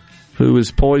 who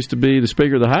is poised to be the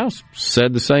Speaker of the House,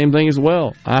 said the same thing as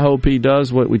well. I hope he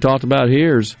does what we talked about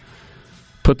here, is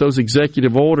put those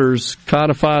executive orders,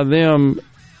 codify them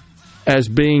as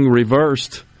being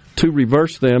reversed, to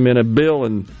reverse them in a bill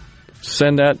and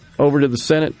send that over to the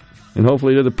Senate and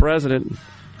hopefully to the President,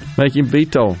 make him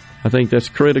veto. I think that's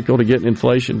critical to getting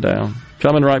inflation down.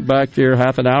 Coming right back there,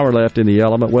 half an hour left in the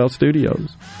Element Wealth Studios.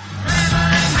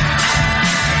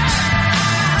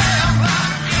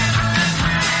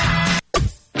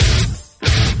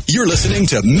 You're listening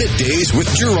to Middays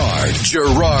with Gerard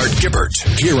Gibbert,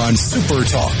 here on Super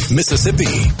Talk,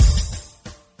 Mississippi.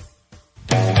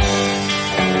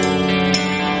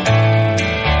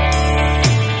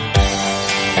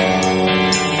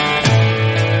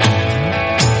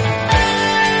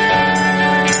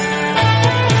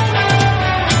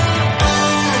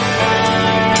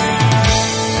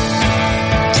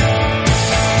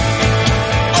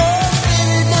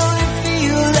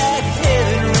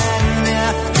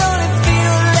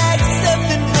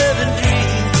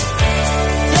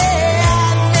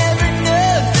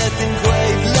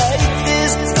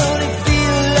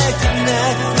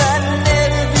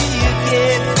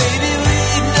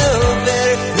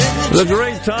 The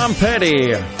great Tom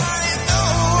Petty.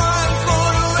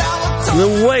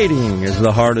 The waiting is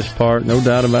the hardest part, no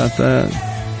doubt about that.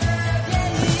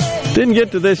 Didn't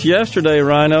get to this yesterday,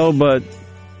 Rhino, but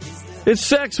it's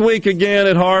sex week again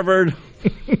at Harvard.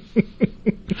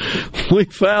 We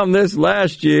found this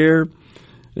last year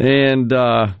and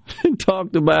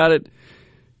talked about it.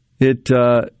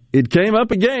 It came up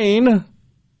again.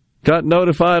 Got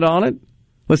notified on it.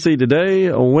 Let's see, today,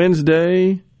 a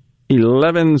Wednesday,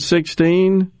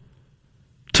 11/16.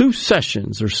 2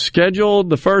 sessions are scheduled.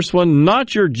 The first one,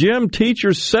 Not Your Gym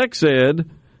Teacher Sex Ed,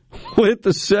 with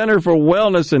the Center for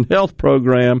Wellness and Health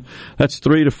Program. That's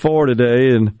 3 to 4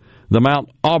 today in the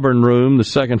Mount Auburn room, the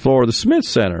second floor of the Smith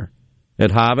Center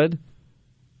at Harvard.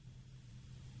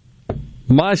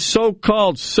 My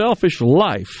So-Called Selfish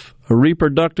Life, a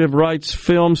reproductive rights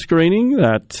film screening.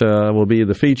 That will be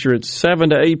the feature at 7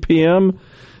 to 8 p.m.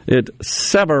 at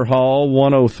Sever Hall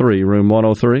 103, room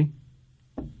 103.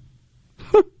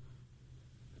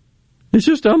 It's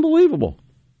just unbelievable.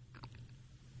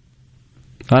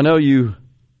 I know you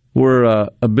were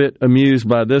a bit amused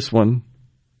by this one,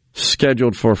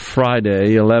 scheduled for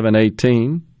Friday,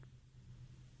 11/18,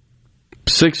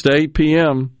 6 to 8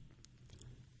 p.m.,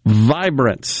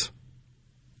 Vibrance,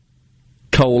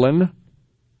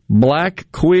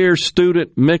 Black Queer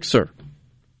Student Mixer,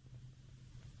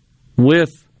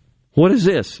 with, what is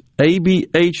this?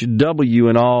 ABHW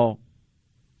in all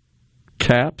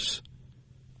caps,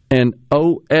 and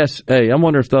OSA. I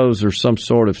wonder if those are some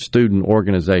sort of student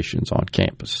organizations on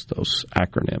campus. Those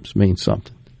acronyms mean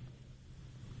something.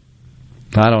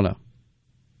 I don't know.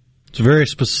 It's a very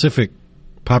specific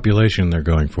population they're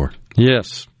going for.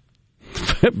 Yes.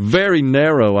 Very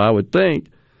narrow, I would think.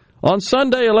 On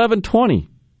Sunday, 11/20,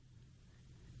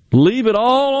 Leave It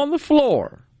All on the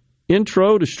Floor.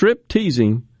 Intro to Strip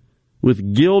Teasing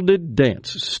with Gilded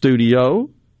Dance Studio.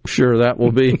 Sure, that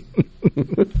will be.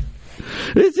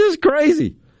 It's just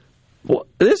crazy. Well,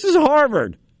 this is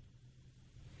Harvard.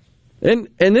 And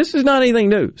this is not anything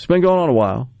new. It's been going on a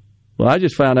while. Well, I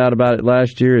just found out about it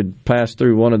last year. It passed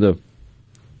through one of the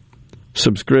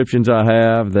subscriptions I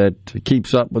have that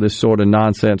keeps up with this sort of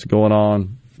nonsense going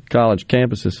on college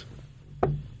campuses.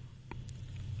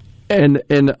 And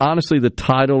honestly, the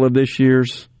title of this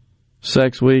year's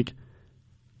Sex Week,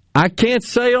 I can't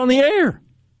say on the air.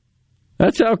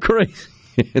 That's how crazy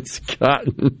it's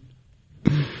gotten.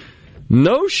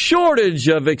 No shortage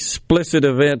of explicit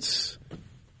events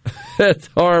at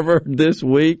Harvard this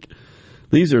week.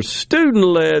 These are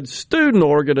student-led,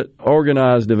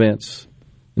 student-organized events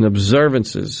and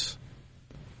observances.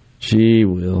 Gee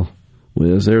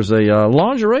whiz. There's a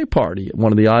lingerie party at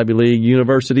one of the Ivy League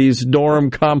universities'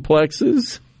 dorm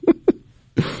complexes,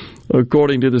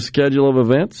 according to the schedule of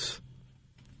events.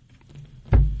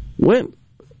 When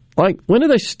do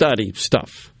they study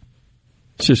stuff?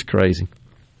 It's just crazy.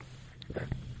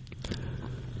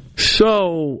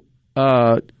 So,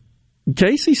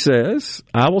 Casey says,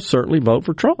 I will certainly vote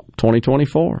for Trump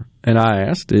 2024. And I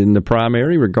asked, in the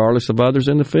primary, regardless of others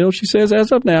in the field, she says,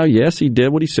 as of now, yes, he did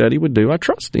what he said he would do. I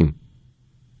trust him.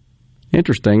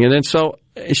 Interesting. And then so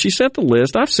she sent the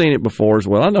list. I've seen it before as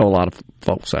well. I know a lot of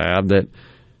folks have that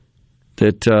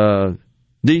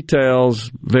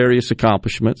details various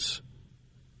accomplishments.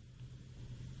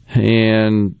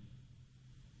 And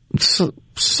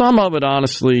some of it,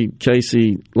 honestly,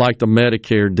 Casey, like the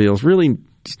Medicare deals, really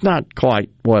it's not quite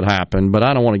what happened, but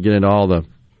I don't want to get into all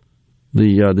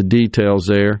the details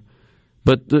there.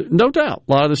 But no doubt,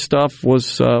 a lot of the stuff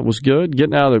was good.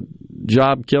 Getting out of the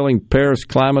job-killing Paris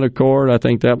Climate Accord, I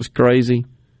think that was crazy.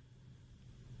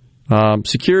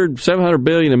 Secured $700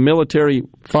 billion in military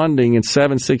funding in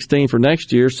 7/16 for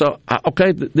next year. So,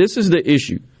 okay, this is the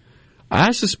issue.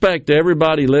 I suspect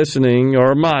everybody listening,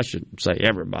 or I shouldn't say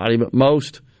everybody, but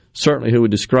most certainly who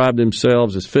would describe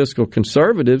themselves as fiscal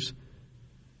conservatives,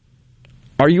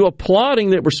 are you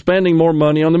applauding that we're spending more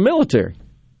money on the military?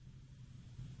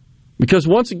 Because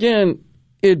once again,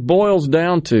 it boils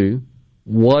down to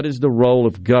what is the role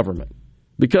of government?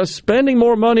 Because spending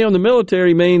more money on the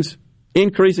military means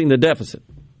increasing the deficit.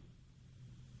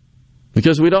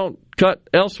 Because we don't cut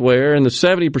elsewhere, and the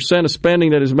 70% of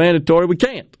spending that is mandatory, we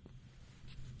can't.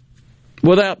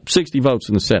 Without 60 votes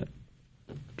in the Senate.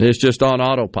 It's just on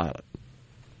autopilot.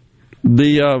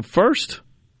 The first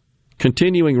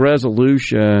continuing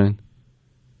resolution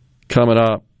coming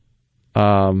up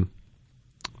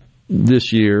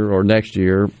this year or next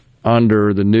year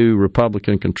under the new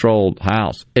Republican-controlled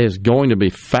House is going to be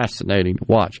fascinating to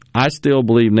watch. I still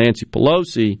believe Nancy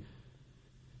Pelosi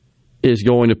is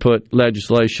going to put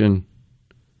legislation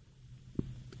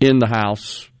in the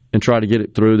House and try to get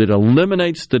it through that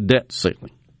eliminates the debt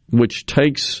ceiling, which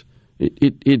takes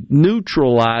it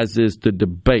neutralizes the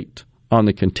debate on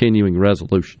the continuing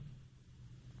resolution.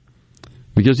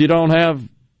 Because you don't have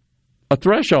a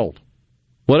threshold,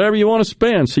 whatever you want to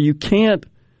spend. So you can't,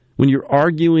 when you're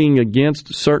arguing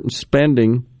against certain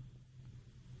spending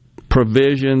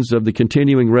provisions of the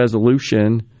continuing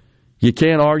resolution, you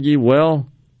can't argue, well,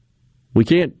 we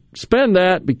can't spend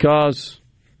that because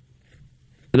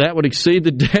that would exceed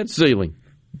the debt ceiling.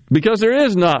 Because there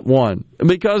is not one.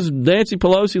 Because Nancy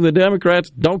Pelosi and the Democrats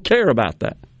don't care about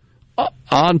that.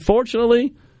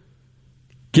 Unfortunately,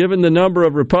 given the number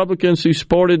of Republicans who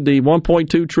supported the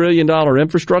 $1.2 trillion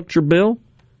infrastructure bill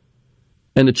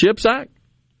and the CHIPS Act,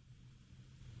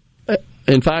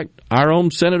 in fact, our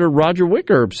own Senator Roger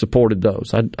Wicker supported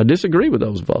those. I disagree with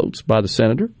those votes by the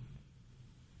senator.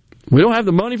 We don't have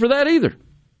the money for that either.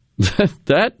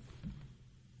 That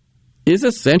is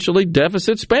essentially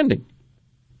deficit spending.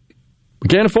 We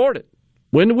can't afford it.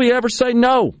 When did we ever say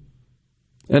no?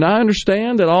 And I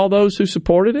understand that all those who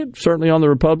supported it, certainly on the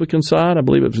Republican side, I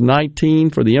believe it was 19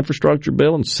 for the infrastructure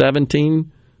bill and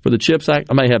 17 for the CHIPS Act.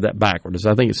 I may have that backwards.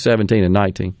 I think it's 17 and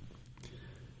 19.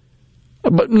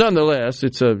 But nonetheless,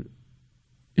 it's a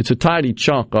tidy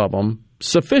chunk of them,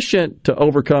 sufficient to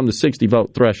overcome the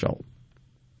 60-vote threshold.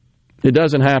 It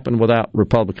doesn't happen without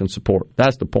Republican support.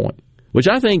 That's the point, which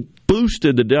I think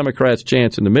boosted the Democrats'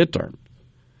 chance in the midterm.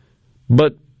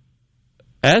 But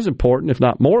as important, if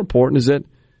not more important, is that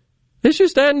it's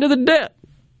just adding to the debt.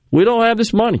 We don't have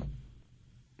this money.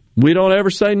 We don't ever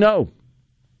say no.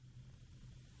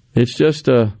 It's just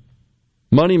a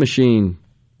money machine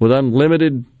with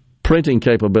unlimited printing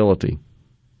capability.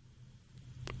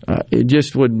 It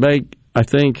just would make, I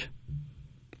think,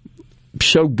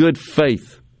 show good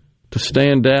faith to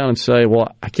stand down and say,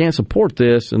 well, I can't support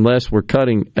this unless we're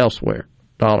cutting elsewhere,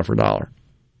 dollar for dollar,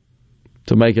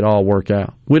 to make it all work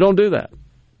out. We don't do that.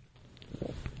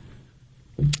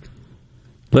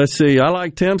 Let's see. I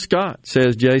like Tim Scott,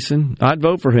 says Jason. I'd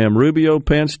vote for him. Rubio,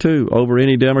 Pence, too, over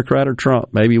any Democrat or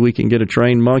Trump. Maybe we can get a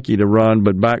trained monkey to run,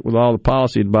 but back with all the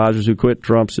policy advisors who quit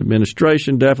Trump's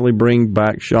administration. Definitely bring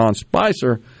back Sean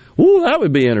Spicer. Ooh, that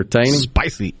would be entertaining.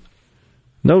 Spicy.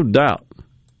 No doubt.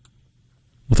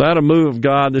 Without a move of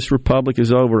God, this republic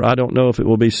is over. I don't know if it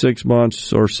will be 6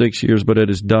 months or 6 years, but it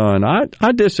is done.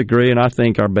 I disagree, and I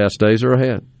think our best days are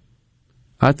ahead.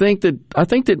 I think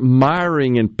that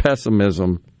miring in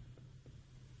pessimism.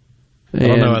 I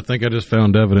don't know. I think I just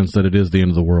found evidence that it is the end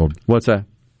of the world. What's that?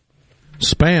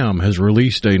 Spam has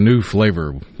released a new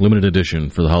flavor, limited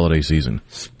edition for the holiday season.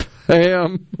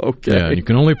 Spam? Okay. Yeah, you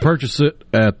can only purchase it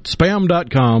at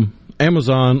spam.com,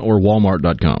 Amazon, or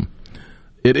Walmart.com.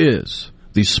 It is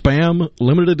the Spam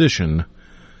limited edition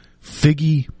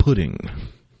figgy pudding.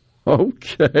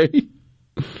 Okay.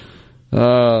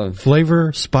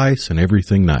 Flavor, spice, and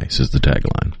everything nice is the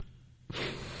tagline.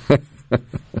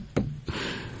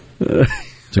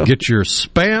 So get your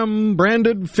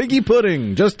Spam-branded figgy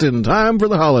pudding just in time for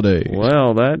the holiday.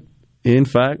 Well, that, in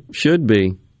fact, should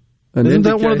be an Isn't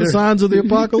indicator. that one of the signs of the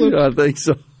apocalypse? I think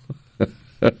so.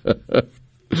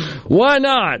 Why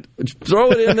not?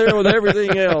 Throw it in there with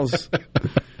everything else.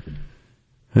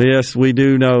 Yes, we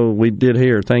do know. We did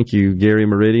hear. Thank you, Gary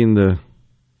Meridian,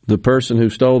 the person who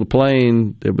stole the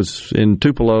plane that was in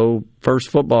Tupelo, first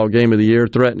football game of the year,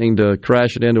 threatening to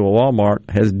crash it into a Walmart,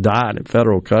 has died in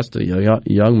federal custody. A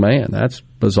young man. That's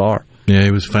bizarre. Yeah,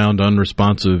 he was found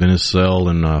unresponsive in his cell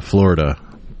in Florida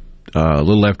a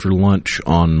little after lunch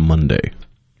on Monday.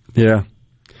 Yeah.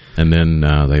 And then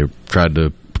they tried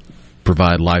to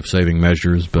provide life-saving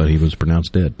measures, but he was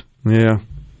pronounced dead. Yeah.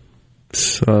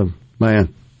 So,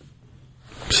 man,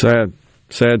 sad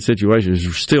situation.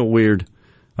 It's still weird.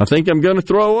 I think I'm going to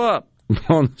throw up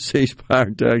on the C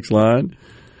Spire text line.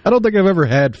 I don't think I've ever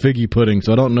had figgy pudding,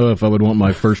 so I don't know if I would want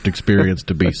my first experience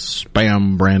to be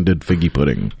Spam-branded figgy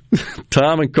pudding.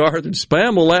 Tom and Carthage,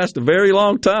 Spam will last a very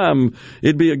long time.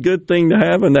 It'd be a good thing to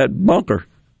have in that bunker.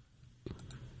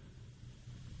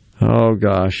 Oh,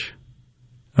 gosh.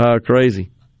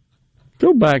 Crazy.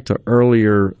 Go back to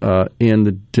earlier in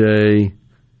the day.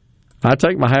 I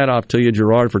take my hat off to you,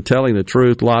 Gerard, for telling the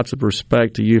truth. Lots of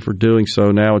respect to you for doing so.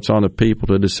 Now it's on the people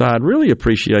to decide. Really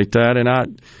appreciate that. And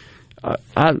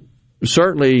I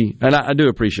certainly, and I do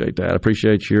appreciate that. I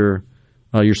appreciate your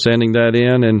sending that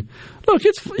in. And look,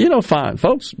 it's, fine.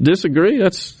 Folks disagree.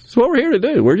 That's what we're here to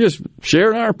do. We're just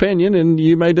sharing our opinion, and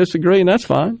you may disagree, and that's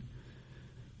fine.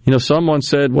 Someone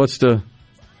said, to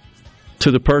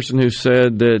the person who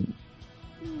said that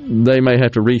they may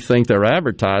have to rethink their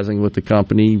advertising with the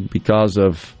company because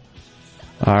of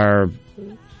our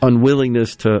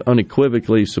unwillingness to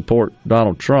unequivocally support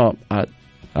Donald Trump. I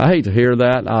hate to hear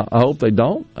that. I hope they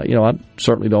don't. I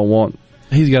certainly don't want.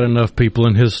 He's got enough people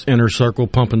in his inner circle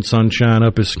pumping sunshine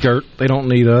up his skirt. They don't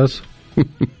need us.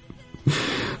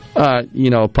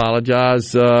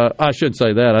 Apologize. I should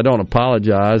say that. I don't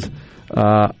apologize.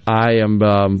 I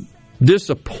am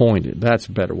disappointed. That's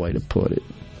a better way to put it.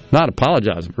 Not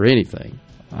apologizing for anything.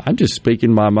 I'm just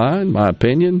speaking my mind, my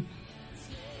opinion,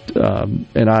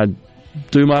 and I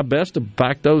do my best to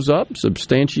back those up,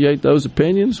 substantiate those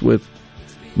opinions with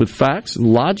facts and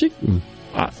logic. And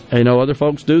I know other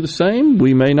folks do the same.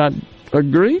 We may not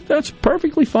agree. That's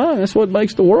perfectly fine. That's what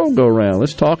makes the world go round.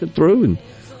 Let's talk it through and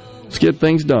let's get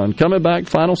things done. Coming back,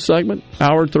 final segment,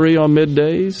 hour 3 on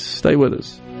middays. Stay with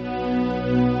us.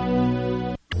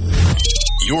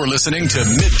 You're listening to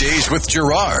Middays with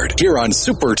Gerard here on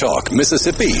Super Talk,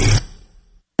 Mississippi.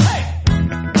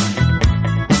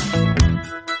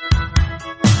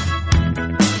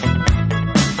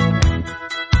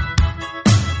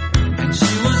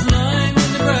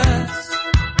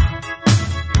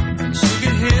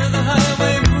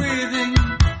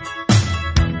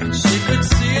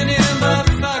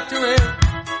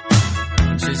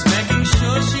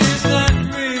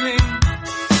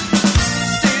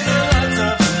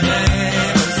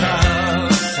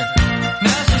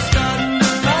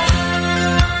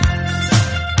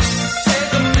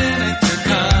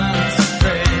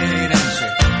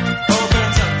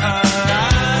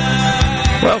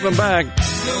 Welcome back.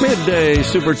 Midday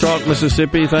Super Talk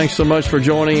Mississippi. Thanks so much for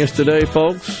joining us today,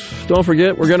 folks. Don't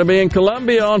forget, we're going to be in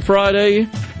Columbia on Friday.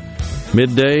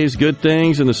 Middays, Good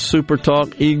Things, and the Super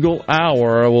Talk Eagle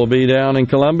Hour will be down in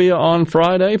Columbia on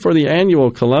Friday for the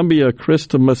annual Columbia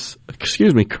Christmas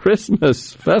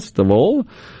Festival.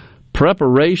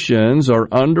 Preparations are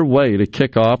underway to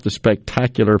kick off the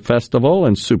spectacular festival,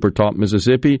 and Super Talk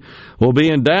Mississippi will be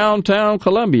in downtown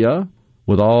Columbia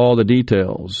with all the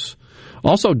details.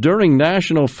 Also, during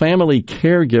National Family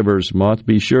Caregivers Month,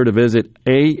 be sure to visit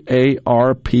aarp.org/ms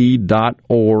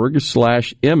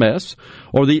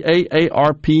or the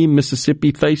AARP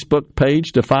Mississippi Facebook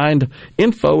page to find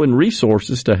info and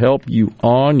resources to help you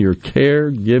on your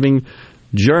caregiving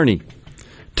journey.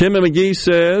 Tim and McGee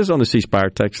says on the C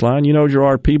Spire text line,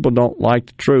 Gerard, people don't like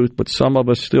the truth, but some of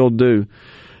us still do.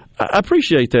 I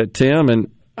appreciate that, Tim,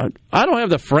 and I don't have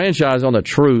the franchise on the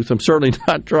truth. I'm certainly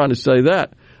not trying to say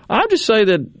that. I'll just say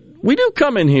that we do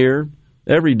come in here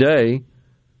every day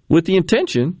with the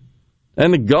intention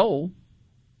and the goal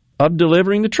of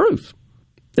delivering the truth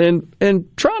and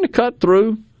trying to cut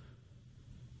through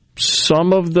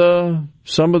some of the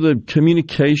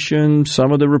communication,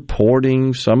 some of the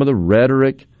reporting, some of the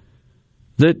rhetoric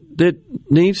that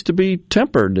needs to be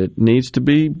tempered, that needs to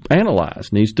be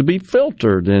analyzed, needs to be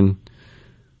filtered. And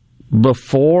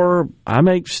before I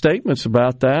make statements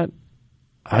about that,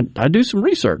 I do some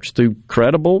research through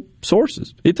credible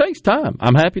sources. It takes time.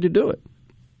 I'm happy to do it,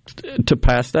 to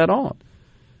pass that on.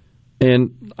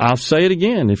 And I'll say it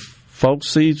again. If folks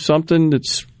see something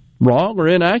that's wrong or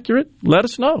inaccurate, let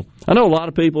us know. I know a lot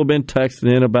of people have been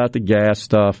texting in about the gas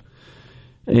stuff,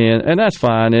 and that's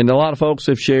fine. And a lot of folks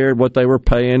have shared what they were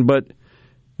paying. But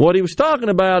what he was talking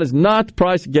about is not the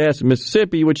price of gas in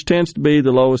Mississippi, which tends to be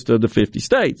the lowest of the 50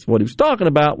 states. What he was talking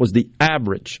about was the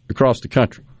average across the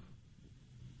country.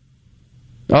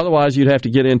 Otherwise, you'd have to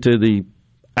get into the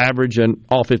average in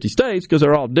all 50 states because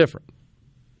they're all different.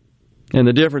 And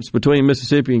the difference between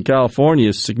Mississippi and California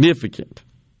is significant.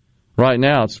 Right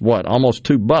now, it's almost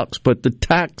 $2. But the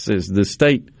taxes, the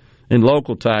state and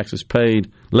local taxes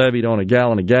levied on a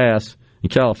gallon of gas in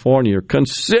California are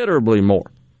considerably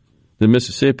more than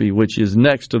Mississippi, which is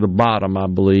next to the bottom, I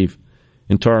believe,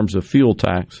 in terms of fuel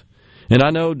tax. And I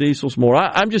know diesel's more.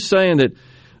 I'm just saying that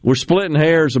we're splitting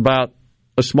hairs about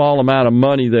a small amount of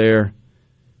money there.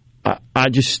 I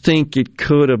just think it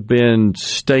could have been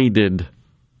stated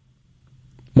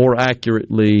more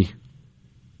accurately,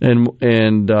 and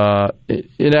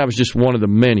that was just one of the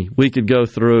many. We could go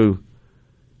through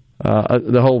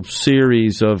the whole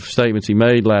series of statements he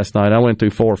made last night. I went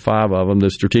through 4 or 5 of them. The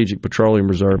Strategic Petroleum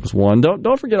Reserve was one.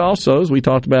 Don't forget also, as we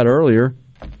talked about earlier,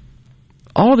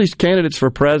 all of these candidates for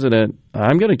president,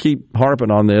 I'm going to keep harping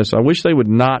on this. I wish they would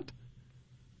not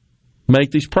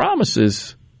make these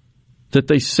promises that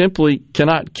they simply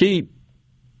cannot keep,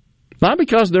 not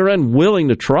because they're unwilling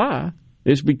to try,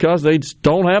 it's because they just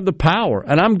don't have the power.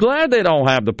 And I'm glad they don't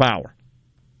have the power.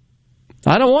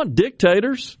 I don't want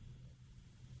dictators.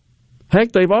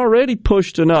 Heck, they've already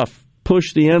pushed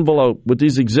the envelope with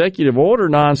these executive order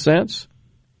nonsense.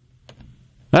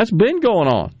 That's been going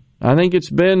on. I think it's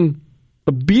been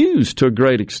abused to a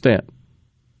great extent.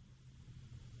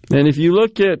 And if you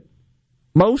look at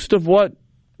most of what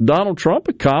Donald Trump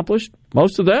accomplished,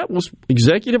 most of that was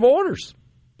executive orders,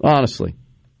 honestly.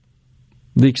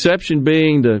 The exception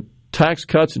being the Tax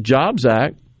Cuts and Jobs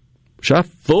Act, which I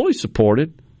fully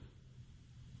supported,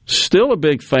 still a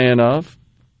big fan of.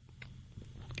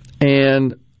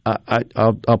 And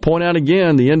I'll point out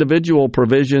again, the individual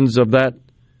provisions of that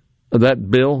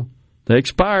bill, they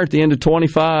expire at the end of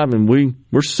 25, and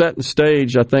we're setting the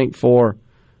stage, I think, for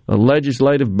a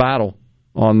legislative battle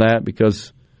on that,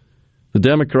 because the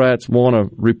Democrats want to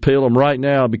repeal them right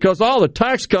now because all the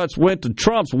tax cuts went to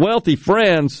Trump's wealthy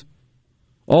friends.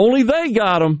 Only they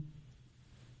got them.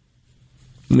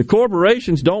 And the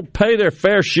corporations don't pay their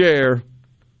fair share.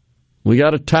 We got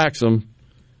to tax them.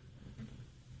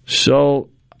 So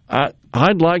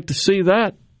I'd like to see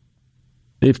that.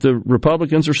 If the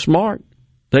Republicans are smart,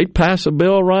 they'd pass a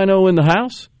bill, Rhino, in the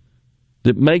House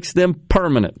that makes them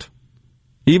permanent.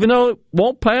 Even though it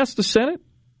won't pass the Senate,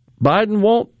 Biden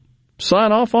won't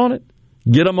sign off on it,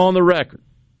 get them on the record.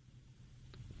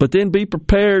 But then be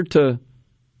prepared to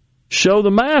show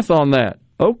the math on that.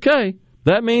 Okay,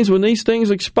 that means when these things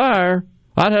expire,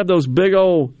 I'd have those big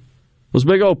old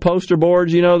poster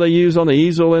boards, they use on the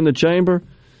easel in the chamber.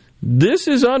 This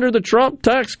is under the Trump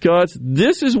tax cuts.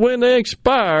 This is when they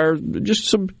expire. Just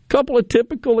some couple of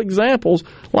typical examples,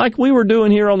 like we were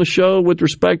doing here on the show with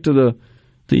respect to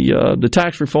the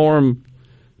tax reform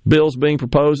bills being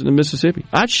proposed in Mississippi.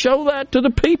 I'd show that to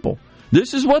the people.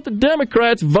 This is what the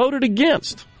Democrats voted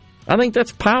against. I think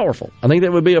that's powerful. I think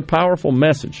that would be a powerful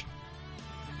message.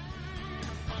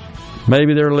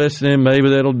 Maybe they're listening. Maybe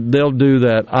they'll do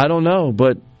that. I don't know,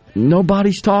 but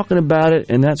nobody's talking about it,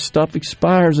 and that stuff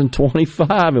expires in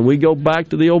 25, and we go back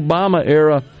to the Obama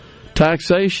era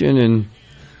taxation, and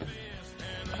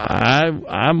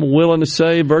I'm willing to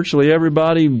say virtually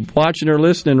everybody watching or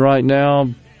listening right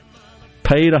now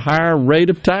paid a higher rate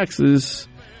of taxes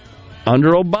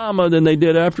under Obama than they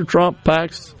did after Trump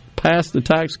passed the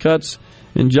Tax Cuts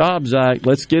and Jobs Act.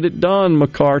 Let's get it done,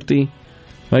 McCarthy.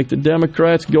 Make the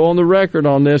Democrats go on the record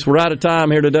on this. We're out of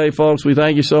time here today, folks. We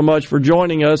thank you so much for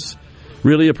joining us.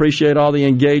 Really appreciate all the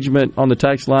engagement on the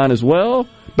text line as well.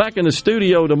 Back in the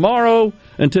studio tomorrow.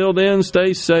 Until then,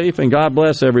 stay safe and God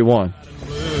bless everyone.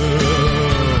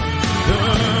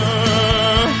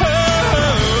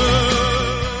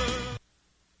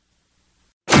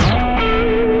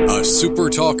 A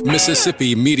SuperTalk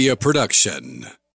Mississippi media production.